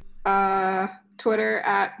 yeah. Twitter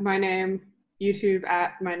at my name, YouTube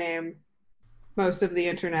at my name, most of the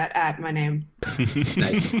internet at my name.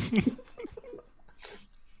 Nice.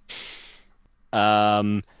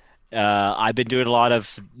 I've been doing a lot of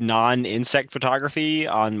non-insect photography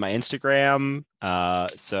on my Instagram.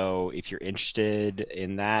 So if you're interested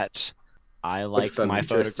in that, I like If I'm my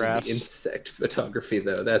interested in the photographs. insect photography,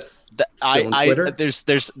 though, that's still on Twitter.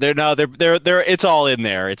 It's all in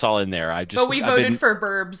there. It's all in there. But we voted for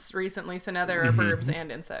burbs recently, so now there are burbs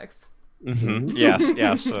and insects.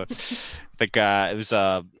 Yes. So it was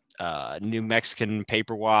a New Mexican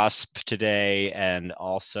paper wasp today, and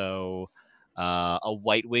also a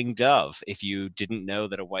white-winged dove. If you didn't know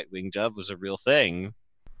that a white-winged dove was a real thing,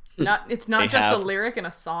 It's not They just have- a lyric in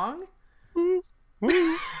a song.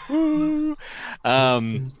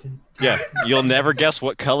 Yeah, you'll never guess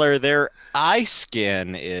what color their eye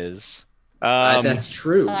skin is. That's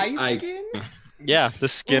true. Eye skin? Yeah, the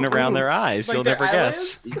skin around their eyes. Like You'll their never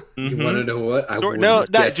guess. eyelids? You Mhm. want to know what? I Sort- wouldn't no,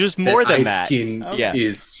 guess just more than eye that. Skin Yeah.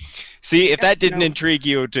 is See, if that didn't no. intrigue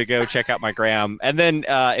you to go check out my gram. And then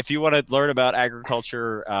if you want to learn about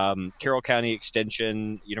agriculture, Carroll County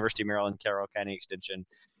Extension, University of Maryland Carroll County Extension,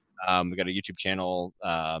 we got a YouTube channel.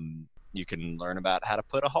 You can learn about how to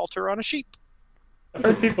put a halter on a sheep. I've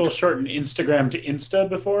heard people shorten Instagram to Insta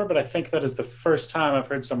before, but I think that is the first time I've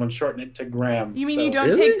heard someone shorten it to Gram. You mean So- you don't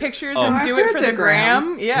Really? take pictures Oh. and I've do it heard for the the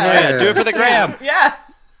gram? Yeah, do it for the gram. Yeah.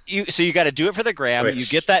 So you got to do it for the gram. Which- You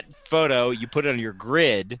get that photo, you put it on your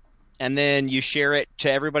grid, and then you share it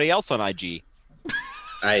to everybody else on IG.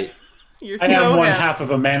 You're I am so one hip. half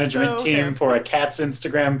of a management So team hip. for a cat's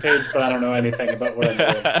Instagram page, but I don't know anything about what I'm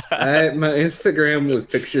doing. My Instagram was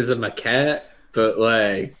pictures of my cat, but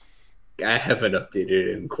like I haven't updated it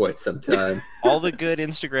in quite some time. All the good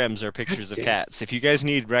Instagrams are pictures of cats. If you guys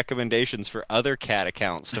need recommendations for other cat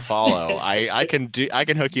accounts to follow, I can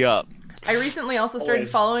hook you up. I recently also started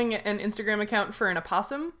Always. following an Instagram account for an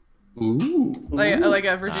opossum. Ooh. Like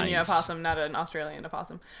a Virginia Nice. opossum, not an Australian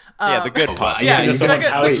opossum. Yeah, the good wow. possum. Yeah, Yeah, Into someone's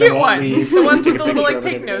the house cute and won't ones. leave, The so ones take with a the little picture like of it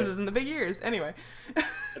pig anyway. noses and the big ears. Anyway.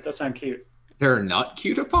 That does sound cute. There are not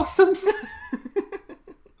cute opossums?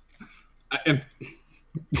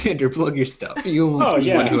 Xander, plug your stuff. You Oh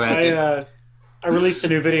the one who has it. yeah, I released a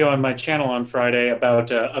new video on my channel on Friday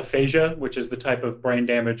about aphasia, which is the type of brain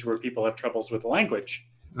damage where people have troubles with language.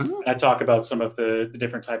 Oh. I talk about some of the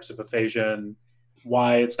different types of aphasia and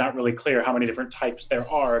why it's not really clear how many different types there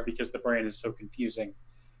are because the brain is so confusing.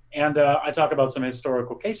 And I talk about some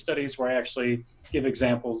historical case studies where I actually give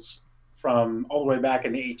examples from all the way back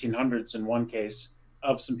in the 1800s in one case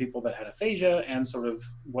of some people that had aphasia and sort of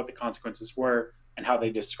what the consequences were and how they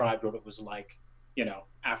described what it was like,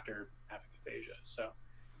 after having aphasia. So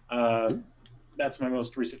that's my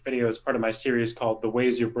most recent video as part of my series called The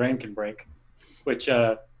Ways Your Brain Can Break, which,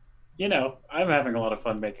 I'm having a lot of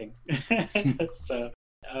fun making. So,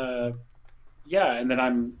 yeah, and then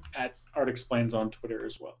I'm at Art Explains on Twitter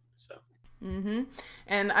as well. So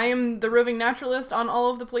And I am the roving naturalist on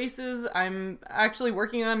all of the places. I'm actually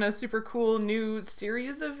working on a super cool new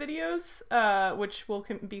series of videos, which will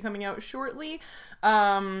be coming out shortly.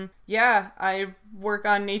 I work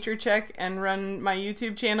on Nature Check and run my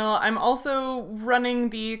YouTube channel. I'm also running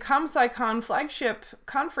the ComSciCon flagship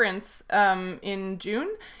conference in June,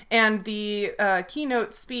 and the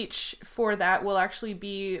keynote speech for that will actually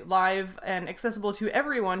be live and accessible to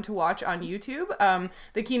everyone to watch on YouTube.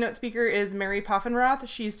 The keynote speaker is Mary Poffenroth.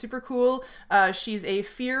 She's super cool. She's a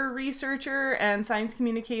fear researcher and science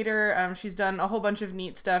communicator. She's done a whole bunch of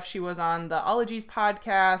neat stuff. She was on the Ologies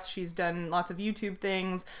podcast. She's done lots of YouTube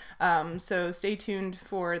things. So stay tuned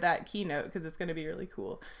for that keynote because it's going to be really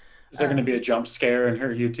cool. Is there going to be a jump scare in her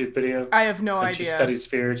YouTube video? I have no idea. She studies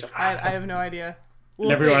fear. I have no idea.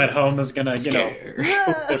 And everyone at home is going to,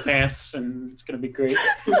 poop their pants, and it's going to be great.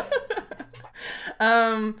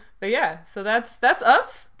 But yeah, so that's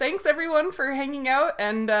us. Thanks everyone for hanging out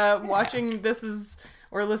and watching.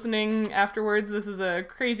 Or listening afterwards. This is a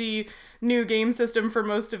crazy new game system for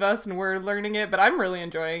most of us, and we're learning it, but I'm really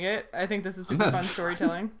enjoying it. I think this is super fun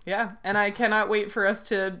storytelling. Yeah, and I cannot wait for us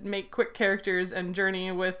to make quick characters and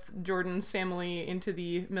journey with Jordan's family into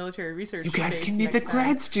the military research. You guys can be the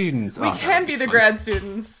grad students. We can be the grad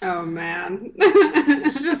students. Oh, man.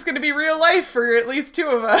 It's just going to be real life for at least two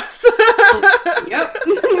of us. Yep.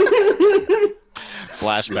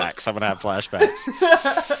 Flashbacks. I'm gonna have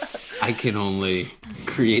flashbacks. I can only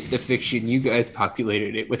create the fiction. You guys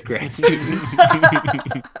populated it with grad students.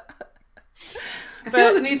 I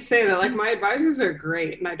feel the need to say that, like, my advisors are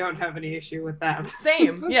great, and I don't have any issue with them.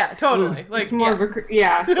 Same. Yeah, totally. Like, it's more of a,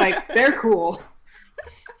 like, they're cool.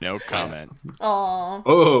 No comment. Aw.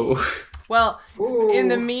 Oh. Well, Ooh. in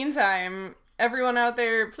the meantime, everyone out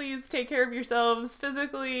there, please take care of yourselves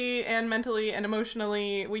physically and mentally and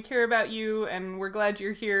emotionally. We care about you, and we're glad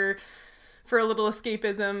you're here for a little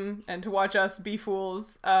escapism and to watch us be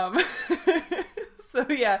fools. So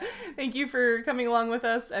yeah, thank you for coming along with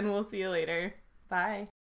us, and we'll see you later. Bye.